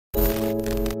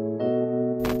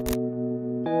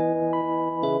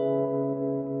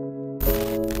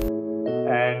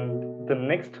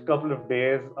next couple of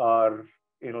days are,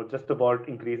 just about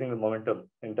increasing the momentum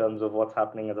in terms of what's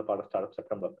happening as a part of Startup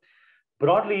September.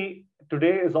 Broadly,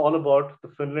 today is all about the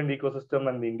Finland ecosystem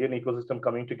and the Indian ecosystem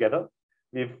coming together.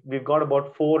 We've got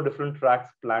about 4 different tracks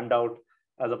planned out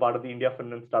as a part of the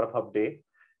India-Finland Startup Hub Day.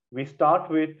 We start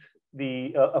with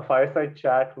a fireside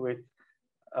chat with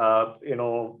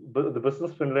the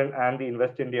Business Finland and the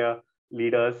Invest India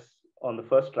leaders on the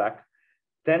first track.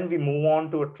 Then we move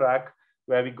on to a track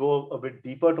where we go a bit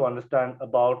deeper to understand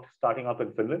about starting up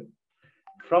in Finland.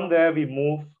 From there, we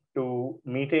move to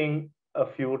meeting a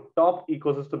few top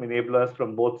ecosystem enablers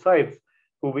from both sides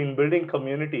who've been building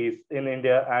communities in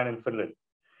India and in Finland.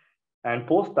 And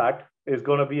post that is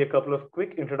going to be a couple of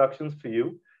quick introductions for you.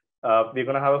 We're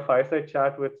going to have a fireside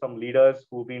chat with some leaders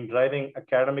who've been driving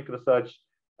academic research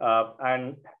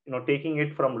and taking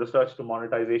it from research to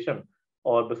monetization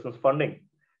or business funding.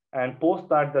 And post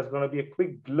that, there's going to be a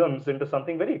quick glimpse into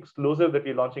something very exclusive that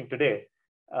we're launching today.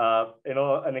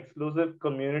 An exclusive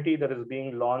community that is being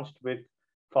launched with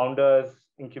founders,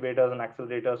 incubators, and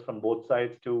accelerators from both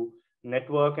sides to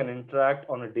network and interact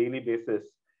on a daily basis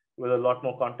with a lot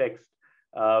more context,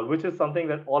 which is something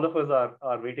that all of us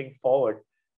are waiting forward.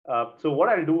 So what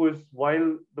I'll do is,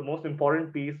 while the most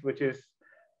important piece, which is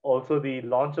also the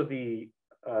launch of the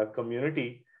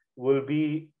community, will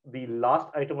be the last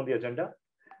item on the agenda,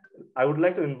 I would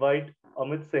like to invite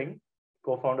Amit Singh,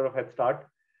 co-founder of Headstart,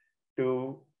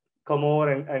 to come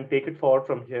over and take it forward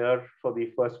from here for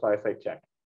the first fireside chat.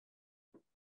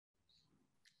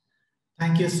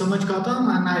 Thank you so much, Gautam,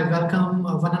 and I welcome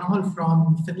one and all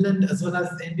from Finland as well as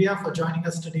India for joining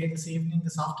us today, this evening,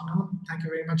 this afternoon. Thank you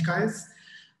very much, guys.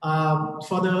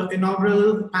 For the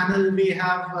inaugural panel, we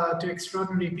have 2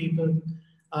 extraordinary people.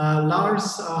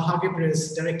 Lars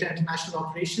Hagebris, Director International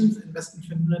Operations, Invest in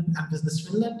Finland and Business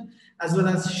Finland, as well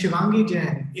as Shivangi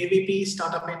Jain, AVP,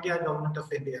 Startup India, Government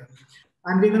of India.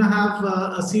 And we're going to have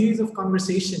a series of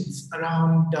conversations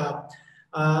around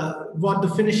what the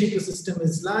Finnish ecosystem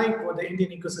is like, what the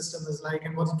Indian ecosystem is like,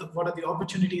 and what are the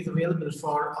opportunities available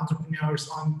for entrepreneurs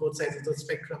on both sides of the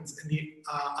spectrums in the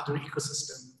other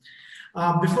ecosystem.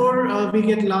 Before we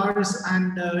get Lars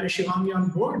and Shivangi on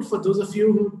board, for those of you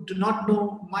who do not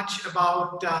know much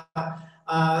about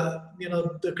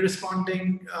the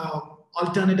corresponding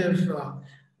alternative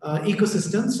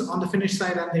ecosystems on the Finnish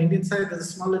side and the Indian side, there's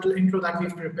a small little intro that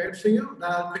we've prepared for you that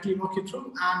I'll quickly walk you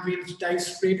through, and we'll dive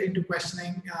straight into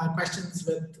questions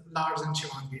with Lars and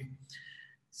Shivangi.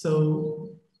 So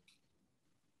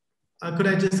could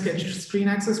I just get your screen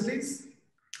access, please?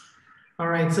 All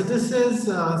right, so this is,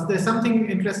 there's something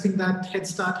interesting that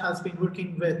Headstart has been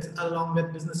working with along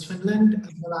with Business Finland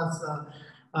as well as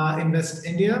Invest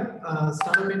India,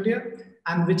 Startup India,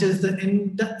 and which is the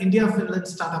India-Finland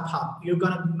Startup Hub. You're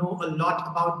gonna know a lot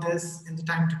about this in the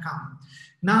time to come.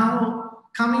 Now,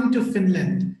 coming to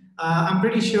Finland, I'm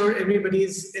pretty sure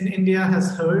everybody's in India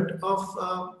has heard of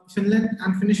Finland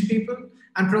and Finnish people,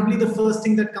 and probably the first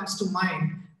thing that comes to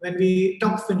mind when we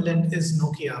talk Finland is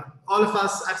Nokia. All of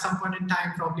us at some point in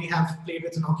time probably have played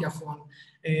with a Nokia phone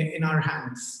in our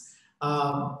hands.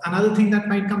 Another thing that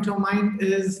might come to mind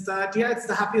is that, yeah, it's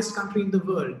the happiest country in the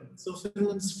world. So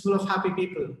Finland's full of happy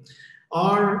people.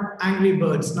 Or Angry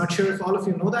Birds. Not sure if all of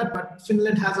you know that, but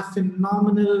Finland has a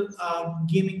phenomenal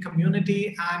gaming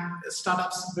community and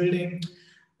startups building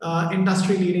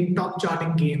industry-leading,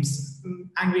 top-charting games.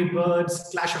 Angry Birds,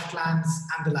 Clash of Clans,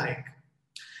 and the like.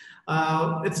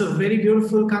 It's a very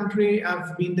beautiful country.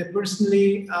 I've been there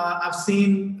personally. I've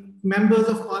seen members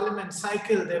of parliament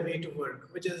cycle their way to work,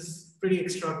 which is pretty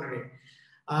extraordinary.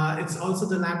 It's also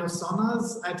the land of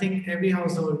saunas. I think every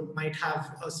household might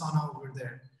have a sauna over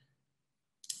there.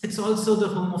 It's also the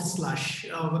home of Slush,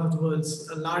 one of the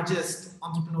world's largest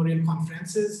entrepreneurial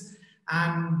conferences,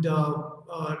 and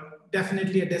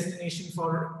definitely a destination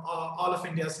for all of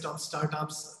India's top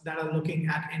startups that are looking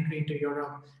at entry into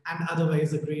Europe and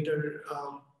otherwise a greater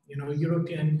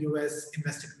European, US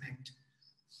investor connect.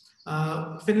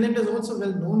 Finland is also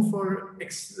well known for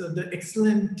the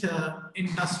excellent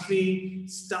industry,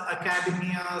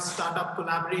 academia, startup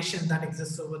collaboration that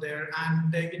exists over there.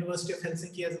 And the University of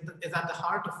Helsinki is at the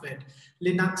heart of it.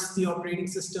 Linux, the operating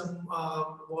system,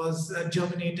 was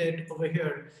germinated over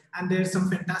here. And there's some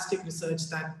fantastic research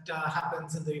that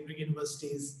happens in the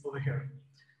universities over here.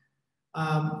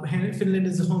 Finland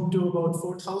is home to about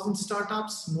 4,000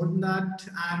 startups, more than that,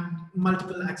 and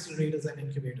multiple accelerators and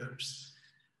incubators.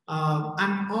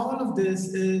 And all of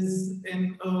this is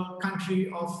in a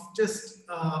country of just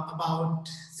about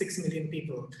 6 million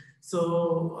people.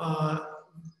 So,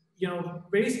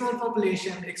 very small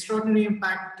population, extraordinary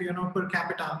impact, per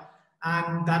capita,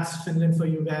 and that's Finland for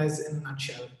you guys in a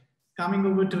nutshell. Coming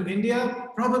over to India,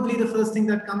 probably the first thing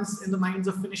that comes in the minds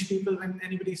of Finnish people when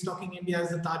anybody is talking India is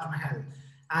the Taj Mahal.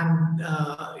 And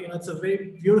it's a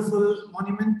very beautiful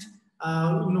monument,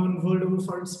 known world over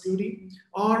for its beauty,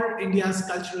 or India's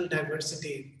cultural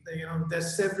diversity.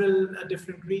 There's several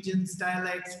different regions,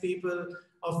 dialects, people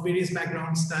of various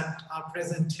backgrounds that are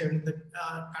present here in the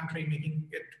country, making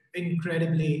it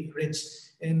incredibly rich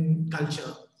in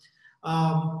culture.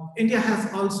 India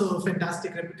has also a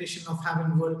fantastic reputation of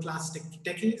having world-class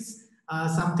techies,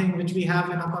 something which we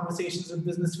have in our conversations with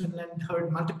Business Finland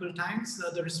heard multiple times,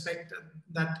 the respect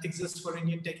that exists for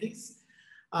Indian techies.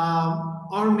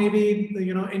 Or maybe,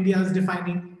 India's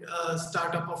defining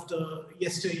startup of the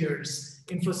yesteryears,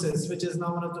 Infosys, which is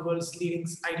now one of the world's leading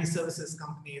IT services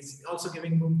companies, also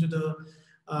giving boom to the,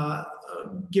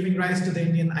 giving rise to the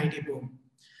Indian IT boom.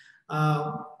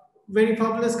 Very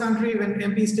populous country. When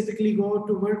MPs typically go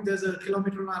to work, there's a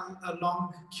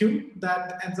kilometer-long queue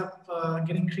that ends up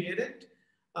getting created.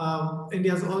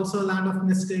 India is also a land of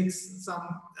mistakes.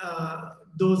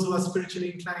 Those who are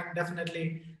spiritually inclined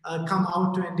definitely come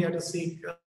out to India to seek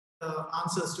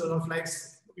answers to a lot of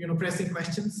life's pressing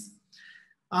questions.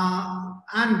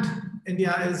 And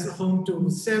India is home to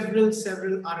several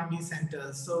R&D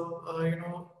centers. So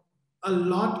a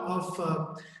lot of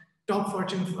top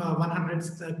Fortune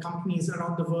 100 companies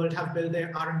around the world have built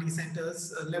their R&D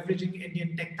centers, leveraging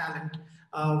Indian tech talent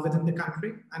within the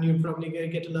country. And you'll probably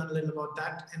get to learn a little about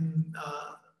that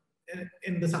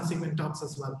in the subsequent talks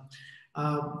as well.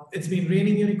 It's been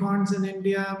raining unicorns in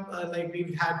India. Like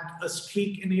we've had a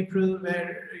streak in April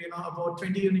where about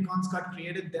 20 unicorns got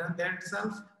created there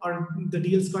itself, or the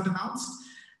deals got announced,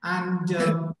 and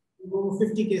over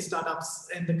 50K startups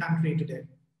in the country today.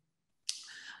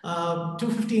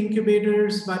 250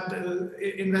 incubators, but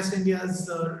Invest India's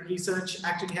research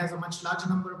actually has a much larger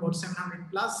number, about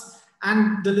 700 plus,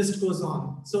 and the list goes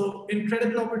on. So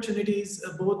incredible opportunities,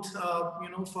 both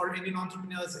for Indian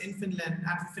entrepreneurs in Finland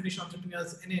and for Finnish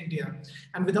entrepreneurs in India.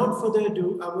 And without further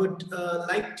ado, I would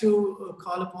like to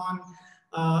call upon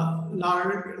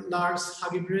Lars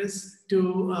Hagebris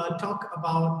to talk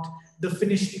about the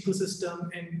Finnish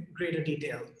ecosystem in greater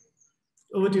detail.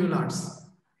 Over to you, Lars.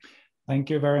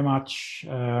 Thank you very much,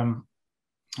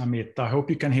 Amit. I hope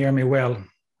you can hear me well.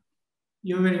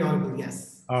 You're very audible,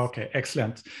 yes. Okay,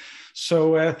 excellent.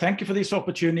 So thank you for this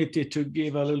opportunity to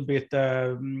give a little bit,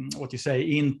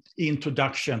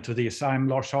 introduction to this. I'm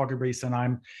Lars Hagebris, and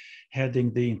I'm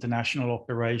heading the international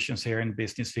operations here in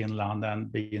Business Finland,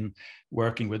 and been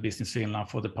working with Business Finland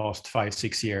for the past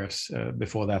 5-6 years.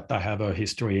 Before that, I have a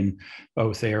history in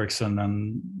both Ericsson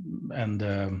and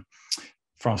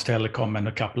France Telecom and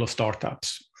a couple of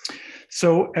startups.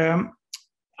 So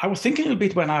I was thinking a little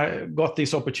bit when I got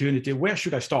this opportunity, where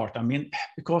should I start? I mean,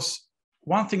 because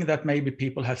one thing that maybe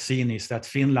people have seen is that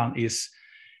Finland is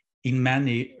in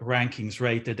many rankings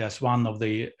rated as one of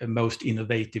the most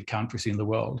innovative countries in the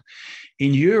world.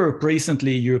 In Europe,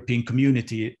 recently, European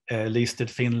Community listed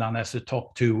Finland as the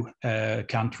top 2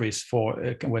 countries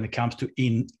for when it comes to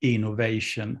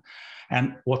innovation.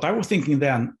 And what I was thinking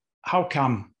then, how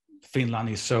come Finland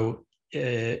is so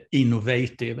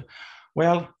innovative?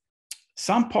 Well,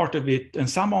 some part of it and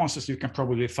some answers you can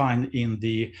probably find in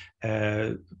the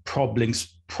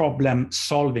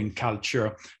problem-solving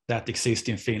culture that exists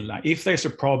in Finland. If there's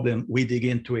a problem, we dig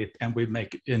into it and we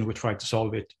try to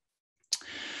solve it.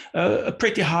 A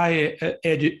pretty high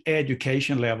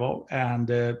education level,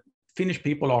 and Finnish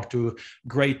people are to a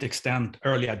great extent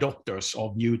early adopters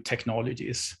of new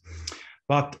technologies.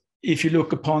 But if you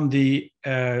look upon the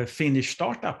Finnish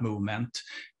startup movement,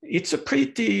 it's a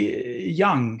pretty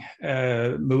young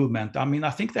movement. I mean,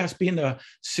 I think there's been a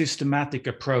systematic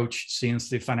approach since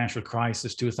the financial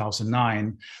crisis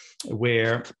 2009,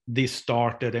 where this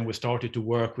started, and we started to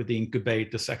work with the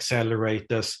incubators,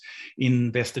 accelerators,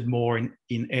 invested more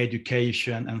in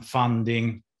education and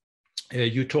funding.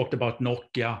 You talked about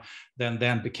Nokia,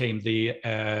 then became the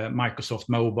Microsoft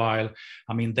Mobile.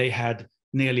 I mean, they had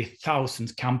nearly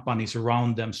 1,000 companies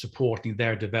around them supporting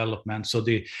their development. So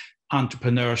the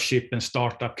entrepreneurship and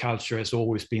startup culture has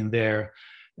always been there.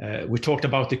 We talked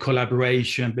about the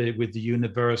collaboration with the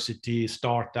university,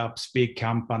 startups, big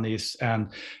companies,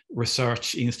 and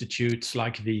research institutes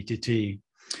like VTT.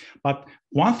 But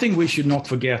one thing we should not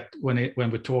forget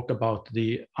when we talk about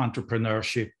the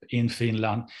entrepreneurship in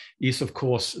Finland is, of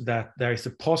course, that there is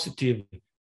a positive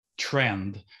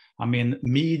trend. I mean,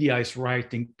 media is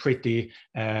writing pretty,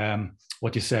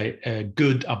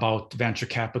 good about venture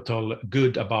capital,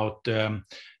 good about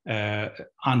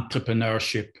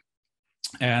entrepreneurship.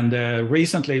 And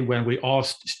recently, when we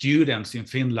asked students in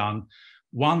Finland,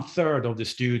 1/3 of the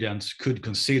students could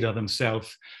consider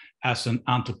themselves as an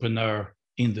entrepreneur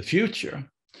in the future.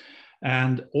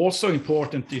 And also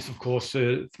important is, of course,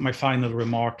 my final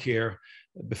remark here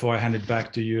before I hand it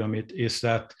back to you, Amit, is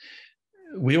that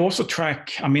we also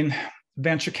track, I mean,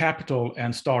 venture capital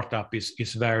and startup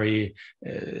is very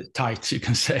tight, you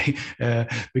can say,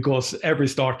 because every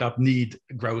startup need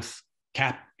growth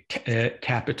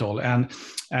capital.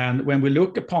 And when we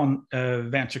look upon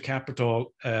venture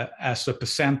capital as a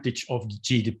percentage of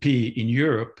GDP in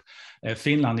Europe,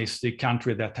 Finland is the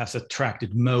country that has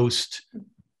attracted most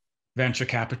venture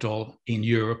capital in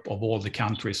Europe of all the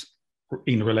countries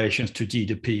in relation to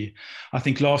GDP. I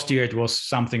think last year it was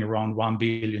something around 1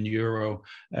 billion euro,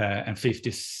 and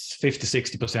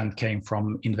 50-60% came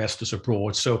from investors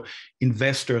abroad. So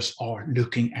investors are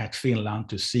looking at Finland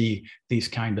to see these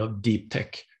kind of deep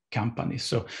tech companies.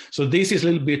 So this is a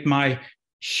little bit my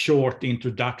short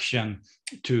introduction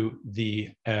to the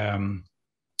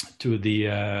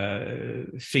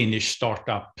Finnish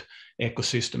startup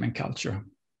ecosystem and culture.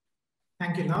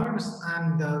 Thank you, Lars,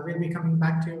 and we'll be coming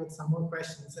back to you with some more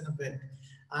questions in a bit.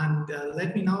 And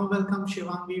let me now welcome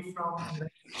Shivangi from India.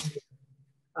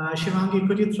 Shivangi,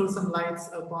 could you throw some lights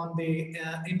upon the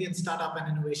Indian startup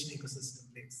and innovation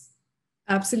ecosystem, please?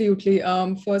 Absolutely.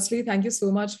 Firstly, thank you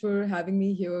so much for having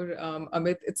me here,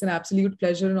 Amit. It's an absolute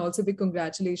pleasure, and also big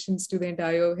congratulations to the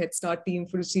entire Headstart team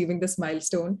for achieving this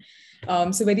milestone.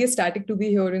 So very ecstatic to be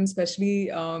here, and especially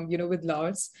with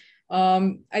Lars.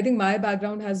 I think my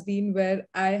background has been where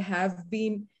I have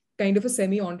been kind of a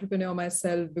semi-entrepreneur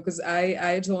myself, because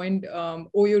I joined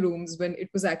Oyo Rooms when it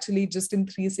was actually just in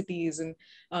 3 cities, and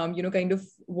kind of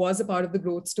was a part of the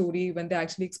growth story when they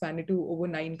actually expanded to over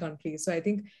 9 countries. So I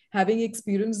think having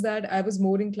experienced that, I was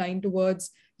more inclined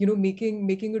towards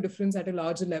making a difference at a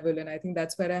larger level, and I think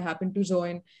that's where I happened to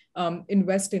join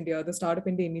Invest India, the Startup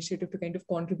India initiative, to kind of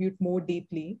contribute more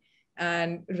deeply.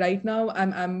 And right now,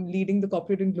 I'm leading the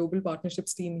corporate and global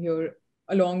partnerships team here,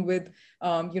 along with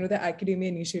the academia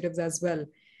initiatives as well.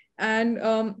 And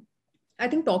I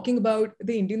think talking about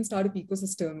the Indian startup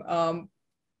ecosystem,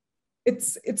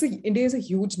 India is a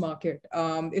huge market.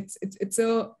 It's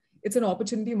an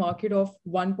opportunity market of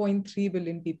 1.3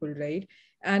 billion people, right?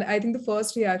 And I think the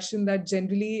first reaction that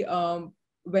generally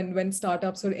when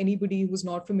startups or anybody who's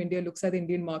not from India looks at the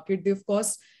Indian market, they of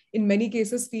course in many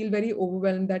cases feel very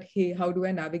overwhelmed that, hey, how do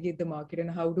I navigate the market,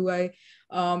 and how do I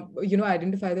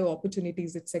identify the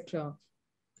opportunities, etc.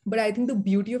 But I think the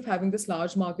beauty of having this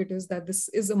large market is that this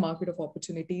is a market of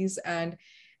opportunities, and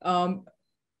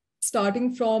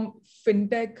starting from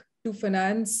fintech to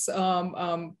finance,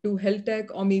 to health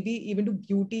tech, or maybe even to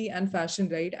beauty and fashion,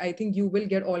 right? I think you will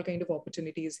get all kind of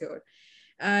opportunities here.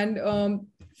 And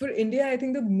for India, I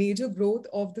think the major growth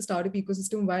of the startup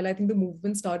ecosystem, while I think the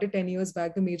movement started 10 years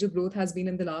back, the major growth has been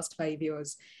in the last 5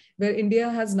 years, where India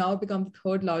has now become the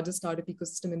 3rd largest startup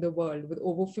ecosystem in the world, with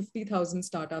over 50,000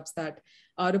 startups that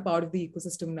are a part of the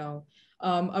ecosystem now.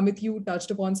 Amit, you touched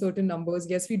upon certain numbers.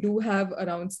 Yes, we do have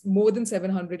around more than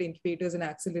 700 incubators and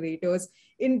accelerators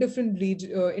in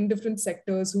different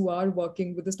sectors who are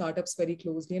working with the startups very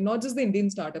closely, and not just the Indian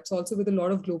startups, also with a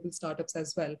lot of global startups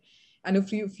as well, and a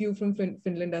few from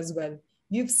Finland as well.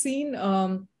 We've seen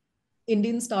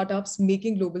Indian startups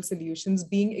making global solutions,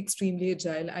 being extremely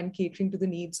agile and catering to the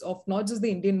needs of not just the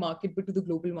Indian market, but to the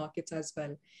global markets as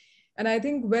well. And I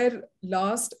think where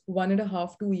last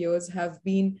 1.5 to 2 years have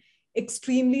been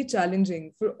extremely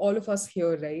challenging for all of us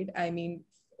here, right? I mean,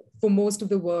 for most of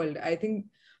the world, I think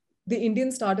the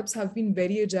Indian startups have been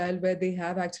very agile, where they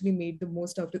have actually made the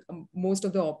most out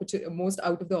of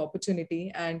the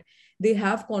opportunity, and they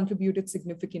have contributed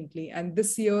significantly. And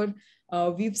this year,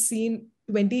 we've seen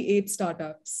 28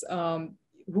 startups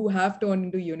who have turned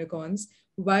into unicorns,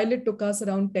 while it took us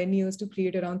around 10 years to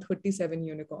create around 37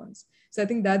 unicorns. So I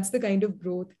think that's the kind of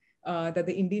growth that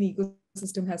the Indian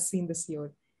ecosystem has seen this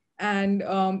year. And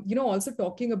also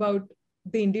talking about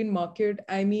the Indian market,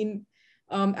 I mean,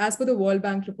 as per the World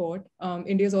Bank report,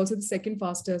 India is also the 2nd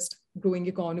fastest growing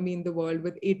economy in the world,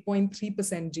 with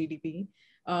 8.3% GDP.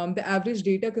 The average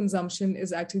data consumption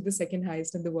is actually the 2nd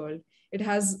highest in the world. It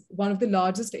has one of the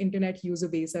largest internet user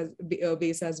base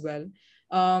as well.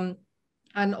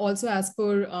 And also, as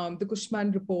per the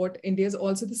Cushman report, India is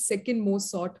also the 2nd most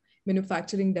sought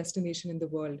manufacturing destination in the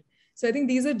world. So I think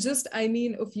these are just, I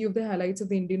mean, a few of the highlights of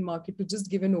the Indian market to just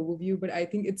give an overview. But I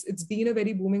think it's been a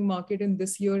very booming market, and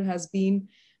this year has been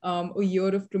a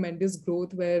year of tremendous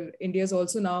growth, where India is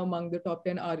also now among the top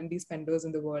 10 R&D spenders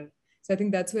in the world. So I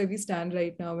think that's where we stand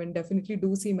right now, and definitely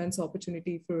do see immense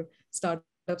opportunity for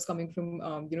startups coming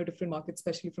from different markets,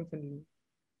 especially from Finland.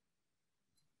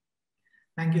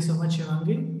 Thank you so much,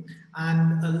 Shivangi.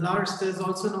 And Lars, there's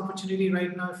also an opportunity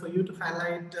right now for you to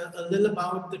highlight a little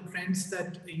about the trends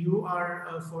that you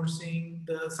are foreseeing,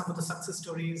 some of the success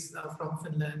stories from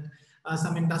Finland,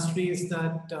 some industries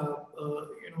that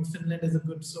Finland is a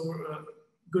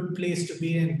good place to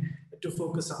be in to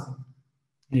focus on.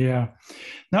 Yeah,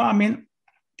 no, I mean,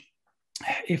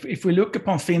 if we look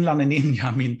upon Finland and India,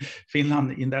 I mean,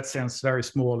 Finland in that sense very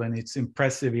small, and it's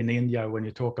impressive in India when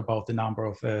you talk about the number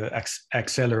of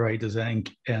accelerators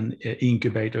and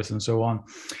incubators and so on.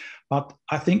 But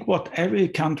I think what every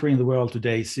country in the world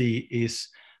today see is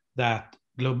that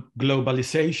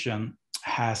globalization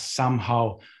has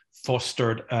somehow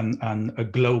fostered a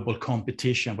global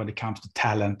competition when it comes to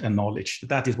talent and knowledge.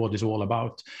 That is what it's all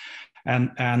about.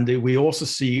 And we also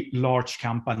see large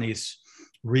companies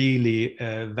really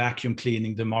vacuum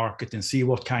cleaning the market and see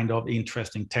what kind of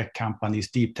interesting tech companies,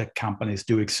 deep tech companies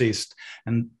do exist,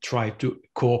 and try to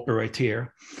cooperate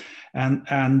here. And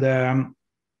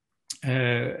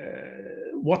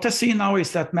what I see now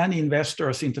is that many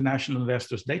investors, international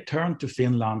investors, they turn to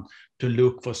Finland to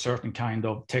look for certain kind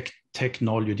of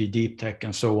technology, deep tech,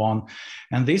 and so on.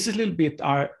 And this is a little bit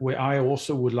where I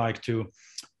also would like to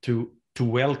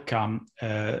welcome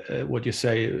what you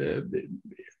say.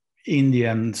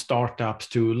 Indian startups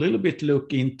to a little bit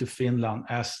look into Finland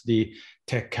as the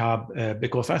tech hub,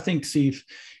 because I think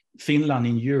Finland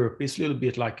in Europe is a little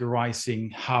bit like a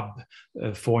rising hub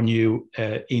for new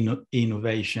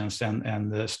innovations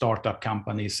and startup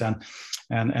companies.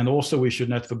 And also we should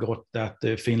not forget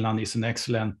that Finland is an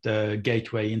excellent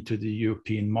gateway into the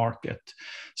European market.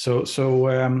 So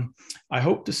I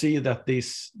hope to see that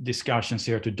these discussions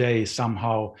here today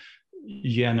somehow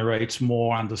generates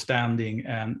more understanding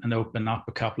and open up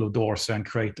a couple of doors and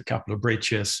create a couple of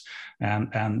bridges.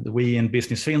 And we in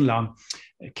Business Finland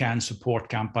can support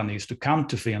companies to come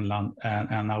to Finland.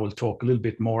 And I will talk a little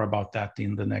bit more about that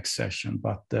in the next session.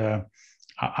 But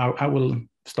I will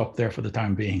stop there for the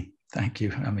time being. Thank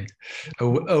you, Amit.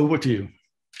 Over to you.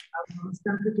 I was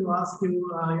tempted to ask you,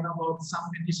 about some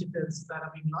initiatives that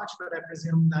have been launched, but I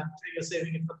presume that you're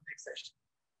saving it for the next session.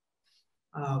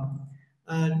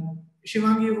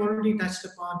 Shivangi, you've already touched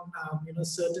upon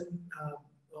certain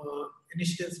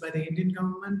initiatives by the Indian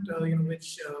government,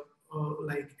 which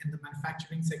like in the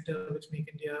manufacturing sector, which make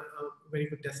India a very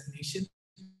good destination.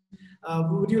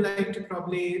 Would you like to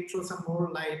probably throw some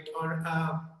more light or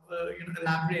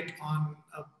elaborate on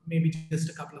maybe just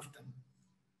a couple of them?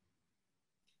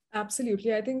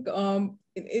 Absolutely. I think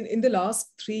in the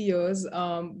last 3 years,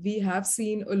 we have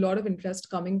seen a lot of interest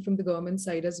coming from the government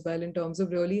side as well in terms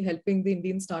of really helping the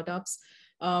Indian startups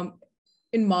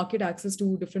in market access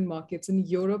to different markets. And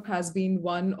Europe has been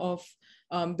one of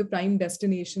the prime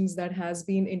destinations that has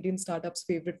been Indian startups'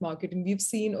 favorite market. And we've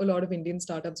seen a lot of Indian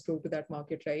startups grow to that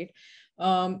market, right?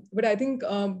 But I think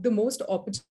the most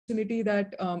opportunity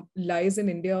that lies in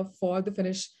India for the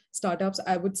Finnish startups,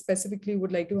 I would specifically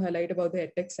like to highlight about the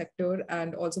edtech sector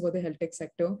and also about the health tech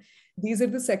sector. These are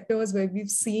the sectors where we've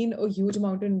seen a huge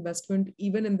amount of investment,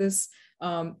 even in this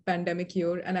pandemic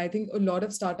year. And I think a lot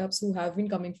of startups who have been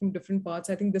coming from different parts,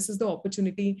 I think this is the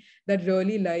opportunity that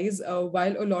really lies.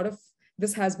 While a lot of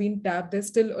this has been tapped, there's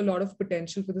still a lot of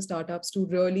potential for the startups to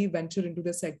really venture into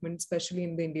the segment, especially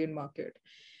in the Indian market.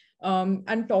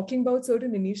 And talking about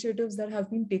certain initiatives that have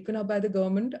been taken up by the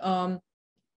government,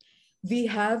 we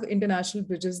have international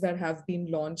bridges that have been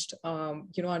launched,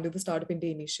 under the Startup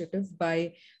India initiative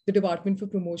by the Department for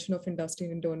Promotion of Industry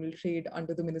and Internal Trade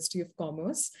under the Ministry of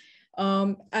Commerce.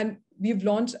 And we've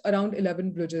launched around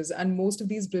 11 bridges, and most of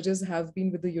these bridges have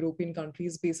been with the European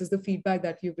countries, basis the feedback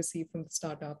that we've received from the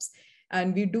startups.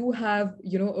 And we do have,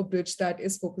 a bridge that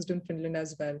is focused in Finland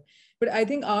as well. But I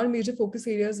think our major focus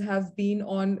areas have been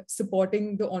on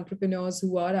supporting the entrepreneurs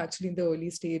who are actually in the early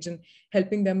stage and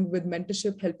helping them with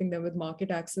mentorship, helping them with market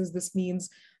access. This means,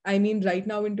 right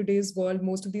now in today's world,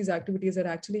 most of these activities are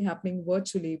actually happening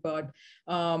virtually, but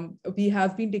we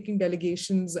have been taking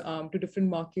delegations to different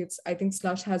markets. I think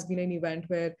Slush has been an event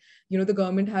where, the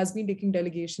government has been taking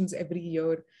delegations every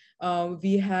year.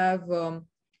 We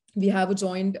have a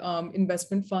joint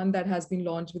investment fund that has been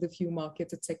launched with a few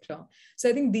markets, etc. So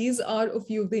I think these are a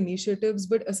few of the initiatives,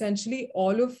 but essentially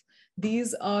all of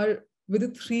these are with a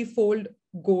threefold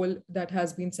goal that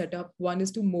has been set up. One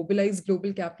is to mobilize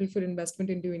global capital for investment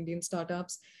into Indian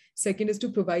startups. Second is to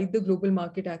provide the global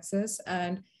market access.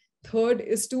 And third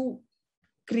is to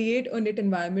create a knit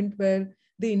environment where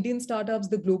the Indian startups,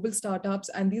 the global startups,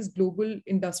 and these global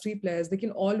industry players, they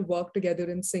can all work together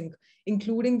in sync,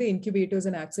 including the incubators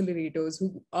and accelerators,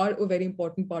 who are a very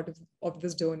important part of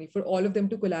this journey, for all of them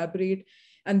to collaborate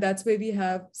And that's where we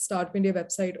have Start India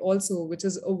website also, which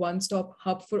is a one-stop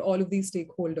hub for all of these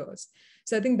stakeholders.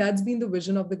 So I think that's been the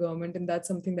vision of the government, and that's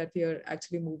something that we are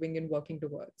actually moving and working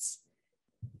towards.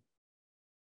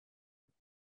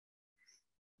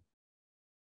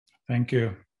 Thank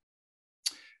you.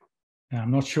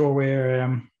 I'm not sure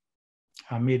where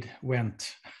Amit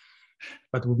went,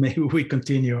 but maybe we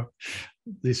continue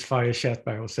this fire chat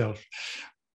by ourselves.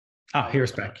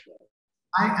 Here's back.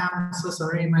 I am so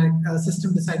sorry, my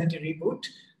system decided to reboot.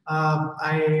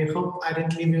 I hope I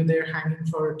didn't leave you there hanging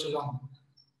for too long.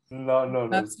 No.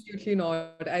 Absolutely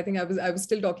not. I think I was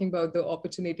still talking about the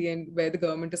opportunity and where the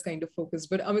government is kind of focused.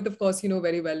 But Amit, of course, you know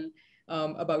very well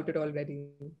about it already.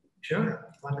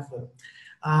 Sure, wonderful.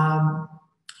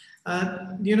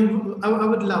 You know, I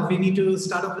would love, we need to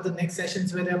start off with the next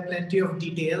sessions where there are plenty of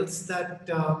details that,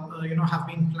 you know, have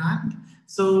been planned.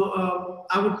 So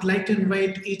I would like to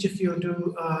invite each of you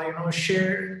to, you know,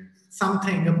 share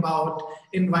something about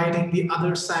inviting the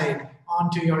other side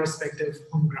onto your respective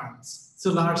home grounds.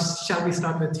 So Lars, shall we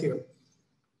start with you?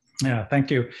 Yeah,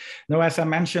 thank you. Now, as I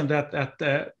mentioned,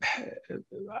 that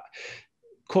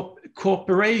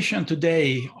cooperation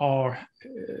today are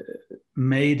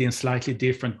made in slightly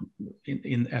different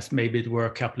as maybe it were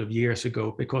a couple of years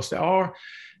ago, because there are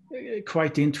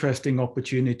quite interesting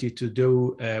opportunity to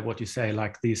do what you say,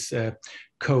 like this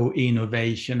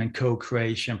co-innovation and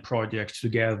co-creation projects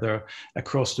together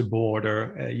across the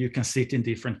border. You can sit in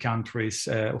different countries.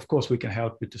 Of course, we can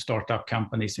help you to start up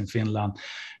companies in Finland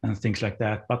and things like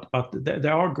that. But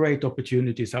there are great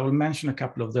opportunities. I will mention a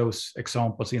couple of those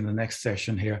examples in the next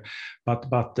session here. But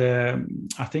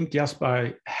I think just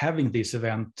by having this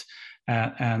event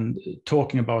and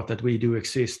talking about that we do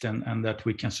exist and that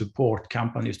we can support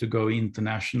companies to go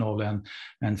international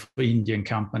and for Indian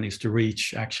companies to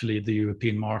reach actually the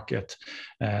European market.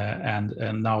 And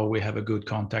now we have a good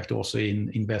contact also in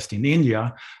Invest in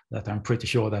India that I'm pretty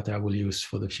sure that I will use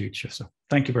for the future. So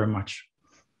thank you very much.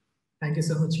 Thank you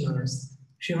so much, Lars.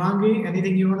 Shivangi,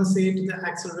 anything you want to say to the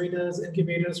accelerators,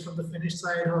 incubators from the Finnish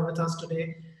side who are with us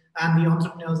today and the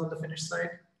entrepreneurs on the Finnish side?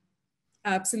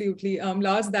 Absolutely.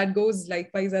 Lars, that goes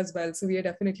likewise as well. So we are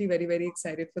definitely very, very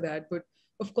excited for that. But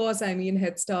of course, I mean,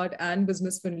 Headstart and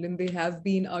Business Finland, they have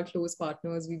been our close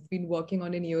partners. We've been working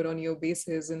on a year-on-year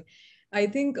basis. And I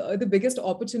think the biggest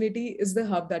opportunity is the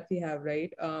hub that we have,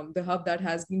 right? The hub that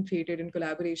has been created in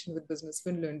collaboration with Business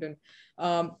Finland. And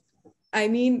I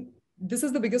mean, this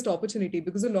is the biggest opportunity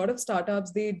because a lot of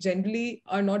startups, they generally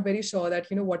are not very sure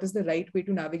that, you know, what is the right way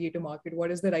to navigate a market?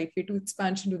 What is the right way to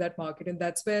expansion to that market? And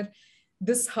that's where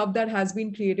this hub that has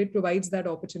been created provides that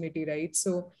opportunity, right?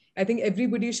 So I think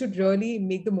everybody should really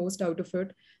make the most out of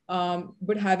it.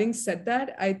 But having said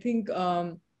that, I think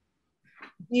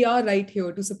we are right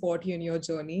here to support you in your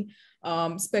journey.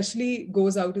 Especially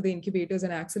goes out to the incubators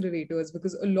and accelerators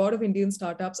because a lot of Indian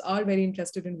startups are very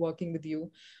interested in working with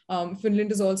you.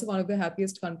 Finland is also one of the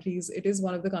happiest countries. It is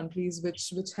one of the countries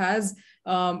which has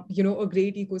you know, a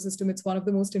great ecosystem. It's one of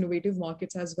the most innovative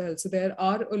markets as well. So there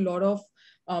are a lot of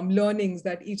learnings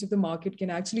that each of the market can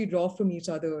actually draw from each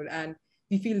other. And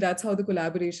we feel that's how the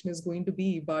collaboration is going to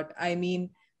be. But I mean,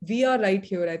 we are right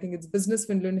here. I think it's Business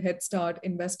Finland, Headstart,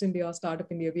 Invest India,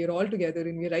 Startup India. We are all together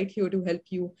and we're right here to help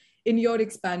you in your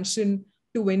expansion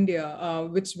to India,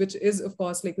 which is, of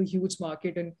course, like a huge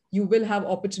market. And you will have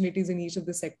opportunities in each of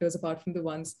the sectors apart from the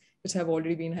ones which have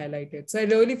already been highlighted. So I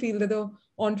really feel that the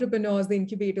entrepreneurs, the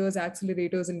incubators,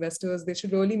 accelerators, investors, they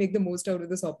should really make the most out of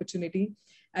this opportunity.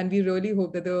 And we really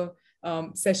hope that the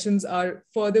sessions are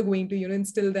further going to, you know,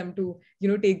 instill them to, you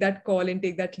know, take that call and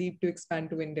take that leap to expand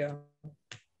to India.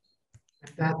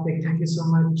 Fantastic. Thank you so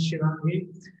much, Shivangi.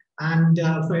 And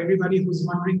for everybody who's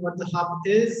wondering what the hub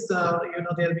is, you know,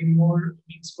 there'll be more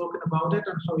being spoken about it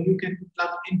and how you can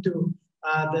plug into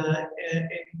the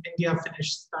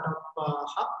India-Finnish startup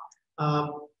hub.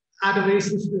 At a very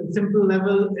simple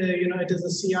level, you know, it is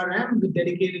a CRM with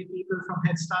dedicated people from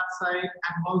Headstart side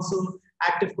and also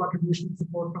active contribution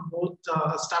support from both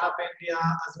Startup India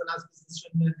as well as Business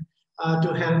Finland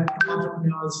to help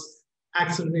entrepreneurs,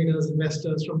 accelerators,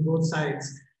 investors from both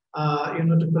sides, you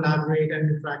know, to collaborate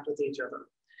and interact with each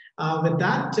other. With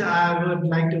that, I would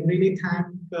like to really thank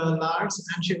Lars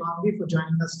and Shivangi for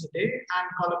joining us today and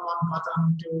call upon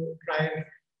Gautam to drive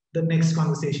the next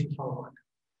conversation forward.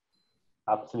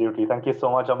 Absolutely. Thank you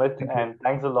so much, Amit. And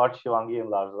thanks a lot, Shivangi and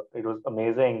Lars. It was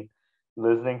amazing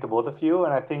listening to both of you.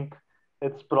 And I think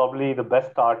it's probably the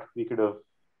best start we could have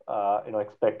you know,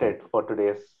 expected for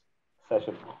today's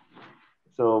session.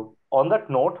 So on that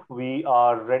note, we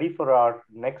are ready for our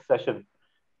next session,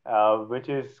 which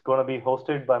is going to be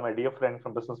hosted by my dear friend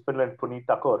from Business Finland, Puneet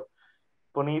Thakur.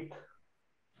 Puneet,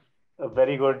 a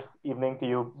very good evening to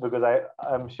you because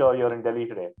I'm sure you're in Delhi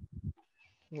today.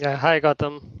 Yeah, hi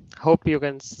Gautam. Hope you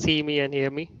can see me and hear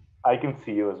me. I can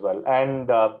see you as well. And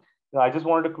I just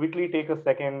wanted to quickly take a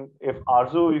second. If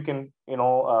Arzu, you can,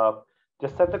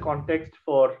 just set the context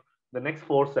for the next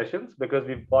 4 sessions because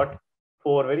we've got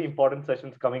 4 very important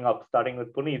sessions coming up, starting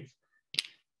with Puneet's.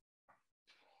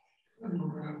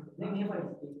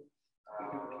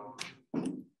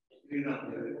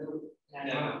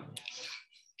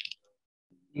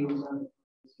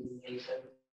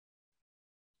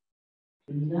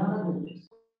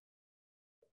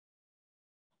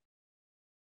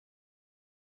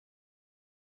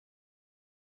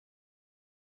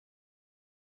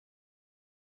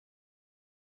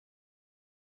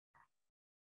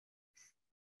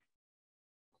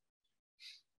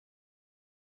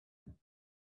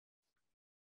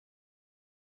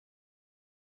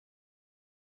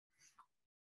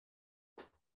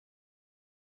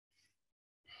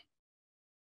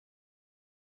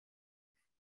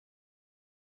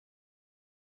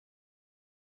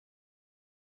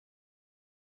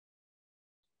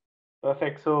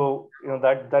 Perfect. So,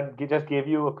 that just gave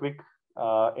you a quick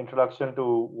introduction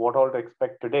to what all to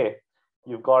expect today.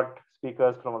 You've got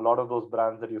speakers from a lot of those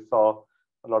brands that you saw,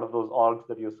 a lot of those orgs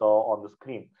that you saw on the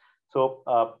screen. So,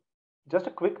 just a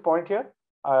quick point here.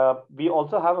 We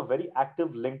also have a very active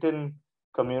LinkedIn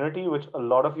community, which a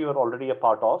lot of you are already a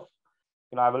part of.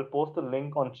 I will post the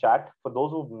link on chat. For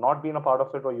those who've not been a part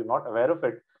of it or you're not aware of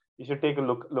it, you should take a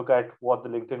look at what the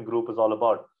LinkedIn group is all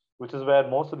about, which is where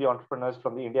most of the entrepreneurs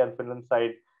from the India and Finland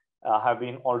side have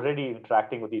been already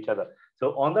interacting with each other.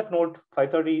 So on that note,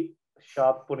 5:30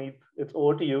 sharp, Puneet, it's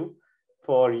over to you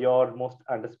for your most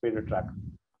anticipated track.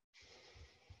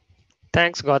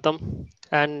 Thanks, Gautam.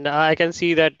 And I can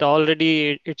see that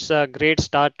already it's a great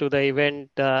start to the event,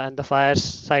 and the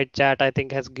fireside chat, I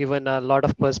think, has given a lot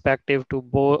of perspective to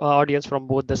both audience from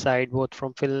both the side, both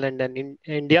from Finland and in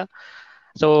India.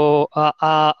 So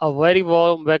a very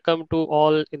warm welcome to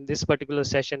all in this particular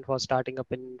session for starting up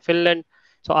in Finland.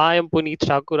 So I am Puneet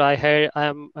Thakur. I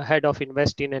am head of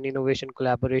investing and innovation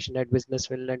collaboration at Business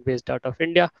Finland based out of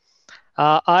India.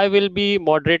 I will be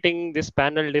moderating this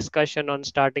panel discussion on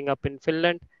starting up in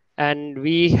Finland. And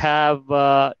we have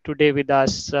today with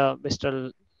us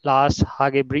Mr. Lars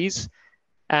Hagebris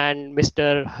and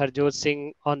Mr. Harjoth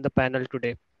Singh on the panel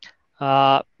today.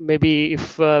 Maybe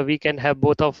if we can have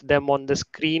both of them on the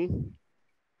screen.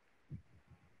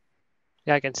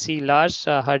 Yeah, I can see Lars,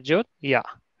 Harjoth. Yeah,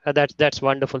 that's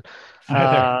wonderful.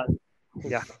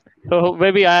 Yeah. So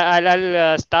maybe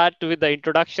I'll start with the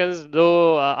introductions,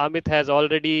 though Amit has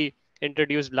already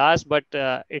introduced Lars, but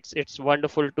it's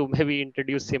wonderful to maybe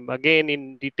introduce him again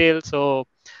in detail. So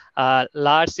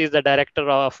Lars is the director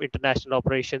of international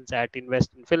operations at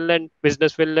Invest in Finland,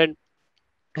 Business Finland.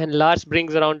 And Lars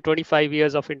brings around 25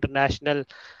 years of international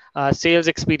sales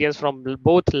experience from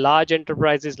both large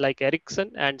enterprises like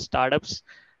Ericsson and startups.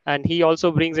 And he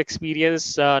also brings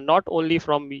experience not only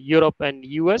from Europe and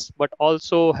US, but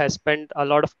also has spent a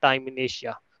lot of time in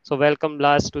Asia. So welcome,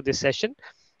 Lars, to this session.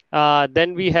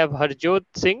 Then we have Harjoth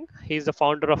Singh. He's the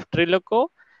founder of Trilleco,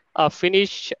 a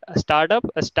Finnish startup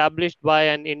established by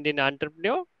an Indian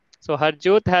entrepreneur. So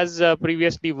Harjoth has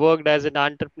previously worked as an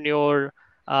entrepreneur,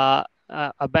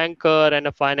 a banker and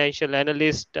a financial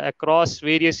analyst across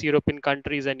various European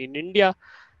countries and in India.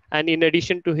 And in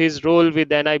addition to his role with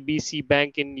NIBC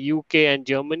Bank in UK and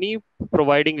Germany,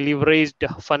 providing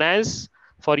leveraged finance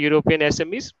for European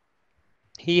SMEs,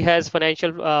 he has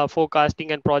financial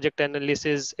forecasting and project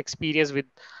analysis experience with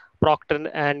Procter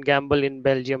and Gamble in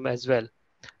Belgium as well.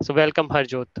 So welcome,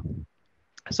 Harjoth.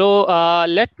 So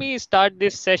let me start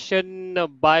this session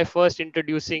by first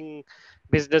introducing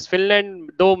Business Finland,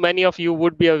 though many of you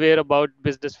would be aware about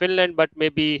Business Finland, but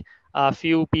maybe a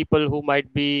few people who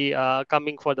might be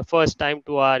coming for the first time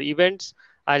to our events.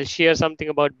 I'll share something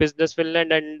about Business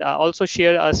Finland and also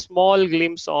share a small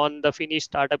glimpse on the Finnish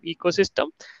startup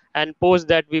ecosystem. And post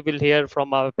that, we will hear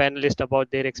from our panelists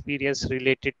about their experience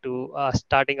related to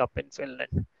starting up in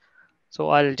Finland. So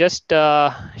I'll just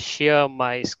share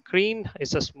my screen.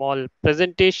 It's a small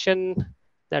presentation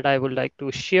that I would like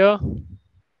to share.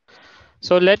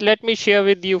 So let me share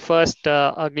with you first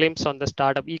a glimpse on the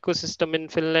startup ecosystem in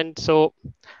Finland. So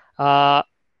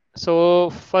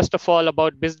first of all,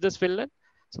 about Business Finland.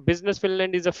 So Business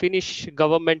Finland is a Finnish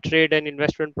government trade and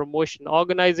investment promotion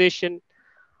organization.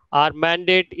 Our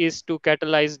mandate is to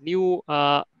catalyze new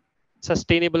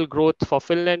sustainable growth for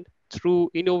Finland through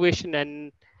innovation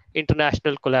and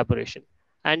international collaboration.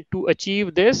 And to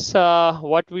achieve this,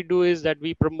 what we do is that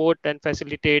we promote and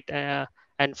facilitate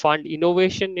and fund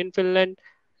innovation in Finland,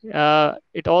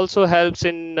 it also helps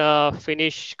in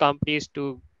Finnish companies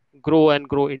to grow and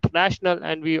grow international.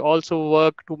 And we also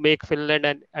work to make Finland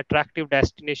an attractive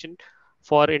destination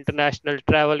for international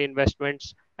travel,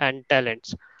 investments, and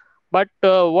talents. But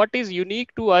what is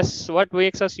unique to us, what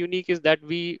makes us unique, is that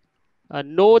we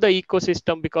know the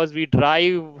ecosystem because we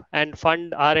drive and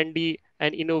fund R&D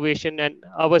and innovation, and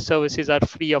our services are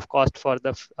free of cost for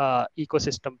the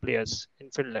ecosystem players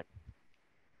in Finland.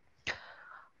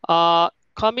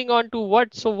 Coming on to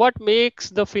what makes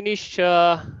the Finnish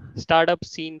startup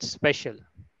scene special?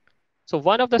 So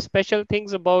one of the special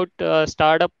things about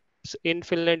startups in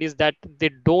Finland is that they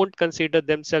don't consider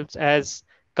themselves as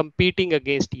competing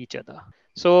against each other.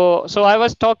 So I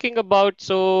was talking about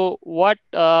what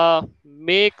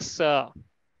makes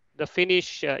the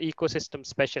Finnish ecosystem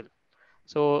special.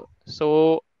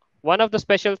 So one of the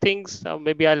special things,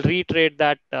 maybe I'll reiterate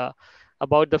that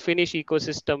about the Finnish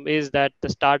ecosystem, is that the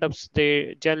startups,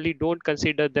 they generally don't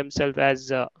consider themselves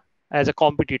as a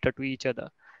competitor to each other,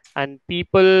 and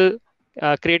people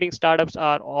creating startups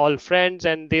are all friends,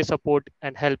 and they support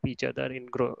and help each other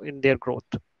in their growth.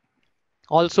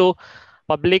 Also,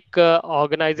 public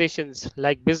organizations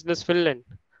like Business Finland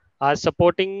are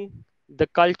supporting the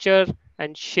culture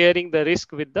and sharing the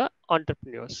risk with the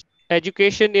entrepreneurs.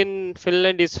 Education in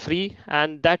Finland is free,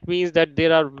 and that means that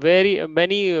there are very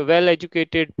many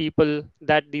well-educated people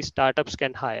that these startups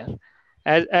can hire.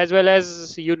 As well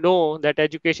as that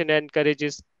education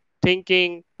encourages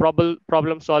thinking,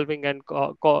 problem solving, and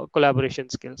collaboration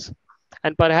skills.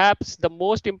 And perhaps the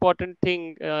most important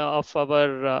thing of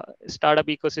our startup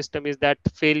ecosystem is that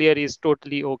failure is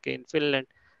totally okay in Finland.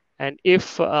 And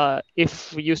if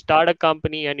you start a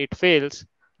company and it fails,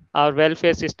 our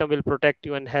welfare system will protect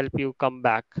you and help you come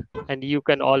back, and you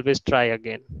can always try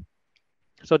again.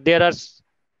 So there are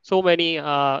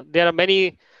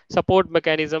many support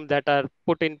mechanisms that are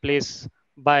put in place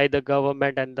by the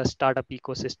government and the startup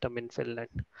ecosystem in Finland.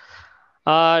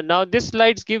 Now, this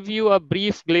slides give you a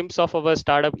brief glimpse of our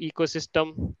startup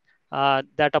ecosystem.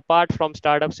 That apart from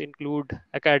startups include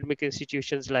academic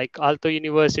institutions like Aalto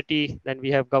University. Then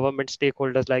we have government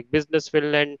stakeholders like Business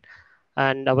Finland,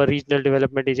 and our regional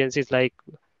development agencies like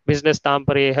Business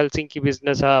Tampere, Helsinki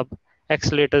Business Hub,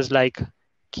 accelerators like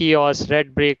Kiuas,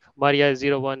 Red Brick, Maria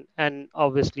 01, and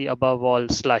obviously above all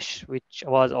Slush, which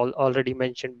was already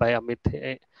mentioned by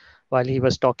Amit while he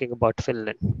was talking about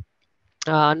Finland.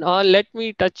 Now let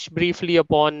me touch briefly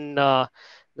upon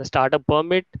the startup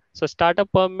permit. So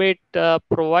startup permit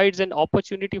provides an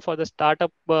opportunity for the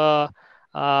startup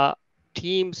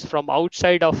teams from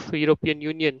outside of European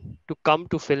Union to come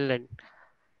to Finland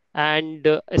and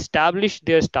establish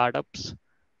their startups.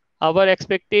 Our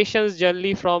expectations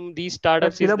generally from these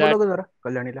startups is that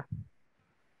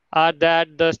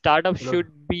the startup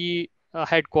should be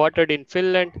headquartered in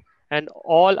Finland, and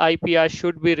all IPR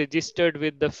should be registered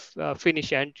with the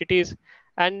Finnish entities,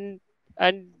 and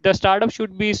the startup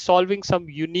should be solving some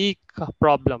unique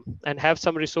problem and have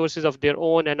some resources of their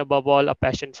own, and above all a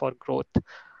passion for growth.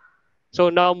 So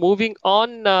now moving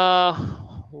on,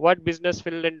 what Business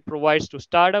Finland provides to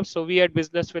startups. So we at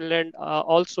Business Finland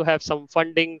also have some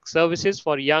funding services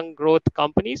for young growth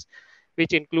companies,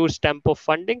 which includes tempo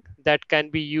funding that can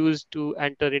be used to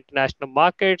enter international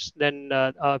markets. Then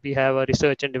we have a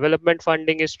research and development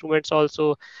funding instruments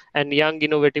also, and young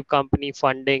innovative company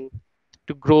funding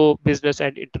to grow business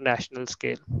at international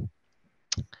scale.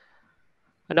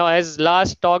 Now, as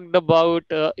Lars talked about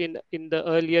in the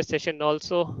earlier session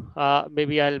also,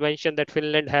 maybe I'll mention that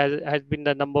Finland has been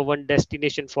the #1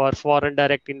 destination for foreign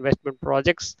direct investment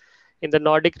projects in the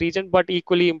Nordic region. But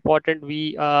equally important,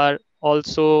 we are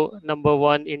also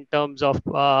 #1 in terms of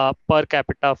per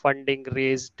capita funding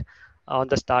raised on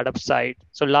the startup side.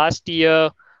 So last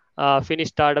year, Finnish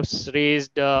startups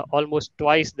raised almost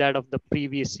twice that of the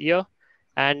previous year.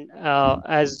 And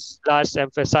as Lars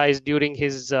emphasized during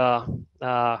his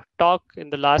talk in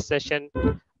the last session,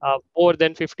 more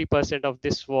than 50% of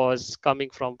this was coming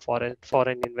from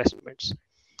foreign investments.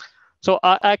 So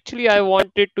actually, I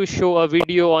wanted to show a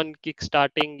video on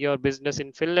kickstarting your business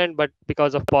in Finland, but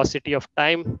because of paucity of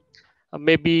time,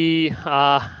 maybe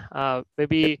I'll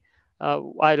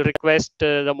request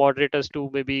the moderators to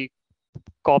maybe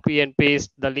copy and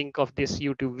paste the link of this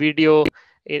YouTube video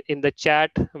in the chat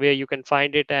where you can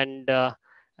find it, and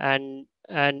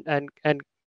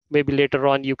maybe later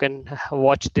on you can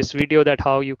watch this video that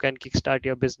how you can kickstart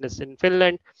your business in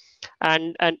Finland.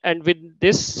 And with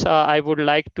this, I would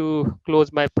like to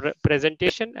close my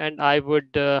presentation, and I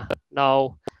would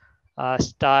now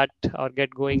start or get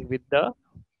going with the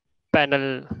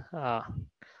panel.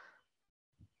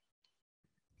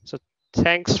 So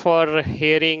thanks for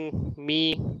hearing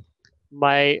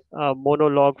my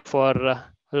monologue for a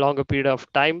longer period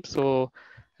of time. So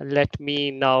let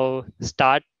me now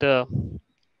start with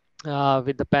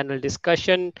the panel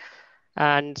discussion.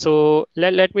 And so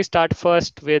let me start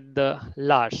first with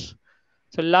Lars.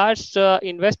 So Lars,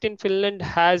 Invest in Finland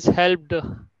has helped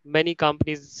many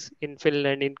companies in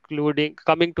Finland, including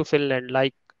coming to Finland,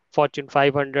 like Fortune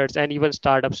 500s and even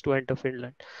startups to enter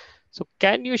Finland. So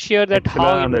can you share that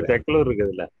how?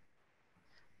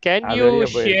 Can you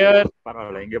share?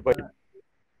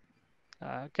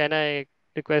 Can I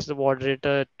request the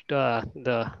moderator,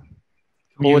 the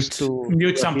host to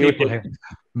mute some people here?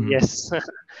 Yes.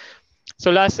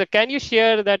 So Lars, can you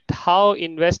share that how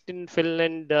Invest in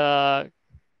Finland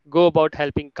go about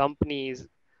helping companies,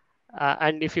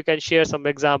 and if you can share some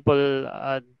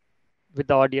example with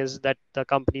the audience, that the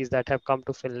companies that have come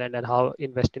to Finland and how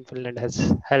Invest in Finland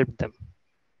has helped them?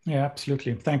 Yeah,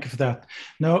 absolutely. Thank you for that.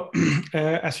 Now,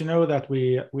 as you know, that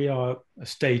we are a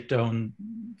state-owned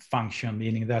function,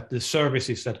 meaning that the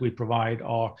services that we provide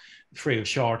are free of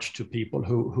charge to people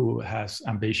who has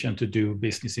ambition to do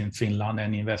business in Finland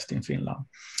and invest in Finland.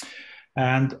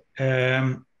 And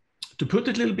to put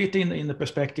it a little bit in the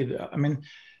perspective, I mean,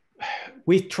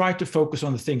 we try to focus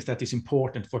on the things that is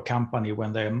important for a company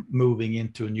when they're moving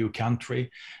into a new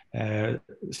country.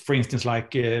 For instance,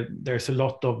 like there's a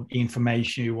lot of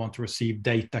information you want to receive,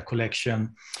 data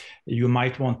collection. You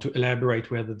might want to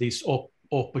elaborate whether this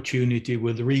opportunity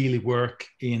will really work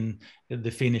in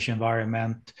the Finnish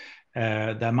environment.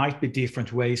 There might be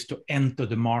different ways to enter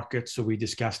the market. So we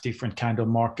discuss different kind of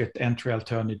market entry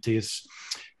alternatives.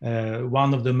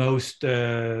 One of the most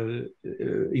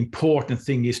important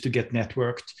thing is to get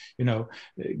networked, you know,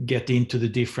 get into the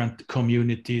different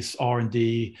communities,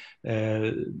 R&D,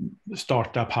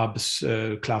 startup hubs,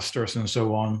 clusters, and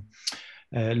so on.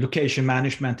 Location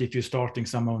management, if you're starting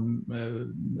some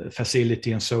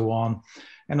facility and so on.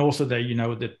 And also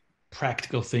the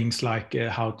practical things like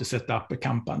how to set up a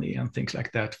company and things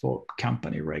like that for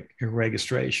company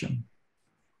registration.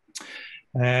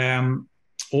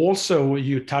 Also,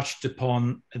 you touched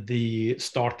upon the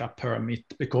startup permit,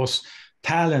 because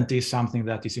talent is something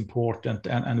that is important,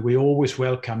 and we always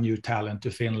welcome new talent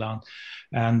to Finland.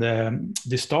 And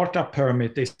the startup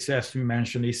permit, as we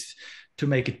mentioned, is to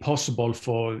make it possible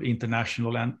for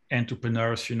international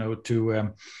entrepreneurs, you know,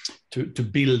 to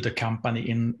build a company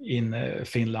in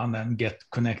Finland and get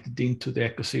connected into the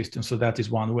ecosystem. So that is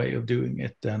one way of doing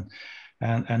it.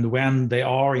 And when they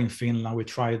are in Finland, we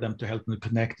try them to help them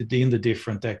connected in the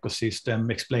different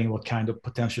ecosystem, explain what kind of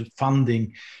potential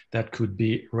funding that could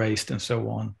be raised and so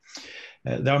on.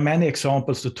 There are many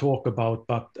examples to talk about,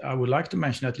 but I would like to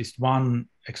mention at least one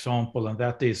example, and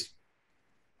that is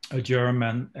a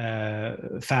German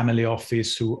family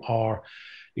office who are,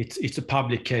 it's a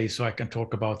public case, so I can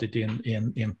talk about it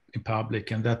in public,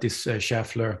 and that is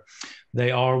Schaeffler. They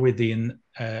are within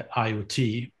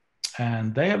IoT.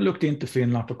 And they have looked into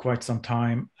Finland for quite some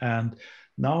time. And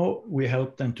now we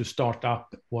help them to start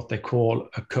up what they call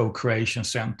a co-creation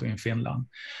center in Finland.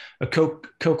 A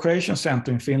co-creation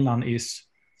center in Finland is,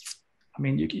 I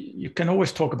mean, you can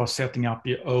always talk about setting up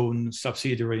your own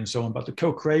subsidiary and so on, but the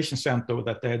co-creation center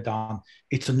that they've done,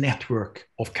 it's a network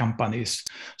of companies.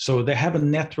 So they have a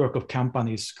network of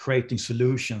companies creating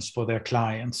solutions for their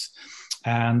clients.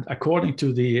 And according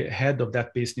to the head of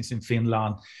that business in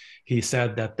Finland, he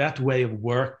said that way of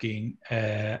working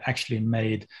actually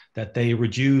made that they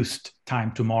reduced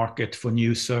time to market for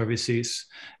new services.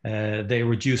 They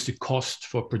reduced the cost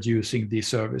for producing these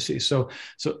services.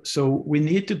 So we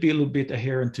need to be a little bit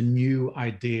adherent to new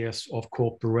ideas of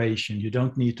cooperation. You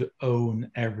don't need to own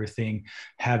everything,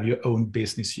 have your own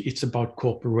business. It's about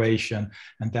cooperation,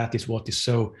 and that is what is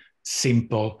so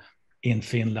simple in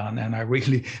Finland. And I'm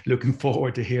really looking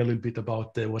forward to hear a little bit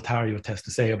about what Harjoth has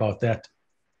to say about that.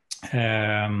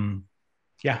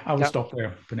 I will stop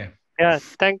there, Puneet. Yeah,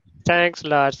 thanks,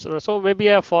 Lars. So maybe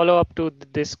a follow-up to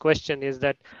this question is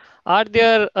that, are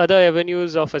there other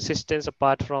avenues of assistance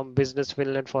apart from Business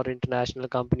Finland for international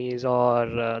companies or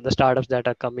the startups that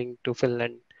are coming to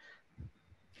Finland?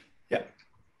 Yeah.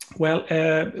 Well,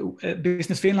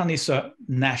 Business Finland is a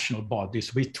national body,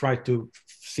 so we try to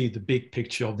see the big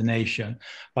picture of the nation.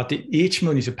 But each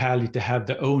municipality have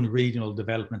their own regional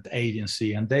development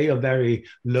agency, and they are very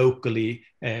locally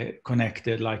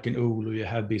connected. Like in Oulu, you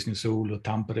have Business Oulu,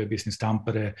 Tampere, Business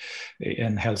Tampere,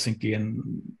 and Helsinki, and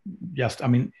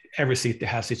every city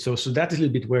has it. So that is a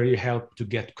little bit where you help to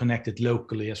get connected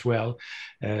locally as well,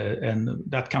 and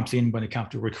that comes in when it comes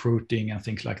to recruiting and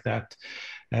things like that.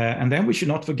 And then we should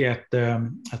not forget,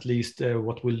 at least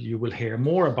what you will hear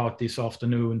more about this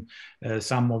afternoon,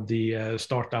 some some of the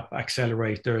startup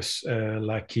accelerators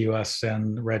like Kiuas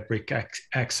and Red Brick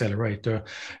Accelerator.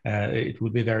 It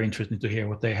would be very interesting to hear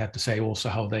what they have to say, also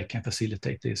how they can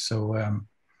facilitate this. So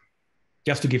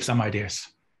just to give some ideas.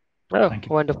 Oh,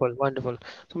 wonderful, wonderful.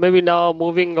 So maybe now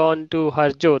moving on to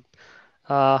Harjoth.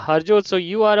 Harjoth, so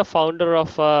you are a founder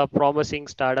of a promising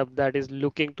startup that is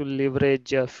looking to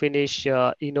leverage Finnish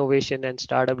innovation and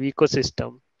startup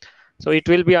ecosystem. So it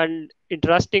will be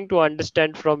interesting to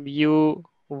understand from you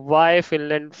why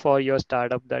Finland for your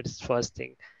startup. That is first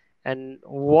thing. And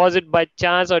was it by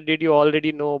chance, or did you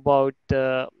already know about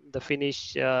the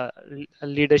Finnish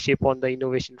leadership on the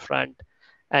innovation front?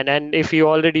 And if you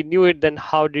already knew it, then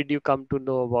how did you come to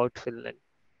know about Finland?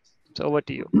 So over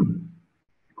to you.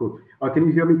 Cool. Can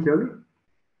you hear me clearly?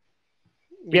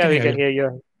 Yeah, we can hear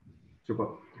you. Super.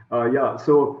 Yeah,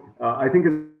 so I think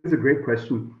it's a great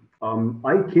question.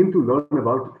 I came to learn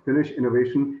about Finnish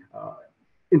innovation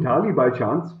entirely by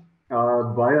chance,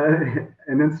 via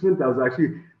an incident that was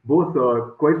actually both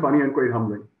quite funny and quite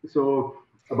humbling. So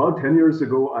about 10 years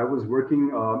ago, I was working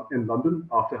in London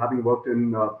after having worked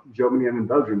in Germany and in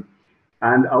Belgium.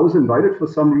 And I was invited for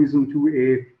some reason to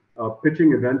a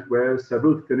pitching event where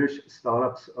several Finnish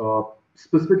startups,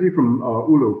 specifically from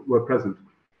Oulu, were present.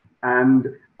 And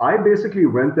I basically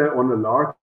went there on a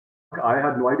lark. I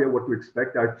had no idea what to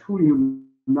expect. I truly knew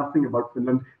nothing about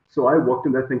Finland. So I walked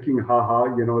in there thinking, haha,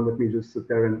 let me just sit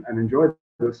there and enjoy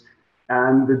this.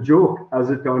 And the joke, as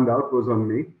it turned out, was on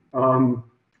me.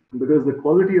 Because the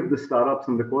quality of the startups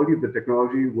and the quality of the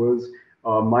technology was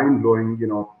mind-blowing.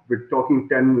 We're talking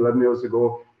 10, 11 years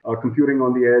ago, computing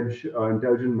on the edge,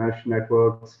 intelligent mesh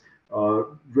networks,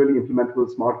 really implementable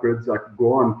smart grids. I could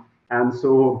go on. And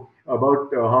so about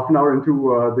half an hour into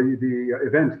the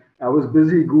event, I was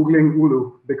busy Googling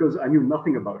Oulu because I knew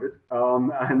nothing about it.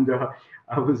 And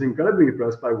I was incredibly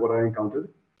impressed by what I encountered.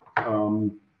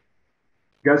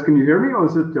 Guys, can you hear me, or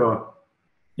is it...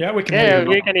 Yeah, we can hear you.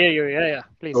 We can hear you. Yeah,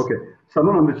 please. Okay.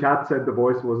 Someone on the chat said the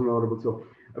voice wasn't audible. So,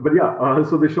 but yeah,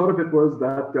 so the short of it was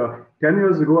that 10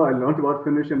 years ago, I learned about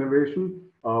Finnish innovation.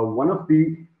 One of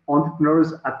the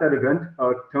entrepreneurs at that event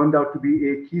turned out to be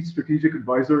a key strategic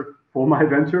advisor for my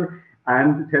venture.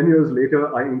 And 10 years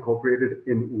later, I incorporated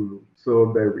in Oulu.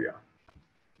 So there we are.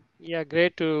 Yeah,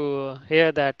 great to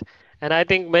hear that. And I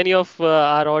think many of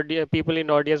our people in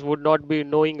audience would not be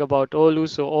knowing about Oulu.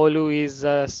 So Oulu is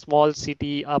a small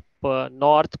city up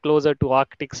north, closer to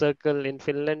Arctic Circle in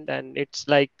Finland. And it's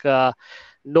like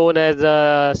known as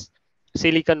a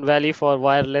Silicon Valley for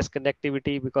wireless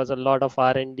connectivity, because a lot of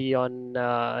R&D on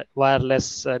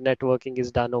wireless networking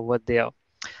is done over there.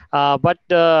 But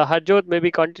Harjoth,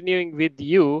 maybe continuing with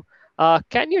you,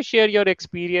 can you share your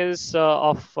experience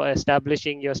of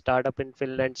establishing your startup in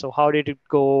Finland? So how did it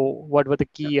go? What were the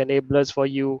key enablers for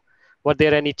you? Were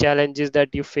there any challenges that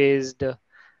you faced?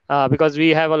 Because we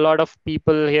have a lot of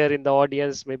people here in the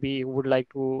audience, maybe who would like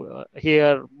to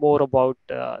hear more about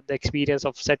the experience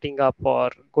of setting up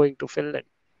or going to Finland.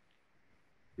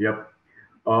 Yep.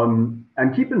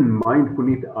 And keep in mind,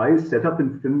 Puneet, I set up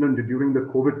in Finland during the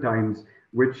COVID times,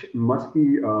 which must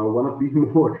be one of the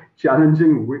more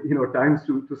challenging, times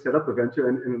to set up a venture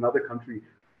in another country.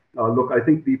 Look, I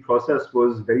think the process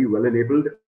was very well enabled.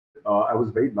 I was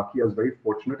very lucky. I was very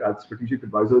fortunate. I had strategic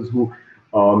advisors who,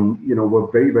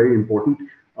 were very, very important.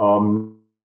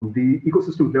 The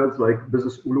ecosystem players like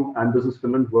Business Oulu and Business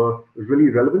Finland were really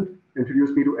relevant,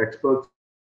 introduced me to experts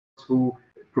who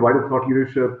provided thought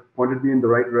leadership, pointed me in the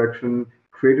right direction,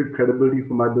 created credibility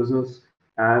for my business.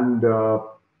 And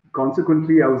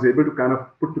consequently, I was able to kind of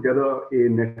put together a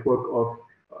network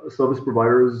of service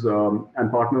providers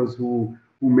and partners who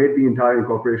made the entire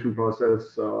incorporation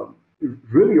process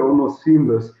really almost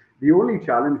seamless. The only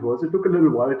challenge was it took a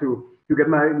little while to get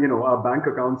my our bank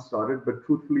account started, but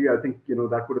truthfully, I think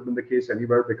that would have been the case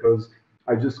anywhere because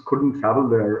I just couldn't travel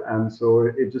there, and so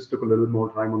it just took a little more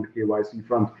time on the KYC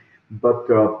front. But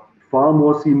far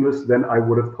more seamless than I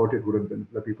would have thought it would have been.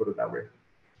 Let me put it that way.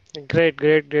 Great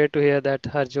to hear that,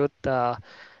 Harjoth.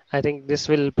 I think this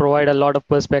will provide a lot of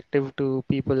perspective to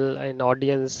people in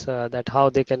audience that how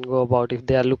they can go about if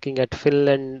they are looking at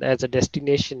Finland as a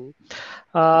destination.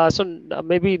 So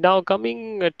maybe now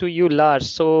coming to you, Lars.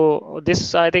 So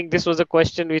I think this was a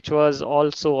question which was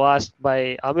also asked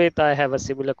by Amit. I have a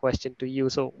similar question to you.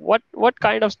 So what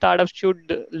kind of startups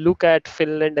should look at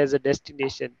Finland as a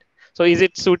destination? So is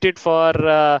it suited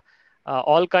for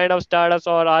all kind of startups,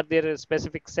 or are there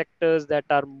specific sectors that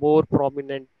are more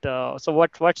prominent? So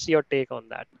what's your take on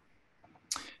that?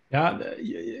 Yeah,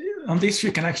 on this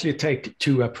you can actually take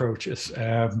two approaches.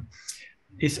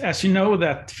 It's, as you know,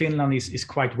 that Finland is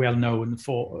quite well known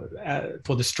for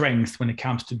the strength when it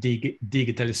comes to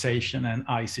digitalization and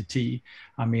ICT.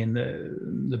 I mean,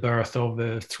 the birth of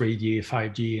 3G,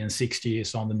 5G, and 6G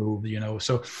is on the move. You know,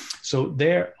 so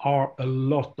there are a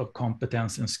lot of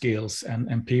competence and skills,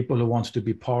 and people who wants to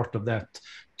be part of that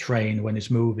train when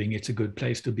it's moving. It's a good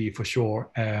place to be for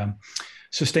sure.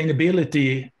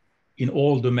 Sustainability in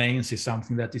all domains is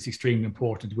something that is extremely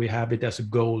important. We have it as a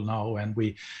goal now, and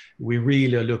we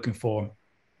really are looking for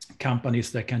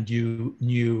companies that can do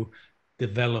new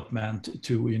development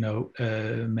to, you know,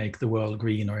 make the world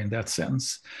greener in that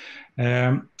sense.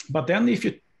 But then if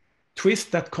you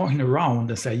twist that coin around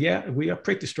and say, yeah, we are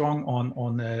pretty strong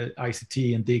on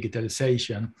ICT and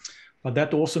digitalization, but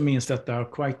that also means that there are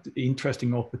quite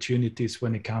interesting opportunities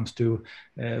when it comes to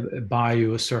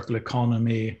bio, circular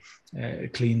economy,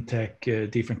 clean tech,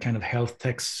 different kind of health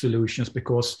tech solutions,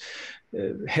 because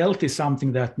health is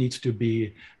something that needs to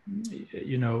be,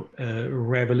 you know,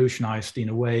 revolutionized in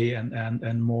a way,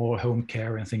 and more home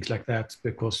care and things like that,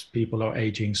 because people are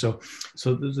aging. So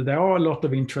there are a lot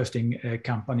of interesting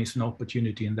companies and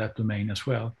opportunity in that domain as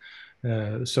well.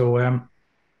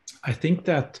 I think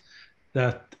that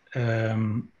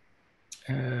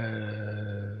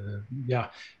yeah,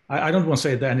 I don't want to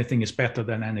say that anything is better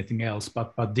than anything else,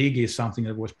 but Dig is something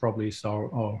that was probably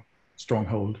our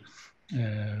stronghold,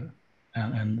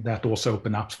 and that also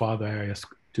opened up for other areas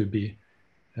to be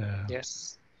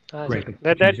yes. Great.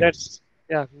 That's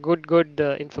yeah, good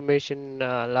information,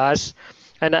 Lars,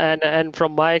 and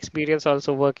from my experience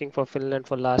also working for Finland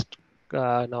for last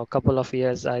now couple of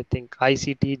years, I think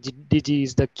ICT Digi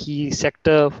is the key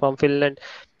sector from Finland.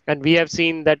 And we have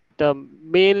seen that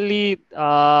mainly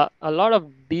a lot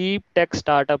of deep tech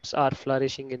startups are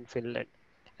flourishing in Finland.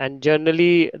 And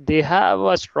generally, they have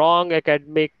a strong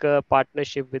academic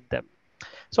partnership with them.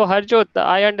 So Harjoth,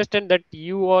 I understand that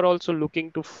you are also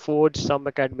looking to forge some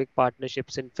academic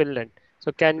partnerships in Finland.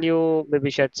 So can you maybe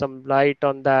shed some light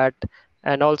on that?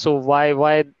 And also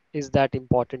why is that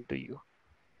important to you?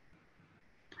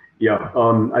 Yeah,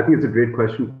 I think it's a great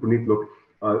question, Puneet. Look,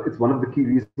 it's one of the key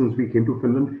reasons we came to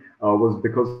Finland was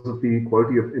because of the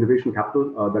quality of innovation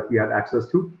capital that we had access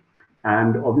to.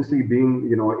 And obviously being,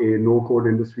 you know, a no-code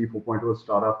industry 4.0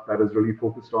 startup that is really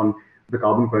focused on the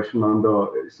carbon question, on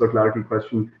the circularity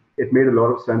question, it made a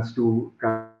lot of sense to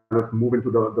kind of move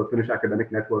into the Finnish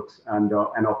academic networks and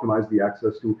optimize the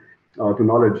access to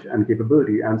knowledge and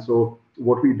capability. And so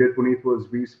what we did, Puneet, was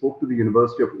we spoke to the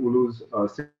University of Oulu's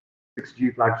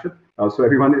 6G flagship. So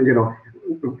everyone, you know,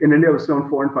 in India was on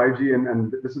 4 and 5G,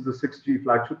 and this is the 6G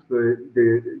flagship.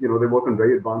 They work on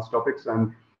very advanced topics,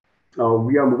 and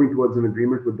we are moving towards an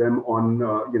agreement with them on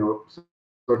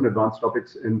certain advanced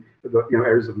topics in the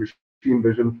areas of machine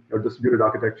vision or distributed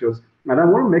architectures. And I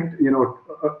want to make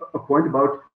a point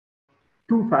about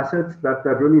two facets that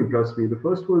really impressed me. The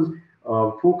first was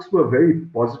folks were very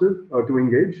positive to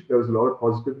engage. There was a lot of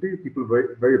positivity. People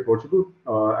were very approachable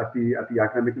at the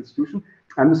academic institution.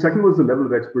 And the second was the level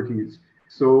of expertise.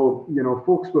 So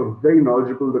folks were very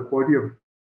knowledgeable. The quality of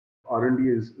R&D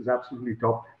is absolutely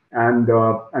top. And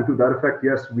to that effect,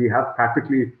 yes, we have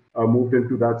practically moved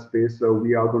into that space. So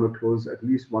we are going to close at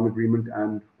least one agreement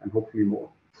and hopefully more.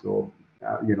 So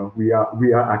we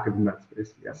are active in that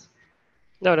space. Yes.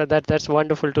 No, that's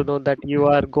wonderful to know that you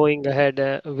are going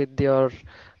ahead with your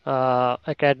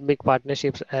academic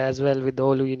partnerships as well with the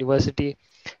Oulu University.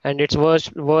 And it's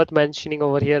worth mentioning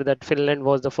over here that Finland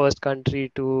was the first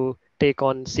country to take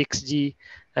on 6G,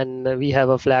 and we have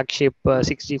a flagship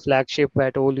 6G flagship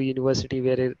at Oulu University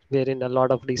wherein a lot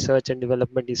of research and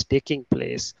development is taking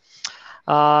place.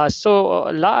 So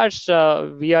Lars,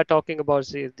 we are talking about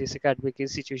this academic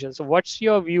institutions. So what's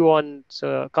your view on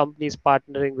companies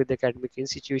partnering with academic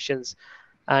institutions?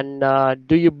 And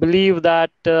do you believe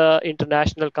that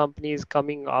international companies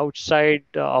coming outside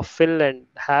of Finland,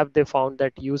 have they found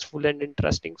that useful and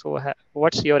interesting? So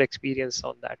what's your experience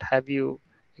on that? Have you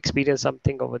experienced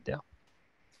something over there?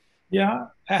 Yeah,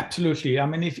 absolutely. I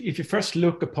mean, if you first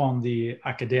look upon the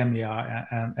academia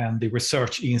and the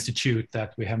research institute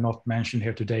that we have not mentioned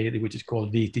here today, which is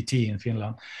called VTT in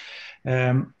Finland,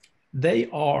 they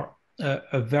are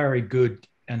a very good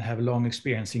and have long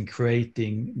experience in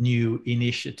creating new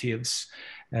initiatives.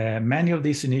 Many of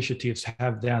these initiatives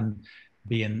have then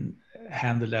been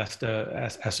handled as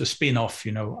a spin-off,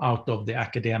 out of the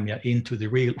academia into the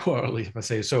real world, if I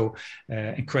say so,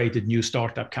 and created new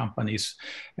startup companies.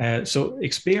 So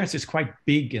experience is quite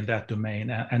big in that domain,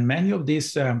 and many of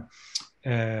these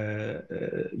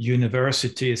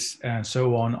universities and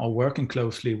so on are working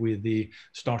closely with the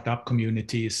startup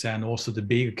communities and also the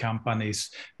big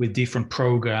companies with different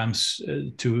programs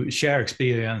to share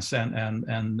experience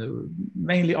and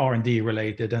mainly R&D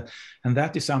related. And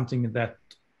that is something that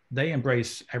they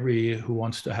embrace every who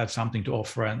wants to have something to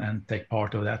offer and take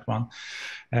part of that one.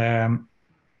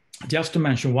 Just to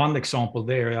mention one example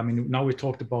there, I mean, now we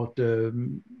talked about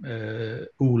Oulu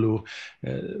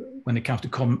when it comes to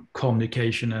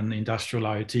communication and industrial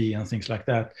IoT and things like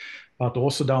that. But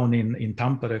also down in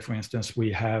Tampere, for instance,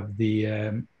 we have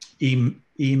the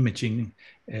imaging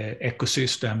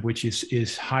ecosystem, which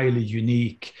is highly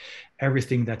unique.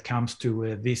 Everything that comes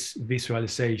to this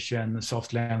visualization,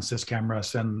 soft lenses,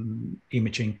 cameras, and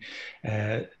imaging,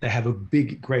 they have a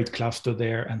great cluster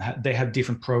there, and they have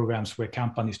different programs where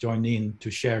companies join in to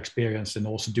share experience and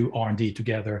also do R&D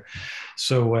together.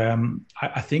 So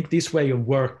I think this way of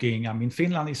working, I mean,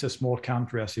 Finland is a small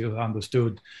country, as you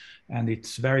understood, and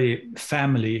it's very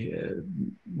family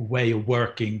way of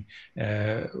working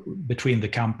between the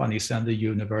companies and the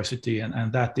university,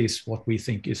 and that is what we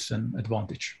think is an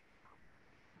advantage.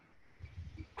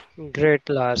 Great,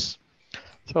 Lars.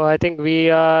 So I think we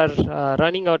are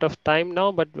running out of time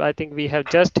now, but I think we have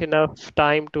just enough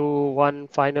time to one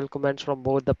final comments from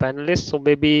both the panelists. So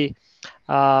maybe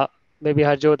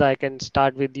Harjoth, I can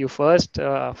start with you first.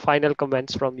 Final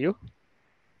comments from you.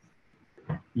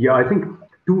 Yeah, I think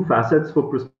two facets for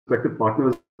prospective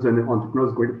partners and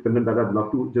entrepreneurs going to Finland that I'd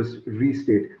love to just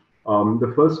restate.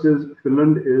 The first is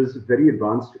Finland is very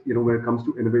advanced, when it comes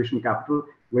to innovation capital.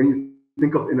 When you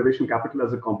think of innovation capital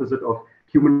as a composite of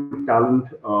human talent,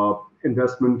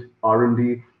 investment,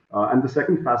 R&D. And the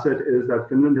second facet is that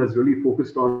Finland has really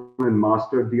focused on and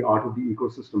mastered the art of the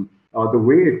ecosystem. The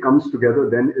way it comes together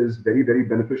then is very, very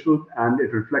beneficial, and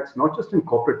it reflects not just in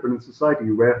corporate, but in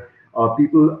society, where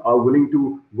people are willing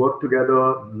to work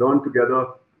together, learn together,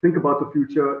 think about the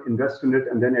future, invest in it,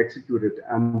 and then execute it.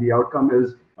 And the outcome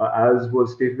is, as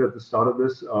was stated at the start of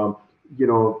this,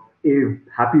 a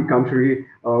happy country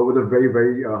with a very,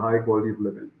 very high quality of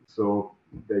living. So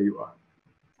there you are.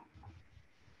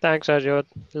 Thanks, Harjoth.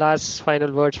 Last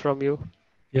final words from you.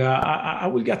 Yeah, I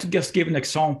will get to just give an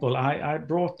example. I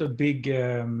brought a big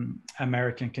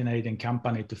American-Canadian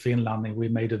company to Finland, and we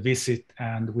made a visit,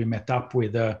 and we met up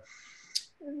with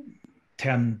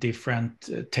 10 different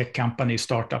tech companies,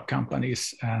 startup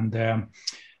companies. And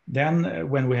then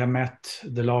when we have met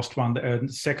the last one, the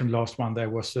second last one, there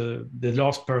was the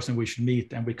last person we should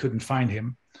meet, and we couldn't find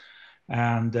him.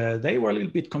 And they were a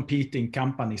little bit competing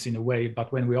companies in a way.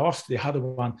 But when we asked the other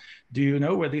one, do you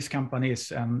know where this company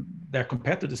is? And their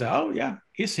competitors said, oh, yeah,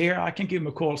 he's here. I can give him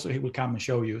a call, so he will come and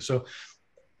show you. So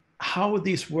how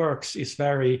this works is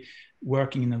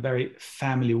working in a very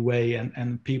family way.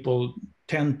 And people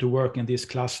tend to work in these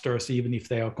clusters, even if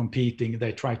they are competing.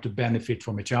 They try to benefit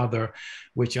from each other,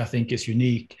 which I think is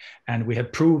unique. And we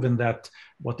have proven that,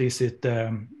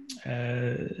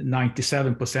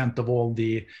 97% of all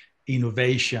the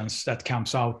innovations that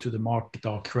comes out to the market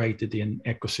are created in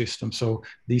ecosystems. So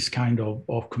these kind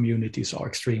of communities are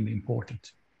extremely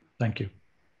important. Thank you.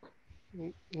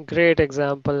 Great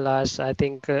example, Lars. I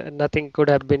think nothing could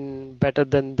have been better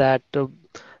than that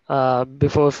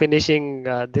before finishing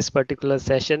this particular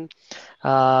session.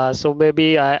 So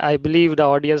maybe I believe the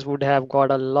audience would have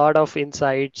got a lot of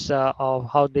insights of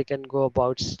how they can go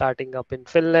about starting up in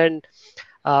Finland,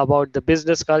 about the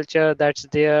business culture that's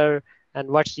there, and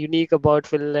what's unique about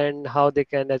Finland, how they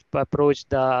can approach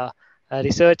the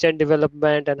research and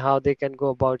development, and how they can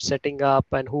go about setting up,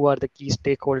 and who are the key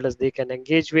stakeholders they can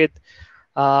engage with.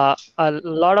 A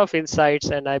lot of insights,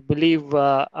 and I believe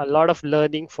a lot of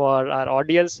learning for our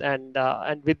audience. And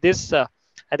with this, I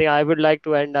think I would like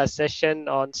to end our session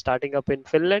on starting up in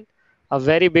Finland. A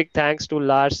very big thanks to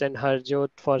Lars and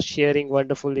Harjoth for sharing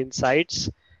wonderful insights,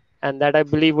 and that I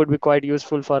believe would be quite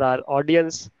useful for our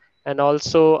audience. And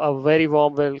also a very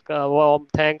warm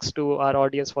thanks to our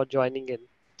audience for joining in.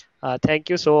 Thank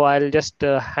you. So I'll just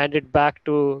hand it back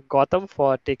to Gautam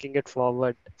for taking it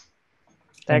forward.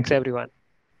 Thanks, everyone.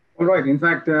 All right. In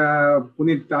fact,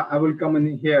 Puneet, I will come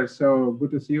in here. So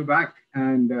good to see you back.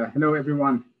 And hello,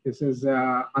 everyone. This is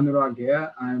Anurag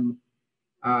here. I'm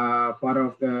part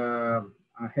of the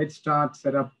Headstart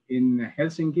setup in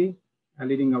Helsinki,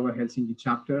 leading our Helsinki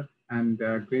chapter. And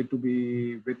great to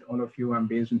be with all of you. I'm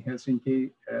based in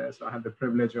Helsinki, so I have the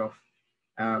privilege of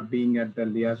being at the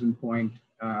liaison point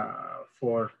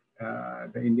for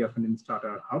the India-Finland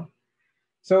Starter Hub.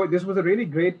 So this was a really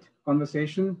great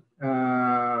conversation.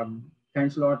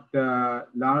 Thanks a lot,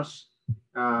 Lars,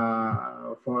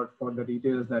 for the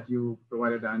details that you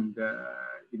provided, and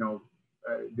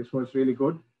this was really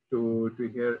good to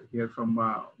hear from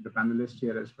the panelists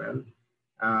here as well.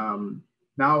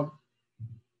 Now,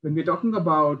 when we're talking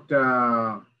about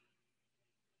the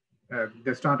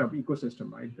startup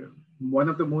ecosystem, right? One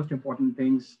of the most important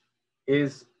things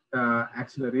is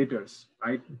accelerators,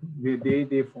 right?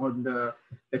 They form the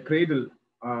cradle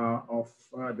of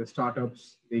the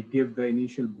startups. They give the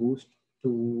initial boost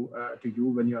to you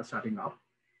when you are starting up,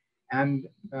 and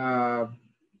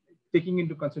taking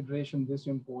into consideration this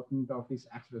importance of these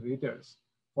accelerators.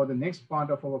 For the next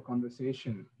part of our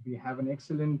conversation, we have an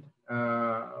excellent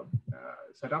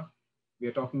setup. We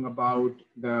are talking about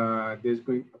there's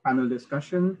going a panel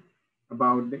discussion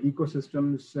about the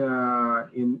ecosystems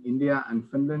in India and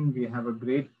Finland. We have a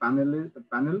great panel.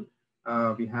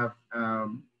 We have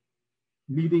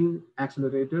leading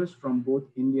accelerators from both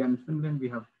India and Finland. We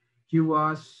have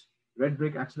Kiuas, Red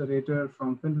Brick Accelerator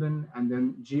from Finland, and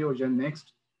then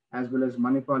JioGenNext, as well as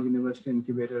Manipal University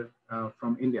Incubator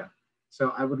from India.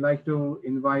 So I would like to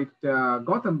invite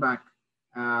Gautam back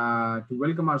to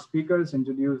welcome our speakers,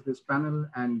 introduce this panel,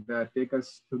 and take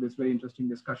us through this very interesting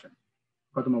discussion.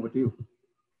 Gautam, over to you.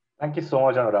 Thank you so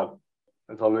much, Anurag.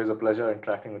 It's always a pleasure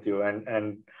interacting with you.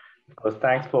 And of course,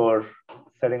 thanks for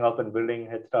setting up and building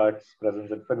Headstart's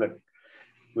presence in Finland,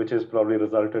 which has probably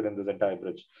resulted in this entire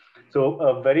bridge. So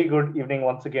a very good evening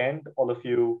once again to all of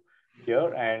you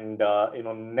here. And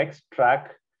next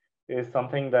track is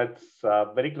something that's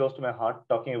very close to my heart,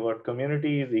 talking about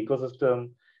communities,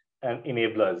 ecosystem, and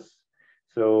enablers.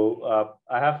 So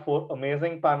I have 4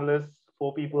 amazing panelists,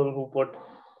 4 people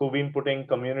who've been putting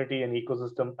community and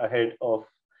ecosystem ahead of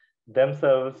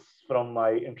themselves from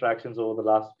my interactions over the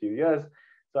last few years.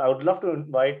 So I would love to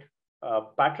invite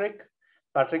Patrik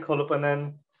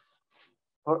Holopainen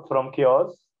from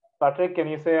Kiuas. Patrik, can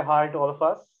you say hi to all of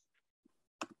us?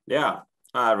 Yeah,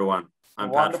 hi everyone.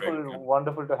 I'm Patrik.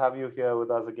 Wonderful to have you here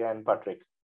with us again, Patrik.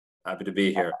 Happy to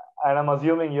be here. And I'm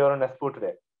assuming you're in Espoo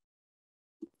today.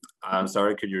 I'm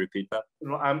sorry, could you repeat that?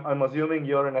 No, I'm assuming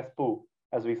you're in Espoo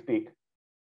as we speak.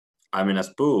 I'm in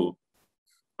Espoo.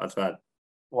 What's that?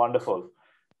 Wonderful.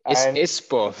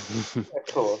 Espoo.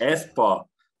 Espoo.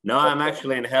 No, I'm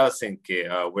actually in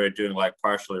Helsinki. We're doing like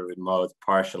partially remote,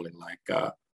 partially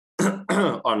like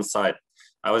on site.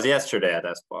 I was yesterday at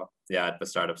Espoo. Yeah, at the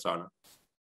startup sauna.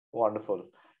 Wonderful.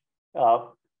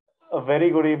 A very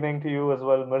good evening to you as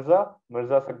well, Mirza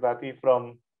Sagdati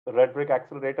from Red Brick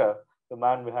Accelerator, the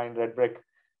man behind Red Brick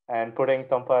and putting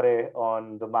Tampere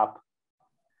on the map.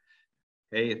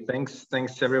 Hey,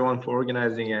 thanks everyone for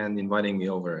organizing and inviting me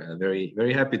over. Very,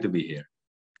 very happy to be here.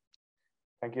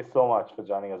 Thank you so much for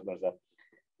joining us, Mirza.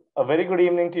 A very good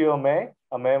evening to you, Amey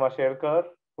Mashelkar,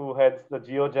 who heads the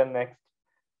JioGenNext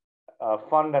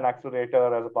fund and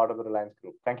accelerator as a part of the Reliance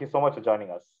Group. Thank you so much for joining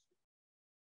us.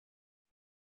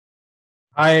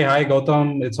 Hi,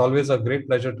 Gautam. It's always a great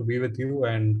pleasure to be with you,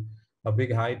 and a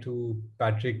big hi to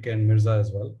Patrik and Mirza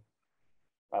as well.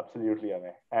 Absolutely,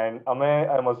 Amey. And Amey,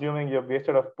 I'm assuming you're based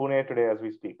out of Pune today as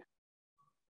we speak.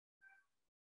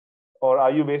 Or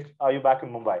are you back in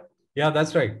Mumbai? Yeah,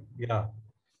 that's right. Yeah.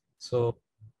 So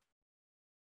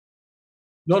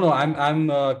no, I'm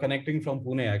connecting from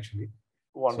Pune actually.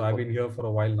 Wonderful. So I've been here for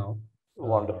a while now.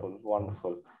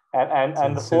 Wonderful.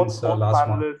 And the fourth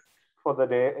panelist for the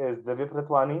day is Divya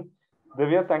Pritwani.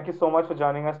 Divya, thank you so much for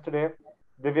joining us today.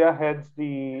 Divya heads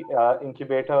the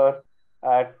incubator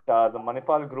at the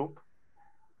Manipal Group.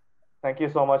 Thank you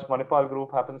so much. Manipal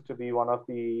Group happens to be one of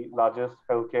the largest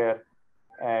healthcare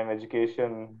and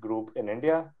education group in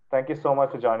India. Thank you so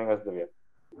much for joining us, Divya.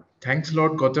 Thanks a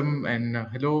lot, Gautam, and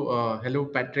hello,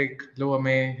 Patrik, hello,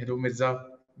 Amey, hello, Mirza.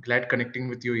 Glad connecting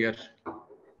with you here.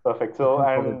 Perfect. So,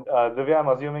 and Divya, I'm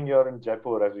assuming you're in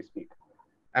Jaipur as we speak.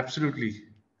 Absolutely.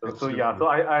 So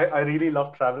I really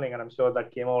love traveling, and I'm sure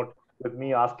that came out with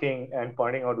me asking and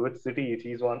pointing out which city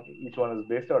each one is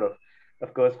based out of.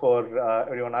 Of course, for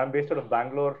everyone, I'm based out of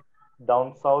Bangalore,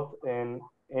 down south in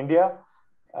India,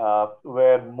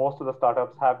 where most of the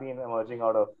startups have been emerging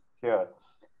out of here.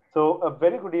 So a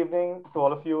very good evening to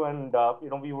all of you, and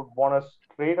we would want to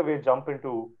straight away jump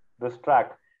into this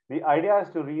track. The idea is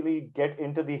to really get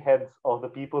into the heads of the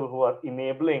people who are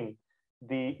enabling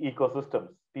the ecosystems,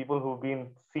 people who've been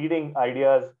seeding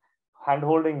ideas,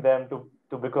 handholding them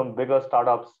to become bigger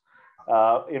startups.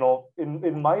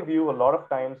 In my view, a lot of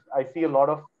times I see a lot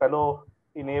of fellow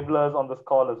enablers on this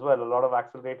call as well, a lot of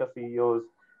accelerator CEOs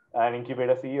and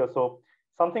incubator CEOs. So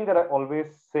something that I always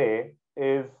say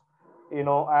is,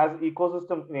 as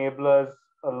ecosystem enablers,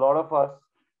 a lot of us,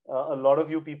 a lot of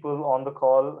you people on the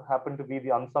call happen to be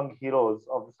the unsung heroes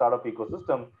of the startup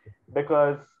ecosystem,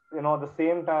 because at the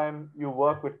same time you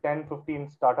work with 10, 15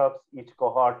 startups each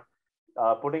cohort.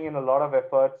 putting in a lot of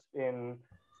efforts in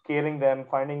scaling them,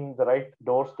 finding the right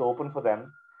doors to open for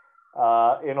them.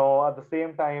 At the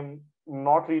same time,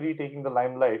 not really taking the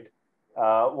limelight,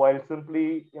 while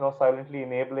simply, silently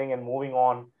enabling and moving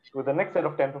on with the next set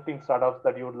of 10, 15 startups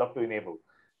that you would love to enable,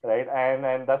 right?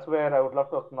 And that's where I would love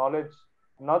to acknowledge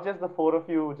not just the 4 of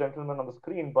you gentlemen on the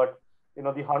screen, but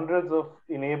the hundreds of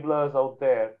enablers out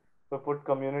there who put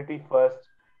community first,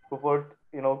 who put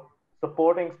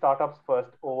supporting startups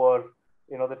first over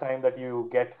the time that you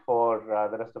get for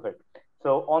the rest of it.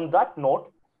 So on that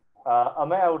note,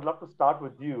 Amey, I would love to start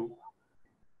with you.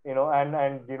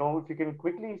 And if you can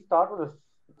quickly start with a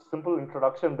simple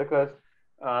introduction, because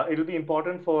it'll be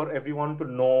important for everyone to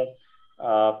know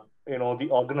the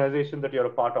organization that you're a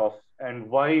part of and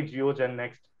why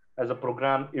JioGenNext as a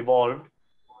program evolved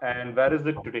and where is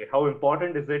it today? How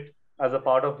important is it as a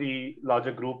part of the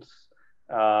larger group's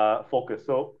focus?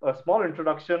 So a small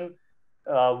introduction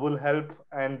will help,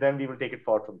 and then we will take it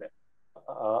forward from there.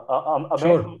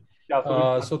 Sure.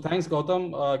 Yeah, so thanks,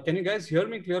 Gautam. Can you guys hear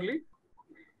me clearly?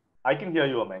 I can hear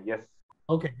you, Amey. Yes.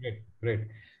 Okay, great.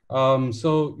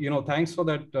 So, thanks for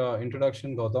that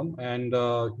introduction, Gautam. And,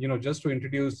 just to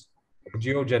introduce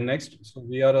JioGenNext. So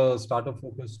we are a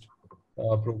startup-focused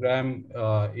program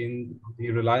in the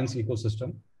Reliance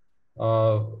ecosystem.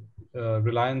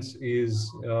 Reliance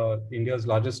is India's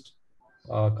largest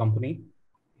company.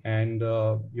 And,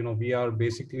 we are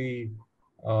basically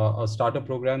a startup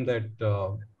program that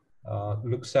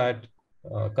looks at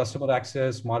customer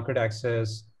access, market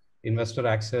access, investor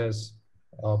access,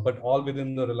 but all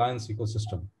within the Reliance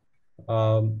ecosystem.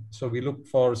 So we look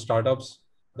for startups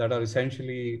that are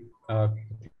essentially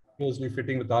closely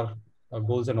fitting with our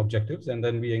goals and objectives, and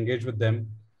then we engage with them,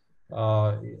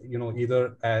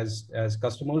 either as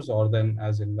customers or then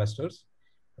as investors,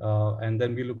 and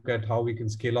then we look at how we can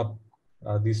scale up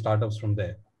these startups from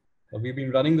there. We've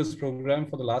been running this program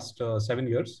for the last 7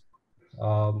 years.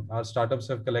 Our startups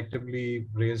have collectively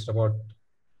raised about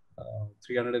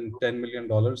 $310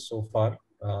 million so far,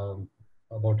 about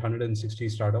 160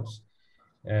 startups,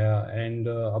 and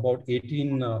about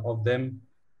 18 of them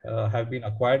have been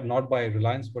acquired not by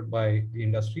Reliance but by the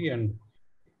industry, and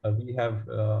we have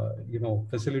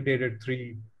facilitated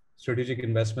 3 strategic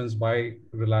investments by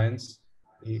Reliance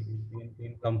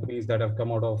in companies that have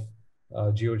come out of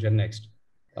JioGenNext.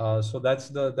 So that's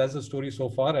the story so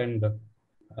far, and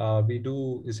we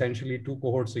do essentially 2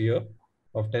 cohorts a year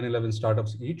of 10-11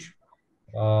 startups each.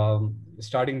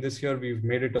 Starting this year, we've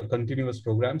made it a continuous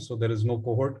program, so there is no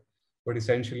cohort, but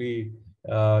essentially,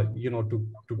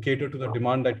 to cater to the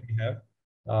demand that we have,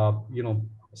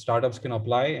 startups can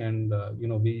apply, and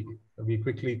we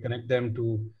quickly connect them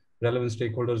to relevant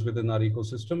stakeholders within our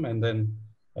ecosystem, and then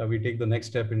we take the next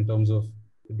step in terms of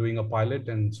doing a pilot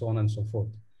and so on and so forth.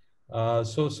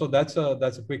 So that's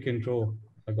a quick intro,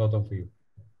 Gautam, for you.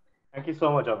 Thank you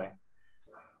so much, Amey.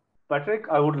 Patrik,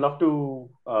 I would love to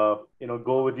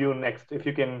go with you next. If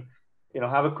you can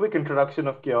have a quick introduction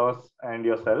of Kiuas and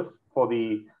yourself for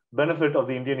the benefit of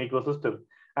the Indian ecosystem.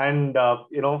 And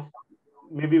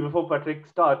maybe before Patrik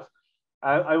starts,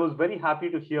 I was very happy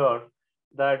to hear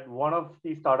that one of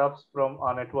the startups from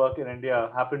our network in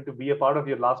India happened to be a part of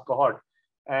your last cohort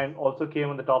and also came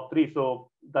in the top 3. So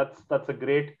that's a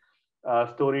great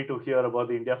story to hear about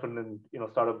the India-Finland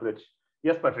startup bridge.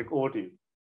 Yes, Patrik, over to you.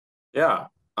 Yeah.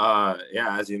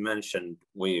 As you mentioned,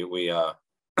 we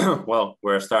well,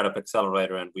 we're a startup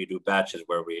accelerator, and we do batches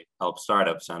where we help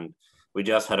startups. And we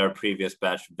just had our previous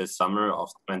batch this summer of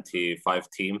 25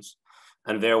 teams,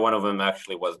 and there one of them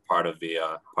actually was part of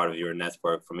your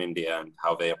network from India. And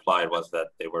how they applied was that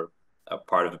they were a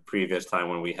part of the previous time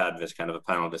when we had this kind of a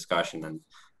panel discussion, and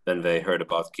then they heard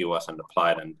about Kiuas and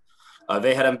applied. And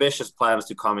they had ambitious plans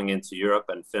to coming into Europe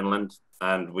and Finland.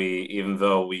 And even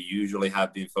though we usually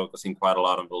have been focusing quite a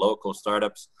lot on the local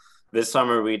startups, this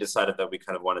summer we decided that we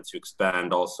kind of wanted to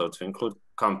expand also to include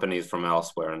companies from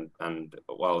elsewhere. And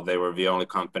well, they were the only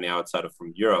company outside of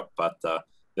from Europe, but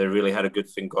they really had a good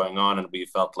thing going on, and we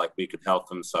felt like we could help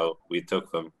them, so we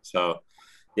took them. So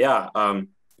yeah,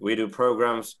 we do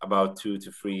programs about 2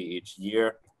 to 3 each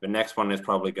year. The next one is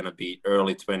probably going to be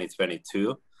early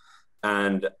 2022.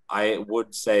 And I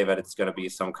would say that it's going to be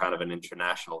some kind of an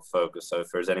international focus. So if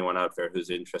there's anyone out there who's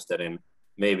interested in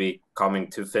maybe coming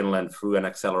to Finland through an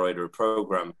accelerator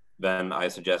program, then I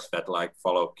suggest that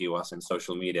follow Kiuas in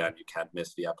social media, and you can't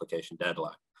miss the application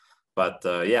deadline. But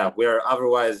we're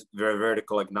otherwise very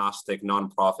vertical agnostic,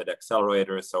 non-profit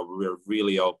accelerator. So we're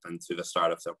really open to the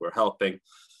startups that we're helping.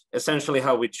 Essentially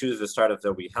how we choose the startups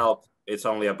that we help, it's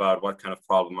only about what kind of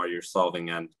problem are you solving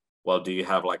and well, do you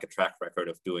have like a track record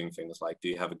of doing things? Like, do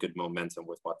you have a good momentum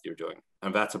with what you're doing?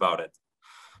 And that's about it.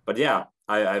 But yeah,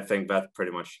 I think that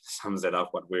pretty much sums it up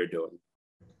what we're doing.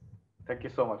 Thank you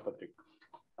so much, Patrik.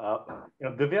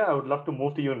 Divya, I would love to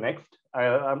move to you next.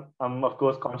 I'm of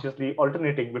course consciously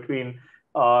alternating between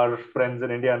our friends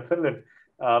in India and Finland.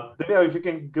 Divya, if you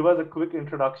can give us a quick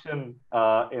introduction,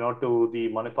 to the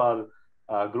Manipal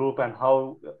group, and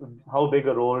how big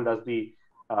a role does the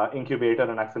incubator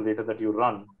and accelerator that you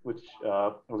run, which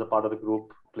was a part of the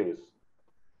group, plays?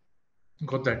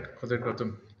 Got that,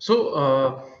 Gautam.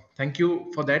 So thank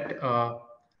you for that.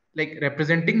 Like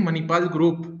representing Manipal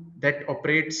group that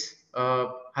operates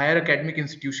higher academic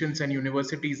institutions and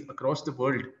universities across the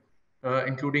world,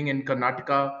 including in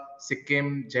Karnataka,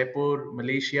 Sikkim, Jaipur,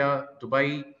 Malaysia,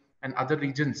 Dubai, and other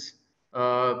regions,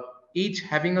 each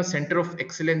having a center of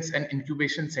excellence and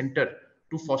incubation center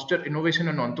to foster innovation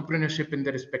and entrepreneurship in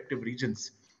their respective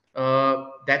regions.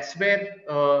 That's where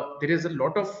there is a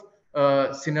lot of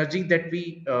synergy that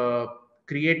we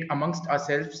create amongst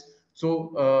ourselves.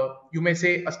 So you may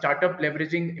say a startup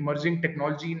leveraging emerging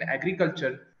technology in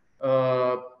agriculture,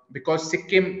 because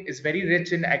Sikkim is very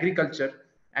rich in agriculture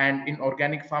and in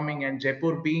organic farming, and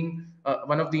Jaipur being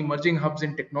one of the emerging hubs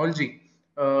in technology,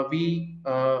 we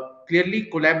clearly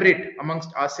collaborate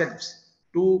amongst ourselves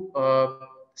to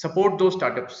support those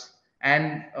startups.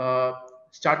 And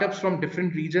startups from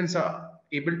different regions are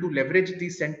able to leverage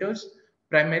these centers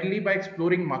primarily by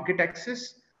exploring market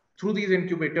access through these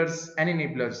incubators and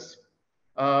enablers.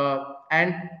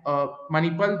 And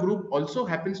Manipal Group also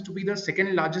happens to be the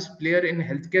second largest player in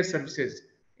healthcare services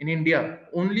in India,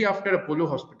 only after Apollo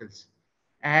hospitals.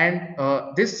 And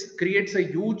this creates a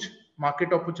huge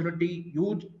market opportunity,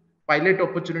 huge pilot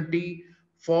opportunity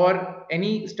for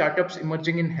any startups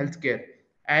emerging in healthcare.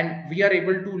 And we are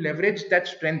able to leverage that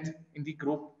strength in the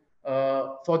group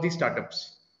for the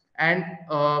startups. And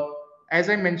as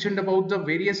I mentioned about the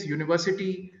various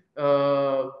university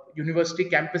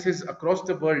campuses across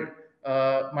the world,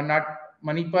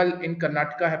 Manipal in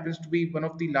Karnataka happens to be one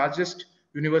of the largest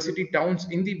university towns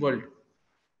in the world.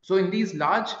 So in these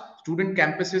large student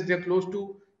campuses, they're close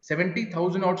to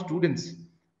 70,000 odd students.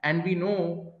 And we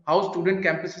know how student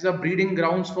campuses are breeding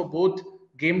grounds for both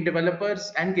game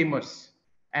developers and gamers.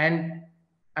 And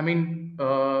I mean,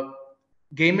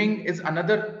 gaming is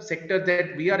another sector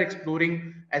that we are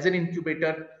exploring as an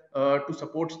incubator to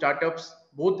support startups,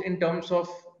 both in terms of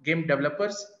game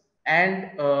developers and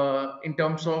in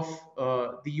terms of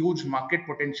the huge market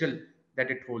potential that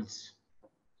it holds.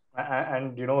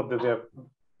 And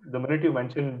the minute you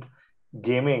mentioned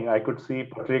gaming, I could see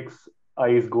Patrik's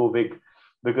eyes go big,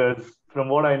 because from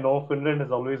what I know, Finland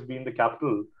has always been the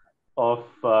capital of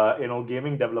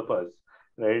gaming developers,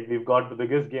 right? We've got the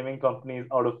biggest gaming companies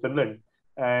out of Finland,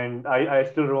 and I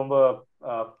still remember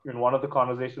in one of the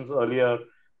conversations earlier,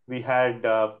 we had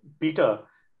Peter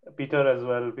as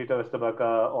well, Peter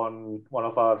Westerbacka, on one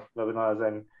of our webinars,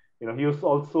 and he was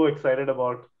also excited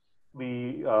about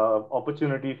the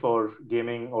opportunity for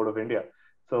gaming out of India.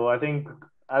 So I think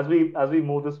as we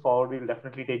move this forward, we'll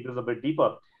definitely take this a bit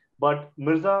deeper. But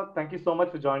Mirza, thank you so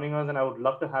much for joining us, and I would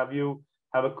love to have you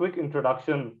have a quick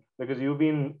introduction, because you've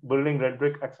been building Red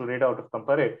Brick Accelerator out of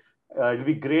Tampere. It'll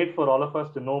be great for all of us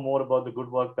to know more about the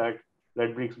good work that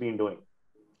Red Brick's been doing.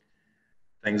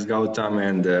 Thanks, Gautam,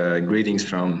 and greetings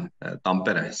from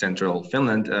Tampere, central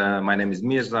Finland. My name is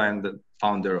Mirza. I'm the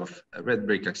founder of Red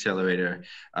Brick Accelerator.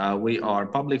 We are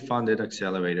public funded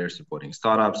accelerator supporting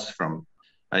startups from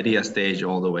idea stage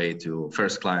all the way to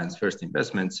first clients, first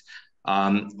investments.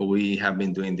 We have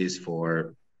been doing this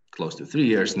for close to 3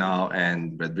 years now,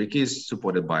 and Red Brick is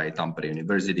supported by Tampere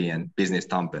University and Business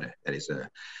Tampere, that is a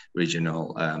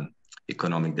regional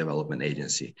economic development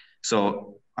agency.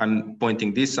 So I'm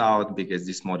pointing this out because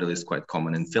this model is quite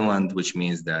common in Finland, which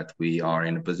means that we are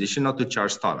in a position not to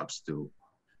charge startups to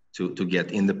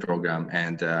get in the program.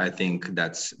 And I think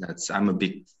I'm a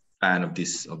big fan of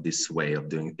this way of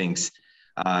doing things,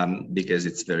 because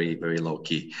it's very, very low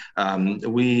key.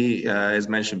 We, as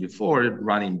mentioned before,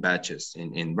 running batches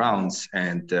in rounds.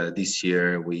 And this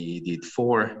year we did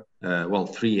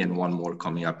 3 and one more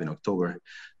coming up in October.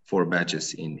 4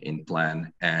 batches in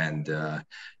plan. And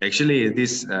actually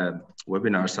these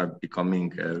webinars are becoming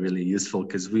really useful,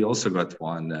 because we also got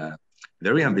one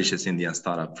very ambitious Indian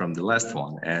startup from the last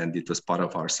one, and it was part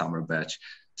of our summer batch.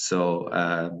 So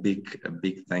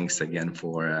big thanks again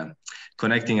for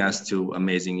connecting us to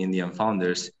amazing Indian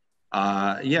founders.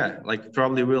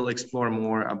 Probably we'll explore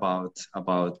more about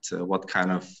what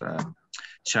kind of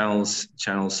channels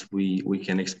we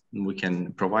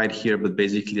can provide here, but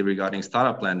basically regarding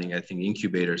startup landing, I think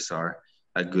incubators are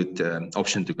a good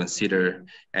option to consider.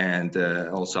 And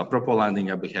also, apropos landing,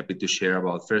 I'll be happy to share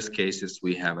about first cases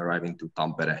we have arriving to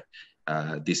Tampere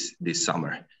this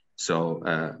summer. So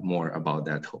more about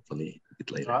that hopefully a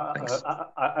bit later. Thanks.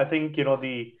 I think, you know,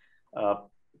 the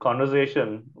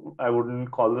conversation, I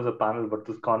wouldn't call this a panel, but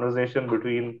this conversation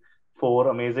between four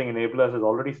amazing enablers has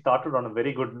already started on a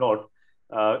very good note.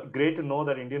 Great to know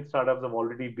that Indian startups have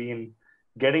already been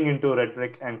getting into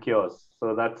rhetoric and Kiuas.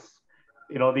 So that's,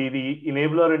 you know, the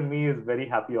enabler in me is very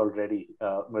happy already,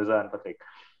 Mirza and Patrik.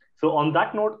 So on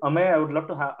that note, Amey, I would love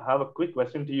to have a quick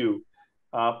question to you.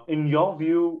 In your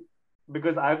view,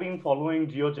 because I've been following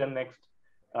JioGenNext,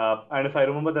 and if I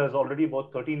remember, there's already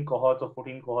about 13 cohorts or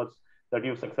 14 cohorts that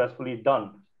you've successfully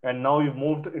done. And now you've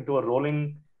moved into a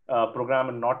rolling program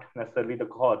and not necessarily the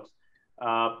cohorts.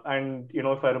 And, you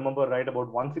know, if I remember right,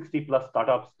 about 160 plus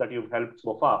startups that you've helped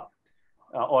so far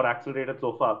or accelerated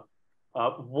so far.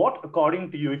 What,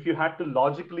 according to you, if you had to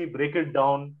logically break it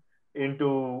down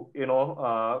into, you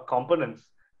know, components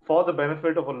for the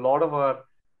benefit of a lot of our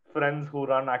friends who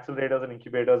run accelerators and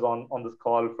incubators on this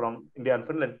call from India and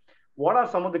Finland, what are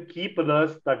some of the key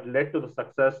pillars that led to the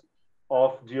success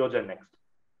of JioGenNext?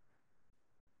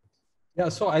 Yeah,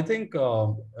 so I think,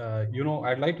 you know,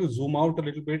 I'd like to zoom out a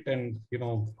little bit and, you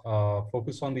know,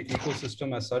 focus on the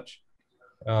ecosystem as such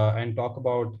and talk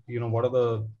about, you know, what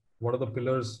are the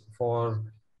pillars for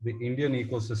the Indian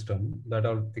ecosystem that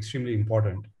are extremely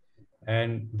important,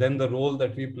 and then the role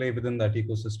that we play within that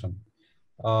ecosystem.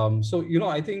 So, you know,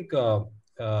 I think,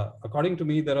 according to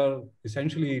me, there are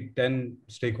essentially 10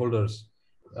 stakeholders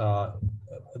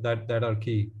that are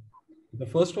key. The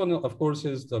first one, of course,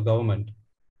 is the government.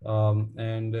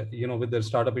 And, you know, with their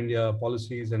Startup India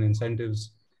policies and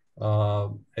incentives,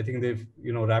 I think they've,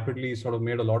 you know, rapidly sort of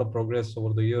made a lot of progress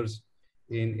over the years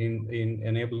in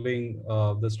enabling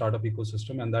the startup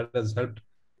ecosystem. And that has helped,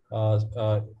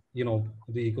 you know,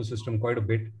 the ecosystem quite a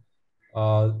bit.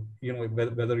 You know,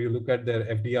 whether you look at their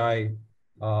FDI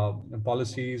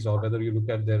policies, or whether you look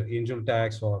at their angel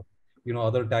tax, or, you know,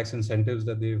 other tax incentives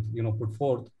that they've, you know, put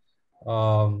forth,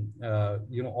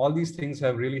 you know, all these things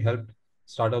have really helped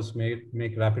startups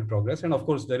make rapid progress. And of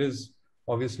course, there is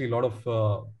obviously a lot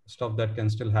of stuff that can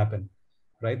still happen,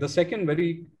 right? The second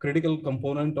very critical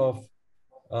component of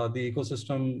the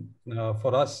ecosystem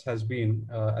for us has been,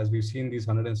 as we've seen these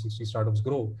 160 startups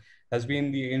grow, has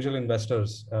been the angel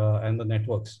investors and the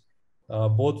networks,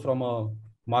 both from a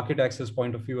market access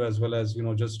point of view as well as, you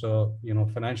know, just a, you know,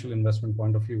 financial investment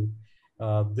point of view.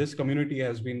 This community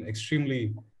has been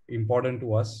extremely important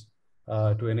to us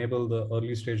to enable the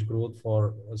early stage growth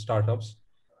for startups.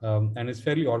 And it's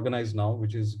fairly organized now,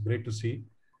 which is great to see.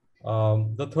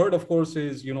 The third, of course,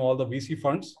 is, you know, all the VC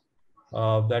funds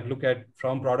that look at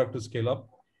from product to scale up.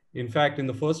 In fact, in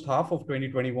the first half of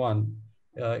 2021,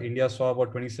 India saw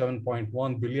about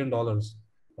 $27.1 billion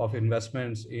of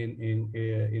investments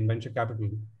in venture capital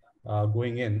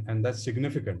going in, and that's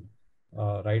significant,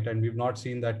 right? And we've not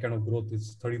seen that kind of growth.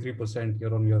 It's 33%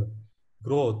 year-on-year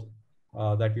growth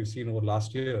that we've seen over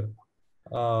last year.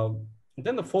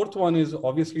 Then the fourth one is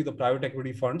obviously the private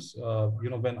equity funds. You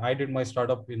know, when I did my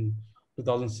startup in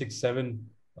 2006-07,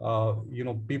 you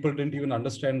know, people didn't even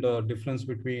understand the difference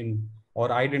between,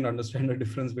 or I didn't understand the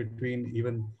difference between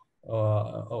even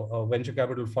a venture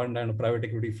capital fund and a private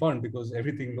equity fund, because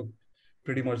everything looked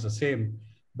pretty much the same.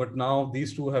 But now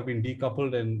these two have been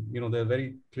decoupled, and, you know, they're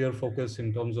very clear focus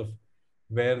in terms of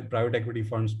where private equity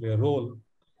funds play a role.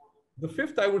 The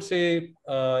fifth, I would say,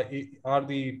 are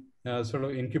the sort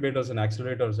of incubators and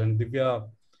accelerators. And Divya,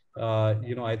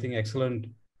 you know, I think excellent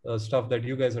stuff that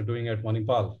you guys are doing at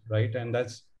Manipal, right? And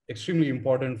that's extremely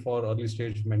important for early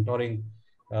stage mentoring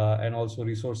and also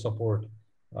resource support.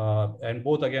 And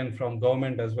both, again, from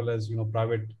government as well as, you know,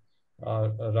 private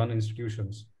run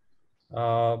institutions.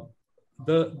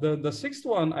 The sixth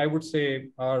one, I would say,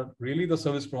 are really the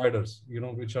service providers, you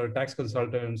know, which are tax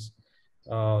consultants,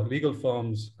 legal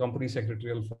firms, company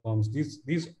secretarial firms.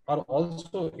 These are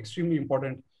also extremely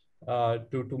important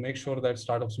to make sure that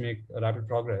startups make rapid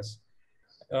progress.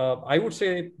 I would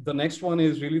say the next one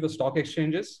is really the stock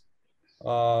exchanges.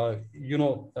 You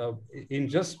know, in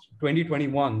just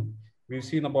 2021, we've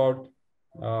seen about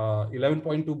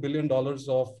 $11.2 billion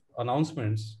of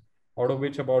announcements, out of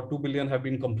which about 2 billion have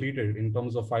been completed in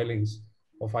terms of filings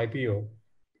of IPO.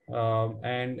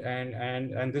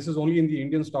 And this is only in the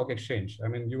Indian stock exchange. I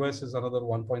mean, US is another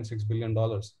 $1.6 billion.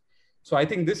 So I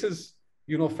think this is,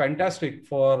 you know, fantastic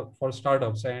for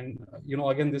startups. And, you know,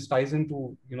 again, this ties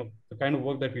into, you know, the kind of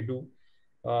work that we do.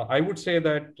 I would say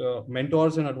that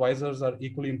mentors and advisors are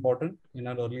equally important in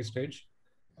an early stage.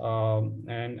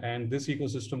 And this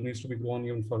ecosystem needs to be grown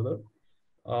even further.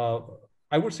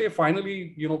 I would say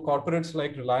finally, corporates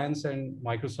like Reliance and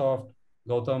Microsoft,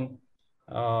 Gautam,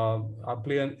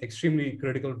 play an extremely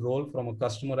critical role from a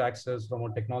customer access, from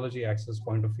a technology access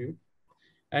point of view.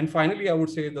 And finally, I would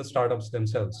say the startups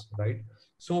themselves, right?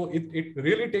 So it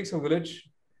really takes a village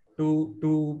to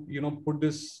put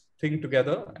this thing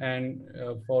together and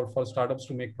for startups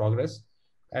to make progress.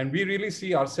 And we really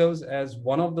see ourselves as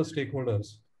one of the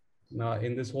stakeholders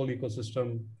in this whole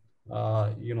ecosystem,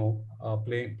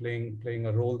 playing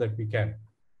a role that we can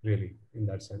really in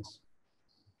that sense.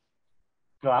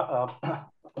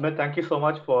 Amit, thank you so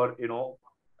much for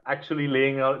actually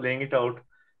laying it out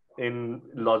in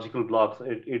logical blocks.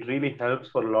 It really helps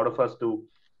for a lot of us to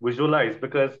visualize,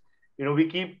 because we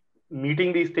keep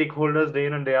meeting these stakeholders day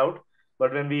in and day out,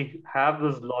 but when we have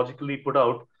this logically put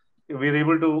out, we're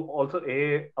able to also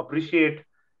appreciate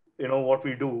what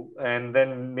we do and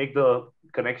then make the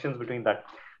connections between that.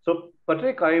 So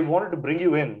Patrik, I wanted to bring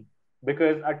you in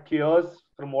because at Kiuas,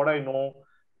 from what I know,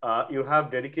 you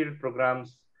have dedicated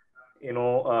programs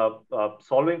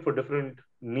solving for different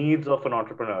needs of an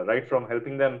entrepreneur, right? From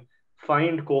helping them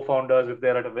find co-founders if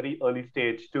they're at a very early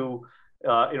stage to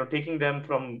taking them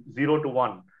from 0 to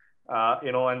 1,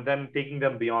 and then taking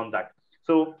them beyond that.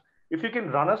 So if you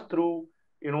can run us through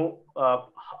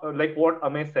like what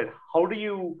Amey said, how do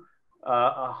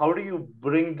you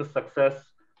bring the success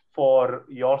for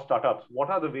your startups? What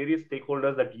are the various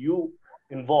stakeholders that you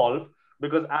involve?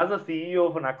 Because as a CEO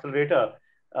of an accelerator,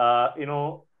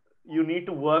 you need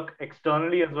to work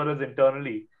externally as well as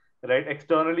internally, right?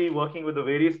 Externally, working with the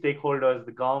various stakeholders,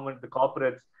 the government, the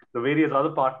corporates, the various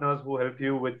other partners who help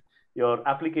you with your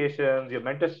applications, your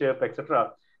mentorship,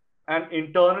 etc. And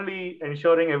internally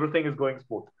ensuring everything is going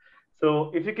smooth.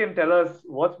 So if you can tell us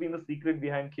what's been the secret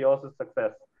behind Kiuas'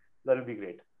 success, that would be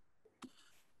great.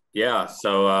 Yeah,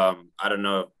 so I don't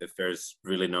know if there's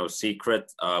really no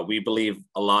secret. We believe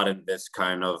a lot in this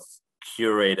kind of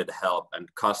curated help and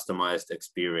customized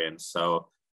experience. So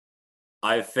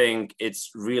I think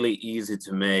it's really easy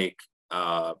to make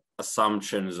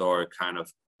assumptions or kind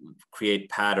of create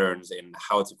patterns in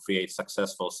how to create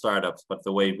successful startups. But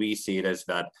the way we see it is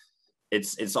that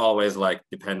it's always like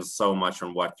depends so much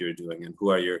on what you're doing and who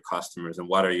are your customers and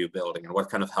what are you building and what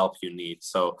kind of help you need.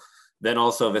 So then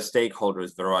also the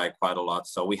stakeholders vary quite a lot.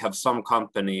 So we have some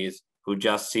companies who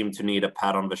just seem to need a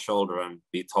pat on the shoulder and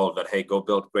be told that, hey, go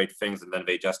build great things. And then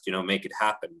they just, make it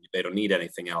happen. They don't need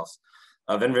anything else.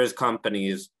 Then there's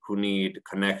companies who need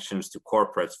connections to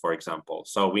corporates, for example.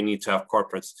 So we need to have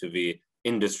corporates to the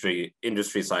industry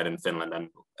side in Finland, and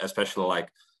especially like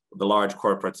the large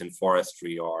corporates in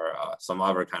forestry or some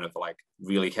other kind of like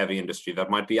really heavy industry that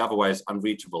might be otherwise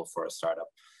unreachable for a startup.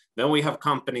 Then we have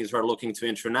companies who are looking to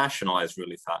internationalize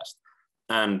really fast.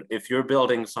 And if you're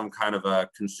building some kind of a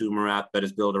consumer app that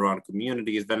is built around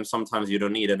communities, then sometimes you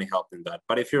don't need any help in that.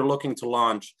 But if you're looking to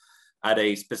launch at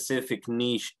a specific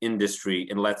niche industry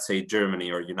in, let's say,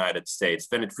 Germany or United States,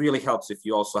 then it really helps if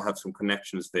you also have some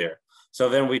connections there. So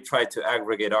then we try to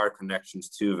aggregate our connections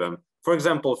to them, for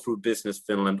example, through Business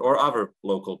Finland or other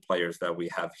local players that we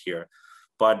have here.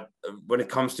 But when it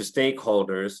comes to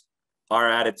stakeholders, our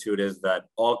attitude is that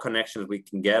all connections we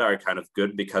can get are kind of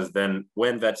good, because then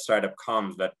when that startup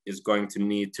comes that is going to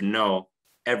need to know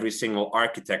every single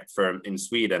architect firm in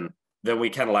Sweden, then we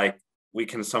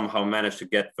can somehow manage to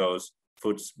get those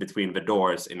foots between the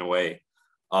doors in a way.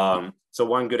 So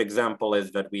one good example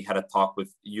is that we had a talk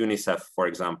with UNICEF, for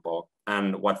example,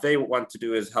 and what they want to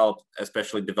do is help,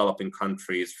 especially developing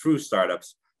countries through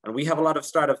startups. And we have a lot of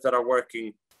startups that are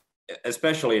working,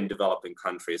 especially in developing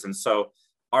countries. And so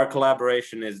our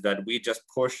collaboration is that we just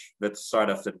push the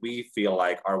startups that we feel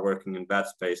like are working in that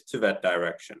space to that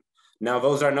direction. Now,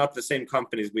 those are not the same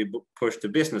companies we push to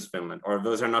Business Finland, or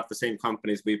those are not the same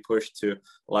companies we push to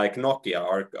like Nokia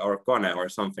or Kone or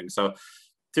something. So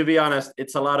to be honest,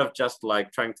 it's a lot of just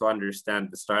like trying to understand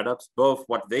the startups, both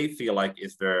what they feel like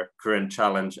is their current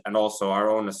challenge and also our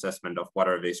own assessment of what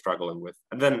are they struggling with.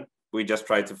 And then we just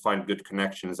try to find good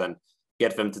connections and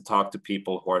get them to talk to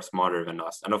people who are smarter than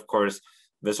us. And of course,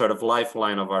 the sort of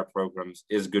lifeline of our programs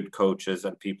is good coaches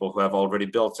and people who have already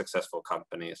built successful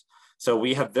companies. So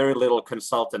we have very little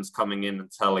consultants coming in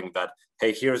and telling that,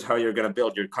 hey, here's how you're going to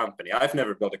build your company. I've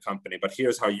never built a company, but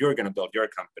here's how you're going to build your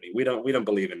company. We don't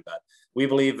believe in that. We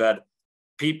believe that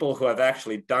people who have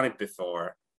actually done it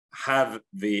before have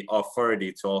the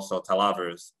authority to also tell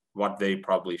others what they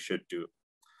probably should do.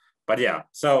 But yeah,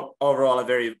 so overall, a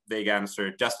very vague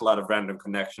answer, just a lot of random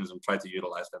connections and try to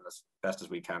utilize them as best as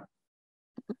we can.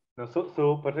 No,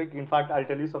 so Patrik, in fact, I'll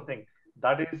tell you something.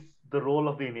 That is the role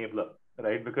of the enabler,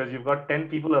 right? Because you've got 10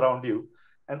 people around you,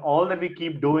 and all that we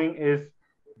keep doing is,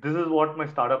 this is what my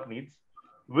startup needs.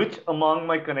 which among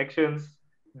my connections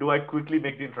do I quickly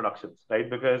make the introductions, right?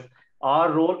 Because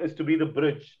our role is to be the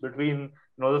bridge between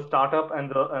the startup and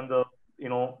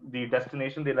the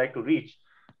destination they like to reach.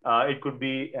 It could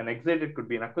be an exit, it could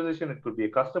be an acquisition, it could be a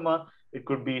customer, it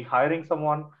could be hiring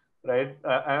someone, right?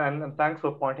 And thanks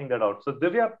for pointing that out. So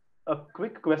Divya, a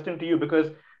quick question to you,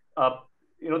 because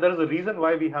there is a reason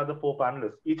why we have the 4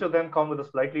 panelists. Each of them come with a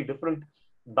slightly different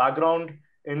background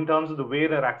in terms of the way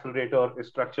their accelerator is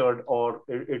structured or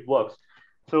it works.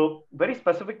 So very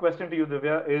specific question to you,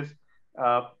 Divya, is,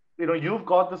 you've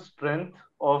got the strength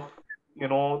of, the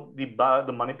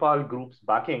Manipal group's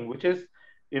backing, which is,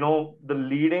 the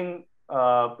leading,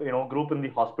 group in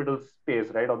the hospital space,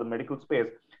 right? Or the medical space.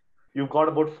 You've got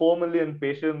about 4 million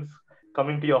patients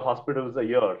coming to your hospitals a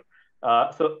year.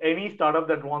 So any startup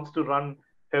that wants to run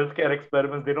healthcare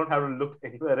experiments, they don't have to look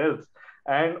anywhere else.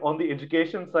 And on the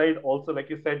education side, also, like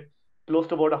you said, close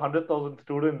to about 100,000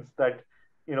 students that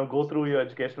go through your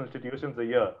educational institutions a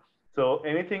year. So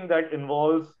anything that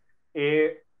involves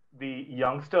the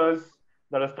youngsters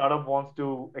that a startup wants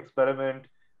to experiment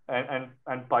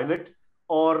and pilot,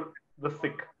 or the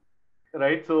sick,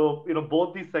 right? So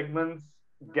both these segments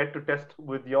get to test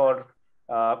with your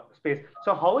space.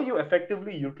 So how are you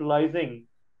effectively utilizing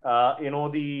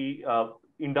the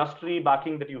industry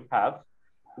backing that you have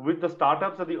with the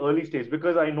startups at the early stage?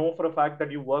 Because I know for a fact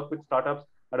that you work with startups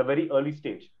at a very early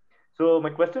stage. So my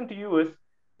question to you is,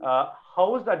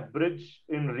 how is that bridge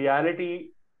in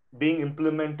reality being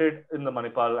implemented in the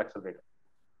Manipal Accelerator?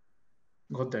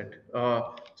 Got that.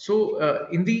 So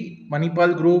in the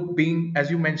Manipal group, being,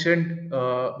 as you mentioned,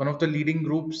 one of the leading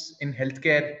groups in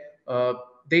healthcare,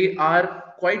 they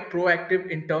are quite proactive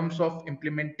in terms of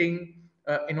implementing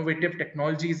innovative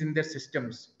technologies in their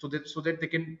systems, so that they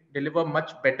can deliver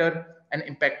much better and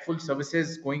impactful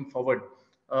services going forward.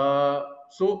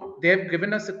 So they have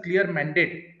given us a clear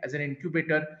mandate as an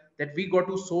incubator that we got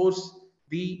to source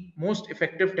the most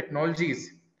effective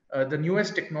technologies, the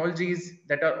newest technologies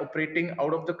that are operating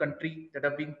out of the country, that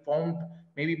are being formed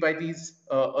maybe by these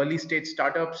early stage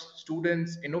startups,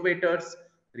 students, innovators,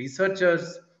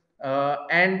 researchers,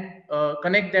 and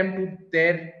connect them to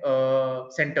their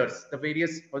centers, the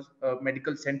various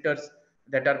medical centers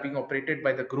that are being operated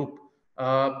by the group.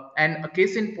 And a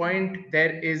case in point,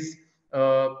 there is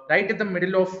right at the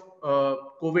middle of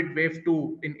COVID wave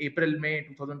 2 in April, May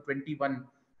 2021,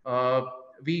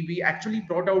 we actually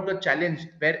brought out a challenge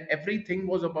where everything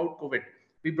was about COVID.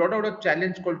 We brought out a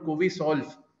challenge called COVID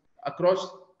Solve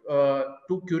across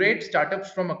to curate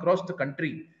startups from across the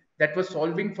country that was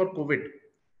solving for COVID,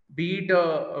 be it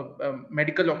a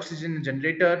medical oxygen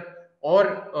generator or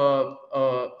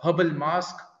a herbal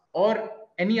mask or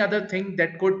any other thing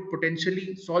that could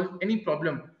potentially solve any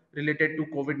problem related to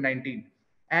COVID-19.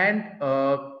 And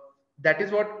that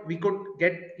is what we could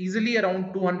get easily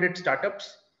around 200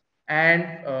 startups and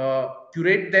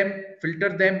curate them,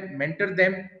 filter them, mentor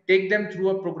them, take them through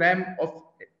a program of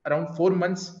around 4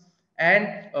 months,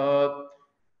 and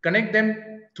connect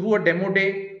them through a demo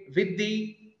day with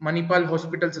the Manipal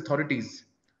hospitals authorities,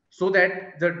 so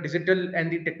that the digital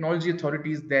and the technology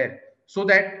authorities there, so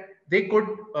that they could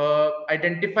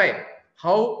identify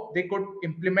how they could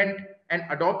implement and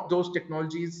adopt those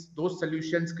technologies, those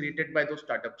solutions created by those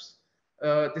startups.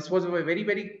 This was a very,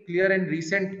 very clear and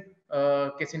recent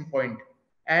case in point.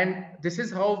 And this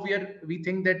is how we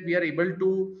think that we are able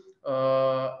to,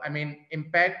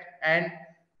 impact and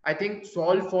I think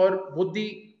solve for both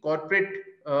the corporate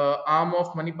arm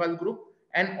of Manipal Group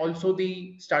and also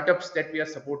the startups that we are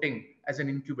supporting as an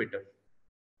incubator.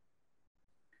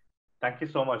 Thank you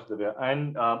so much, Divya.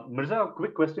 And Mirza, a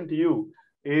quick question to you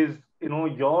is,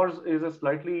 yours is a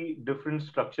slightly different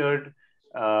structured,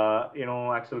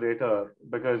 accelerator,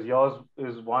 because yours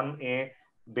is 1A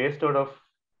based out of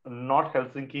not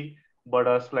Helsinki, but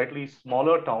a slightly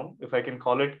smaller town, if I can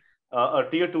call it, a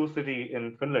tier 2 city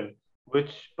in Finland,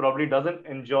 which probably doesn't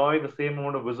enjoy the same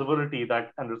amount of visibility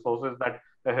and resources that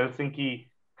Helsinki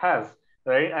has,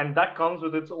 right? And that comes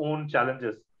with its own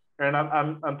challenges. And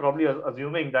I'm probably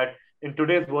assuming that in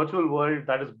today's virtual world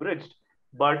that is bridged,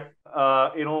 but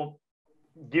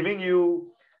giving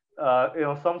you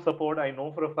some support, I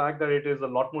know for a fact that it is a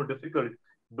lot more difficult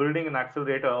building an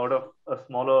accelerator out of a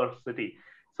smaller city.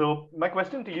 So my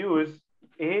question to you is,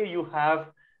 A, you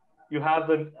have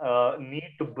the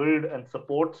need to build and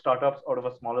support startups out of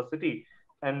a smaller city,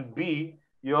 and B,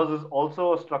 yours is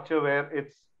also a structure where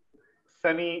it's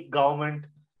semi-government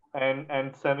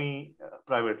and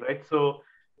semi-private, right? So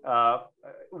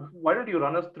why don't you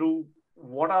run us through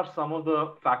what are some of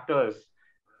the factors,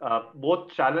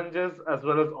 both challenges as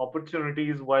well as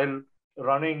opportunities while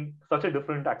running such a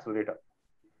different accelerator?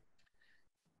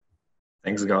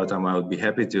 Thanks, Gautam. I would be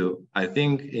happy to. I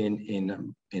think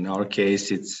in our case,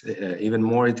 it's even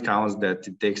more. It counts that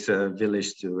it takes a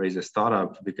village to raise a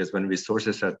startup, because when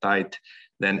resources are tight,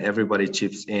 then everybody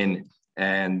chips in,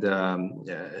 and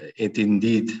it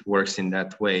indeed works in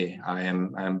that way.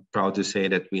 I'm proud to say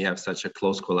that we have such a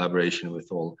close collaboration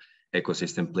with all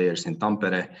ecosystem players in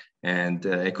Tampere, and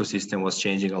ecosystem was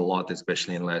changing a lot,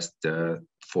 especially in the last 4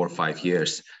 or 5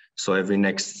 years. So every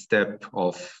next step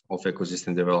of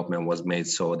ecosystem development was made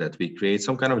so that we create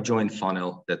some kind of joint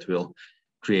funnel that will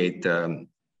create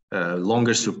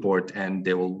longer support, and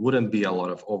there wouldn't be a lot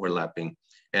of overlapping.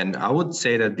 And I would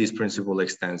say that this principle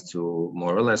extends to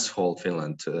more or less whole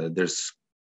Finland. There's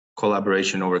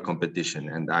collaboration over competition,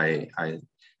 and I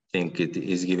think it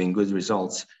is giving good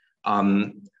results.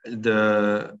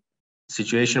 The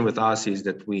situation with us is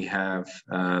that we have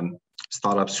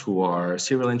startups who are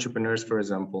serial entrepreneurs, for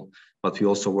example, but we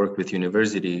also work with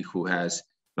university who has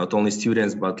not only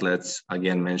students, but let's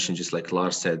again mention, just like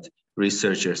Lars said,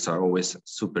 researchers are always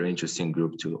super interesting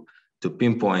group to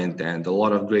pinpoint, and a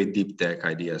lot of great deep tech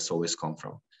ideas always come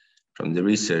from the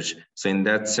research. So in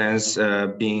that sense,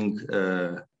 being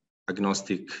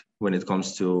agnostic when it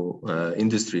comes to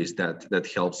industries,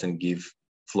 that helps and give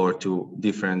floor to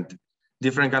different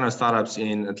kind of startups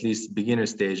in at least beginner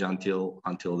stage until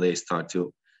they start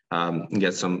to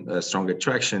get some stronger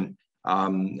traction.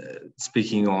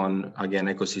 Speaking on, again,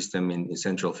 ecosystem in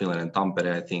central Finland and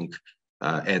Tampere, I think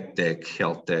edtech,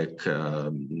 health tech,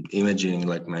 imaging,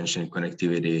 like mentioned,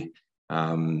 connectivity,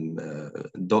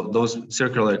 those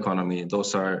circular economy,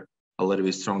 those are a little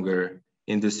bit stronger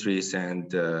industries.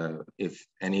 And if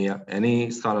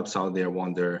any startups out there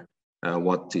wonder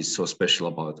what is so special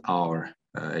about our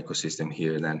ecosystem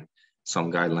here, then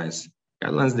some guidelines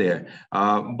there.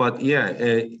 But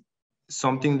yeah,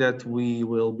 something that we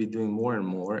will be doing more and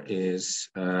more is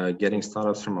getting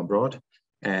startups from abroad.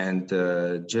 And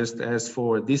just as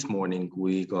for this morning,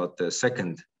 we got the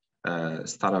second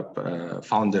startup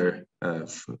founder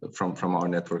from our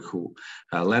network who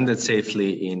landed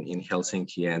safely in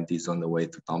Helsinki and is on the way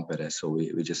to Tampere. So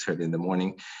we just heard in the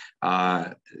morning.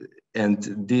 And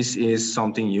this is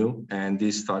something new, and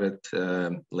this started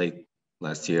late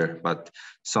last year, but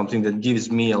something that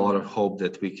gives me a lot of hope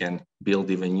that we can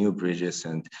build even new bridges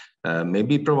and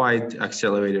maybe provide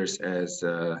accelerators as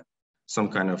some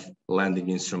kind of landing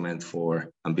instrument for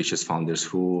ambitious founders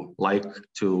who like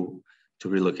to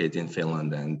relocate in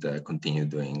Finland and continue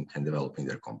doing and developing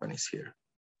their companies here.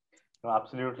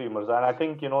 Absolutely, Mirza. And I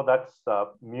think, that's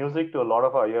music to a lot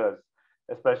of our ears,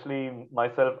 especially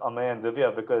myself, Amey and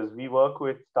Divya, because we work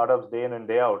with startups day in and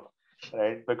day out,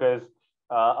 right? Because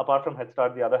apart from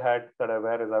Headstart, the other hat that I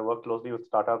wear is I work closely with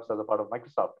startups as a part of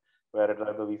Microsoft, where I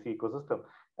drive the VC ecosystem.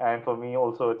 And for me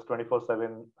also, it's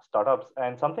 24/7 startups.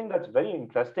 And something that's very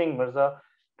interesting, Mirza,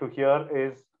 to hear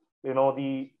is,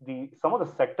 some of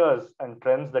the sectors and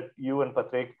trends that you and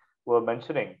Patrik were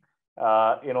mentioning.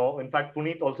 In fact,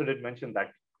 Puneet also did mention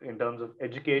that in terms of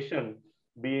education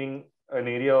being an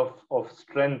area of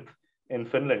strength in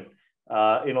Finland.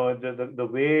 The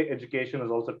way education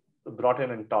is also brought in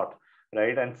and taught,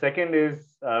 right? And second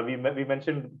is we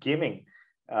mentioned gaming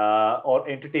or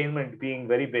entertainment being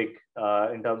very big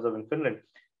in terms of in Finland.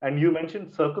 And you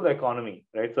mentioned circular economy,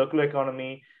 right? Circular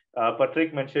economy.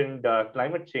 Patrik mentioned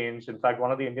climate change. In fact, one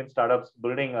of the Indian startups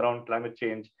building around climate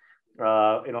change,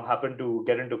 happened to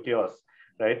get into Kiuas,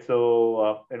 right?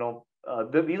 So,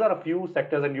 these are a few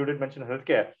sectors, and you did mention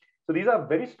healthcare. So these are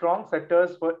very strong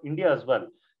sectors for India as well,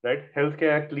 right?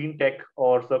 Healthcare, clean tech,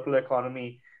 or circular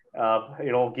economy,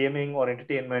 gaming or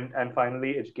entertainment, and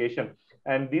finally education.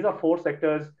 And these are 4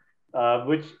 sectors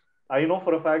which I know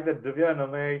for a fact that Divya and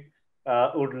Amey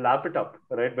would lap it up,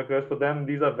 right? Because for them,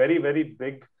 these are very, very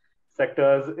big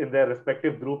sectors in their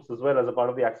respective groups as well as a part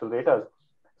of the accelerators.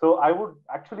 So I would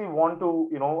actually want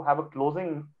to, have a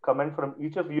closing comment from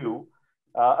each of you,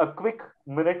 a quick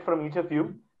minute from each of you,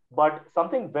 but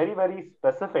something very, very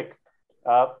specific,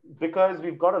 because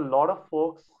we've got a lot of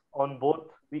folks on both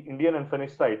the Indian and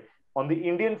Finnish side. On the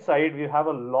Indian side, we have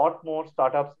a lot more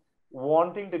startups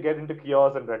wanting to get into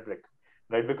Kiuas and Red Brick,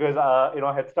 right? Because,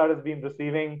 Headstart has been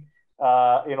receiving,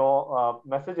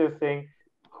 messages saying,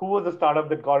 who was the startup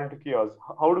that got into Kiuas?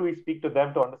 How do we speak to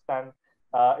them to understand,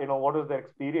 what is their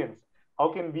experience?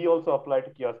 How can we also apply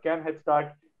to Kiuas? Can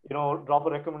Headstart, drop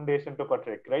a recommendation to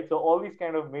Patrik, right? So all these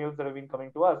kind of mails that have been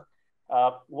coming to us,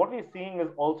 what we're seeing is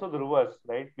also the reverse,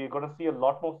 right? We're going to see a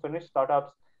lot more Finnish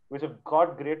startups which have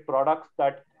got great products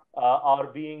that are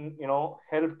being,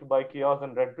 helped by Kiuas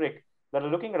and Red Brick, that are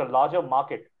looking at a larger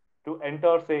market to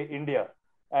enter, say, India.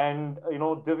 And,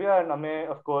 Divya and Amey,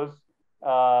 of course,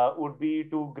 would be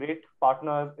two great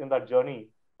partners in that journey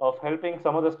of helping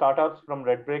some of the startups from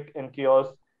Redbrick and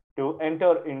Kiuas to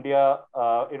enter India,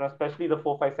 especially the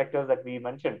 4-5 sectors that we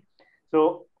mentioned.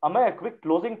 So, Amey, a quick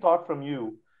closing thought from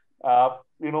you.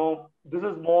 This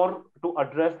is more to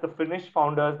address the Finnish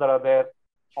founders that are there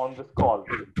on this call.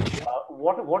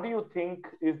 What do you think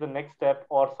is the next step,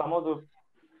 or some of the,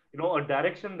 a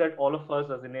direction that all of us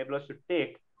as enablers should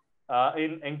take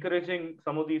in encouraging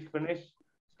some of these Finnish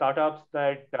startups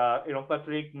that,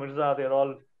 Patrik, Mirza, they're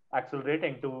all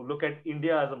accelerating to look at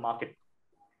India as a market?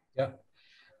 Yeah,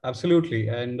 absolutely.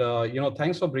 And,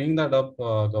 thanks for bringing that up,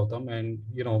 Gautam. And,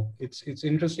 it's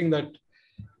interesting that,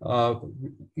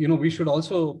 we should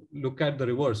also look at the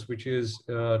reverse, which is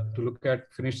to look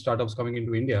at Finnish startups coming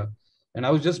into India. And I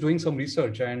was just doing some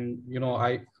research and,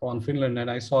 on Finland,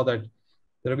 and I saw that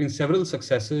there have been several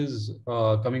successes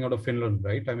coming out of Finland,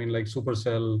 right? I mean, like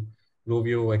Supercell,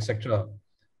 Rovio, etc.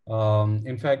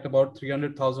 In fact, about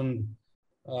 300,000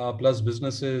 plus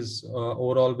businesses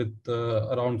overall, with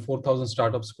around 4,000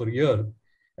 startups per year,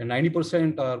 and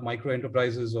 90% are micro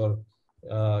enterprises or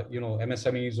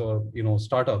MSMEs or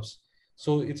startups.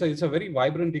 So it's a very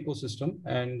vibrant ecosystem,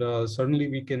 and certainly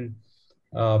we can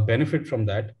benefit from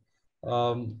that.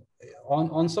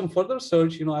 On some further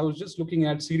search, I was just looking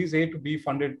at Series A to B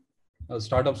funded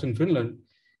startups in Finland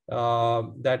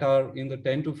that are in the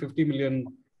 10 to 50 million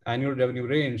annual revenue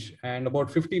range, and about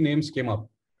 50 names came up.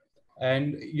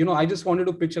 And I just wanted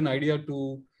to pitch an idea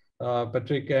to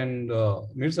Patrik and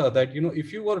Mirza that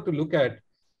if you were to look at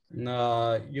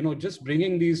just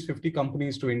bringing these 50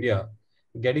 companies to India,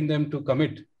 getting them to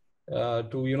commit to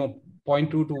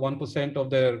 0.2 to 1% of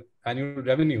their annual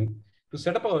revenue, to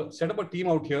set up a team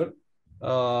out here,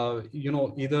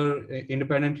 either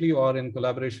independently or in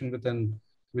collaboration with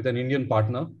an Indian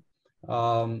partner,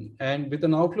 and with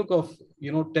an outlook of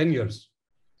 10 years,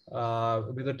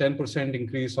 with a 10%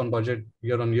 increase on budget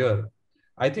year on year,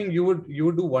 I think you would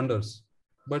do wonders.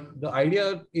 But the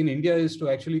idea in India is to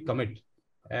actually commit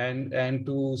and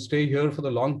to stay here for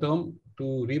the long term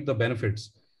to reap the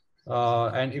benefits.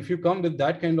 And if you come with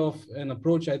that kind of an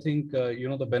approach, I think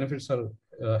the benefits are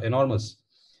enormous.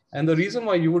 And the reason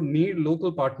why you would need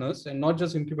local partners, and not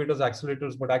just incubators,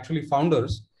 accelerators, but actually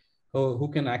founders who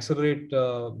can accelerate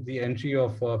the entry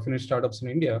of Finnish startups in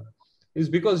India, is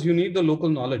because you need the local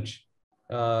knowledge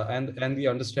and the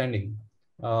understanding.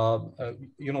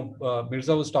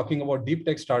 Mirza was talking about deep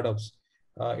tech startups.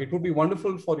 It would be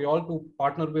wonderful for you all to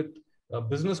partner with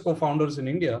business co-founders in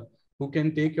India who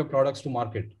can take your products to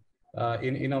market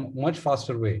in a much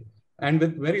faster way and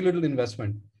with very little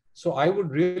investment. So I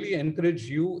would really encourage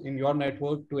you in your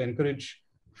network to encourage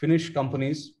Finnish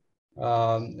companies,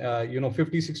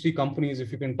 50, 60 companies,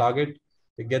 if you can target,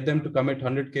 get them to commit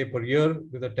 100K per year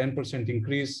with a 10%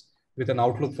 increase with an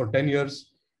outlook for 10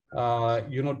 years,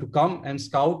 to come and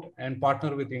scout and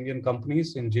partner with Indian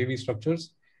companies in JV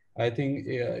structures. I think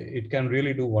it can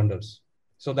really do wonders.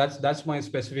 So that's my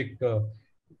specific, advice.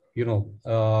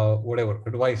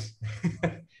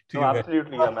 No,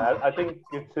 absolutely, Amey. I think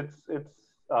it's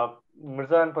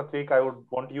Mirza and Patrik, I would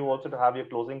want you also to have your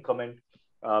closing comment,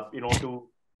 to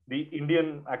the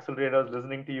Indian accelerators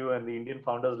listening to you and the Indian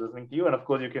founders listening to you. And of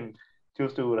course, you can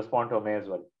choose to respond to Amey as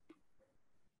well.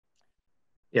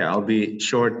 Yeah, I'll be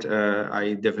short.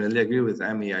 I definitely agree with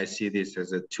Amey. I see this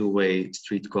as a two-way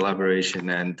street collaboration,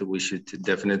 and we should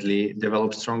definitely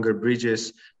develop stronger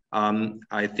bridges.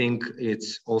 I think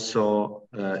it's also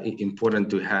important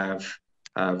to have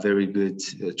very good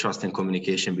trust and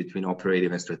communication between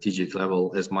operative and strategic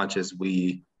level. As much as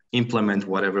we implement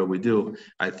whatever we do,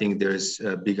 I think there's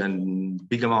a big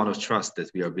amount of trust that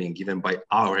we are being given by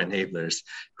our enablers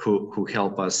who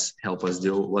help us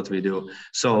do what we do.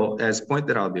 So as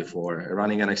pointed out before,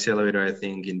 running an accelerator, I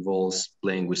think, involves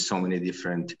playing with so many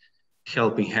different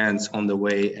helping hands on the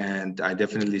way, and I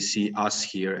definitely see us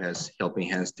here as helping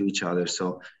hands to each other.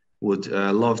 So would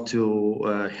love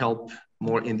to help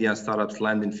more Indian startups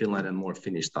land in Finland and more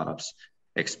Finnish startups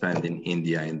expand in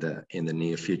India in the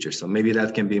near future. So maybe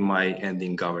that can be my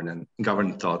ending governance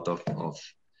thought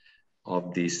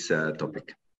of this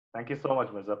topic. Thank you so much,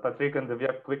 Mirza. Patrik and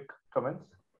Divya, quick comments?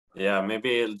 Yeah,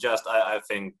 maybe just, I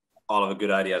think all of the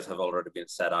good ideas have already been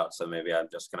set out. So maybe I'm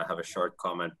just going to have a short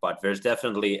comment, but there's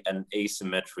definitely an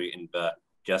asymmetry in the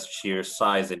just sheer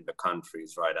size in the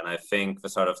countries, right? And I think the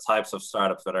sort of types of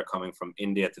startups that are coming from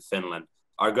India to Finland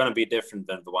are going to be different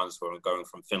than the ones who are going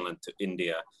from Finland to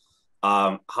India.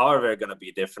 However, they're going to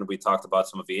be different. We talked about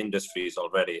some of the industries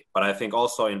already, but I think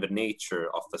also in the nature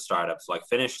of the startups, like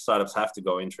Finnish startups have to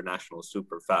go international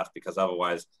super fast, because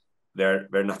otherwise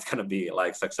we're not going to be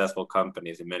like successful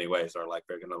companies in many ways, or like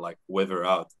we're going to like wither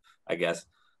out, I guess.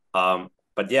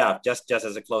 But yeah, just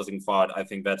as a closing thought, I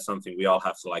think that's something we all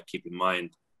have to like keep in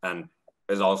mind, and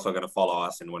is also going to follow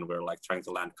us in when we're like trying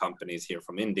to land companies here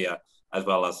from India, as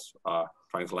well as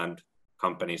trying to land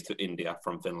companies to India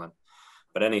from Finland.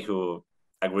 But anywho,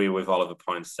 I agree with all of the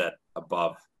points said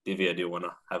above. Divya, do you want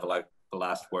to have like the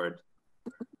last word?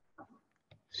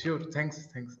 Sure, thanks.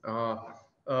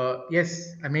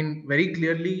 Yes, I mean, very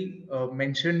clearly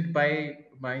mentioned by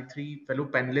my three fellow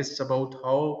panelists about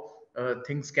how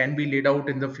things can be laid out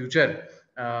in the future.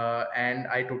 And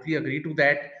I totally agree to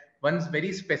that. One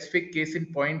very specific case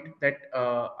in point that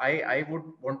I would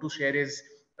want to share is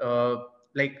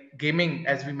like gaming,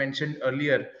 as we mentioned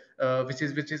earlier, which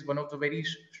is one of the very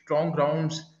strong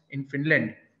grounds in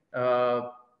Finland.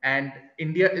 And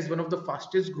India is one of the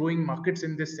fastest growing markets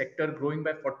in this sector, growing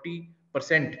by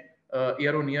 40%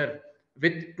 year on year,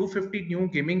 with 250 new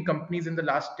gaming companies in the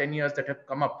last 10 years that have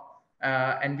come up.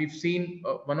 And we've seen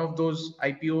one of those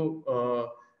IPO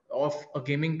of a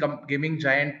gaming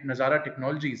giant, Nazara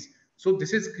Technologies. So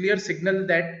this is clear signal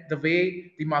that the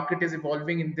way the market is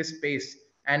evolving in this space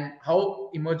and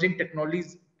how emerging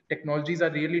technologies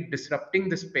are really disrupting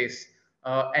the space.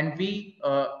 And we,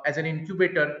 as an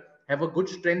incubator, have a good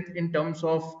strength in terms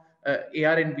of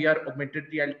AR and VR, augmented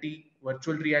reality,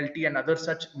 virtual reality, and other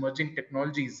such emerging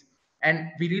technologies. And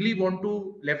we really want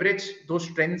to leverage those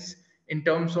strengths in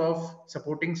terms of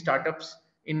supporting startups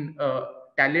in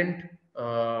talent,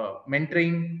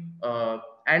 mentoring,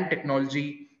 and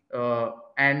technology.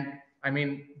 And I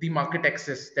mean, the market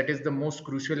access, that is the most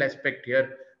crucial aspect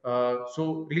here.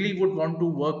 So really would want to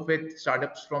work with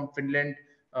startups from Finland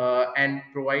and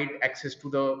provide access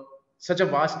to such a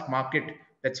vast market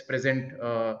that's present,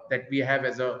 that we have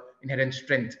as a inherent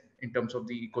strength in terms of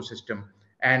the ecosystem,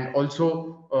 and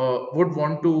also would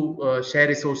want to share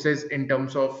resources in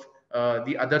terms of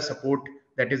the other support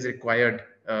that is required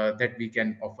that we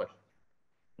can offer.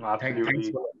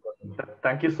 Absolutely.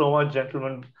 Thank you so much,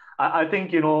 gentlemen. I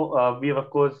think, you know, we have,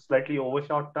 of course, slightly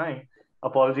overshot time.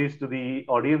 Apologies to the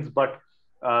audience, but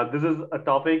this is a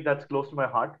topic that's close to my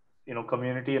heart, you know,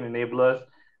 community and enablers.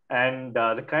 And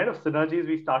the kind of synergies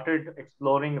we started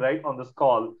exploring right on this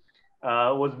call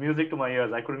was music to my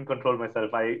ears. I couldn't control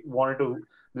myself. I wanted to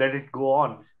let it go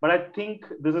on. But I think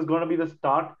this is going to be the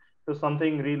start to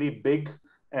something really big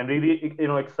and really, you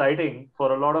know, exciting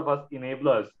for a lot of us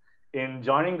enablers in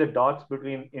joining the dots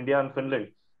between India and Finland,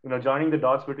 you know, joining the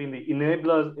dots between the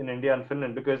enablers in India and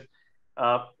Finland, because,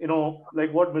 you know,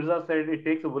 like what Mirza said, it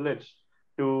takes a village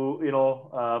to, you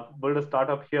know, build a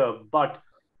startup here. But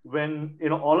when, you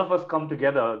know, all of us come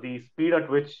together, the speed at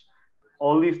which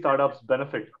all these startups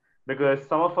benefit, because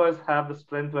some of us have the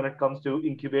strength when it comes to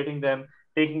incubating them,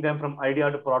 taking them from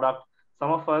idea to product.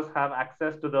 Some of us have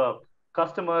access to the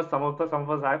customers. Some of us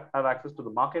have access to the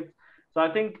markets. So I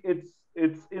think it's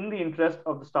in the interest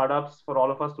of the startups for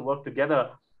all of us to work together,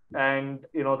 and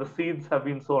you know the seeds have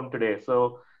been sown today.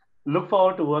 So look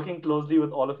forward to working closely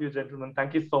with all of you gentlemen.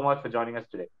 Thank you so much for joining us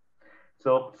today.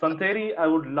 So Santeri, I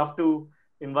would love to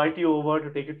invite you over to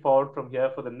take it forward from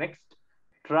here for the next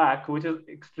track, which is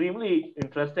extremely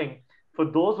interesting for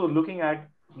those who are looking at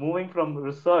moving from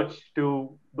research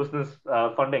to business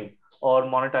funding or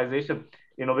monetization.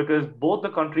 You know, because both the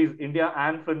countries, India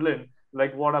and Finland,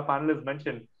 like what our panelists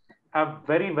mentioned, have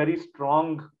very, very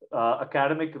strong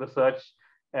academic research,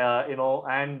 you know,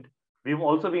 and we've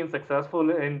also been successful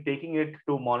in taking it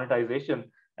to monetization.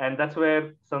 And that's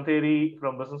where Santeri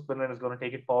from Business Finland is going to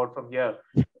take it forward from here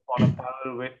on a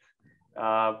panel with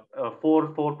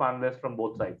four panelists from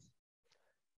both sides.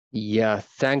 Yeah,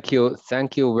 thank you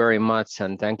very much,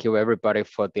 and thank you everybody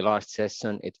for the last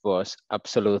session. It was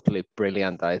absolutely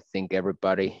brilliant. I think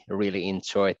everybody really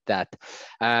enjoyed that.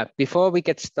 Before we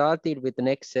get started with the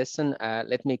next session,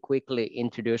 let me quickly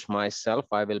introduce myself.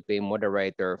 I will be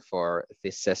moderator for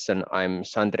this session. I'm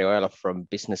Santeri Oela from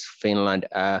Business Finland.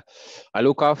 I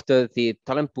look after the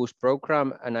Talent Boost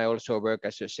program, and I also work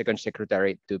as a second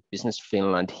secretary to Business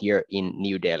Finland here in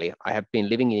New Delhi. I have been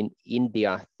living in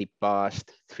India the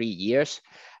past 3 years,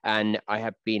 and I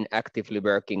have been actively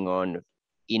working on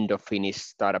Indo-Finnish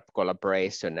startup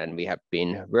collaboration, and we have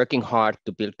been working hard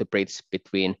to build the bridge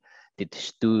between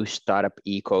these two startup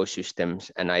ecosystems,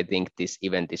 and I think this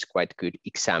event is quite a good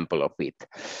example of it.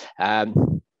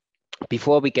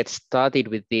 Before we get started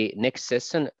with the next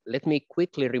session, let me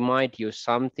quickly remind you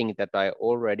something that I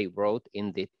already wrote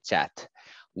in the chat.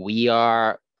 We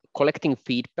are collecting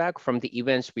feedback from the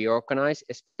events we organize,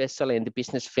 especially in the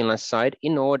Business Finland side,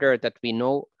 in order that we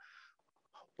know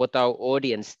what our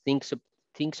audience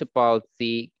thinks about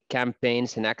the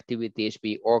campaigns and activities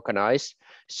we organize.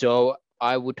 So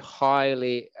I would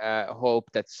highly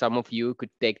hope that some of you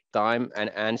could take time and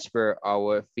answer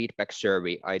our feedback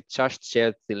survey. I just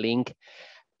shared the link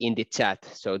in the chat.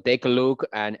 So take a look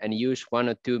and use 1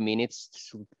 or 2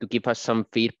 minutes to give us some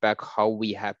feedback how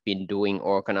we have been doing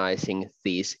organizing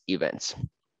these events.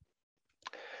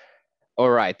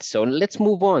 All right, so let's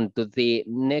move on to the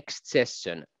next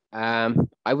session.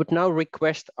 I would now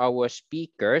request our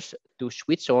speakers to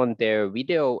switch on their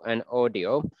video and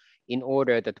audio in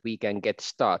order that we can get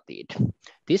started.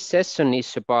 This session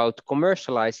is about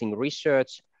commercializing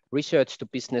research to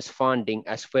business funding,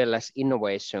 as well as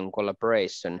innovation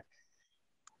collaboration.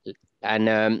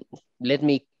 And let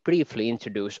me briefly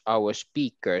introduce our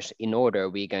speakers in order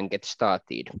we can get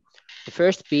started. The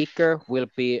first speaker will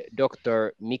be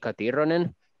Dr. Mika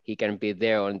Tirronen. He can be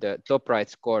there on the top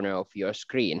right corner of your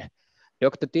screen.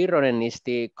 Dr. Tirronen is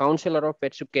the Counselor of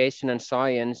Education and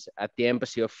Science at the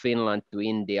Embassy of Finland to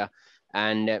India.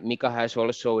 And Mika has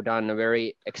also done a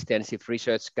very extensive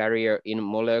research career in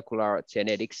molecular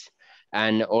genetics.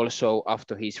 And also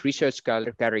after his research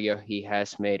career, he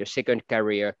has made a second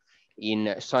career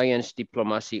in science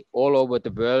diplomacy all over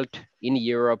the world, in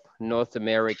Europe, North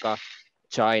America,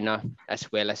 China,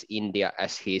 as well as India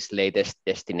as his latest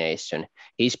destination.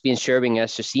 He's been serving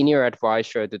as a senior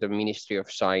advisor to the Ministry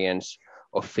of Science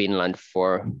of Finland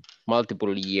for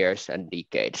multiple years and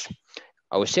decades.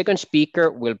 Our second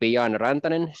speaker will be Jaana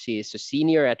Rantanen. She is a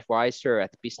senior advisor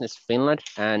at Business Finland,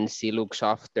 and she looks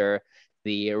after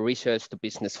the research to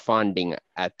business funding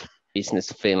at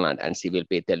Business Finland, and she will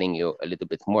be telling you a little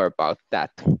bit more about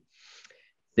that.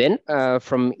 Then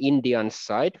from Indian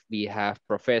side, we have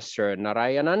Professor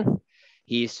Narayanan.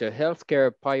 He's a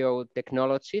healthcare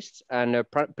biotechnologist and a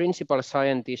principal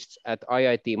scientist at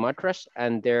IIT Madras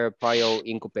and their bio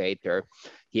incubator.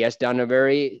 He has done a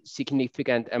very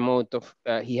significant amount of,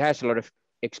 he has a lot of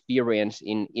experience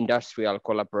in industrial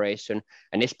collaboration,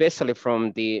 and especially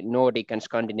from the Nordic and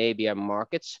Scandinavian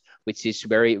markets, which is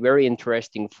very, very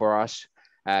interesting for us.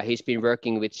 He's been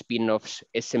working with spin-offs,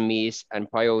 SMEs,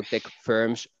 and biotech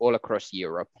firms all across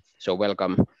Europe. So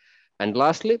welcome. And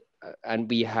lastly, and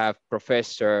we have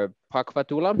Professor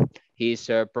Bhagwatula. He's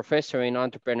a professor in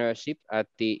entrepreneurship at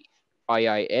the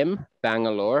IIM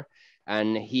Bangalore,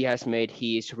 and he has made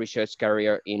his research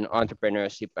career in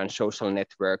entrepreneurship and social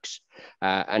networks.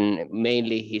 And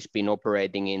mainly he's been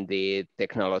operating in the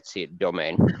technology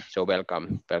domain. So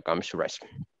welcome, Suresh.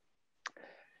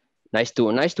 Nice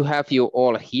to have you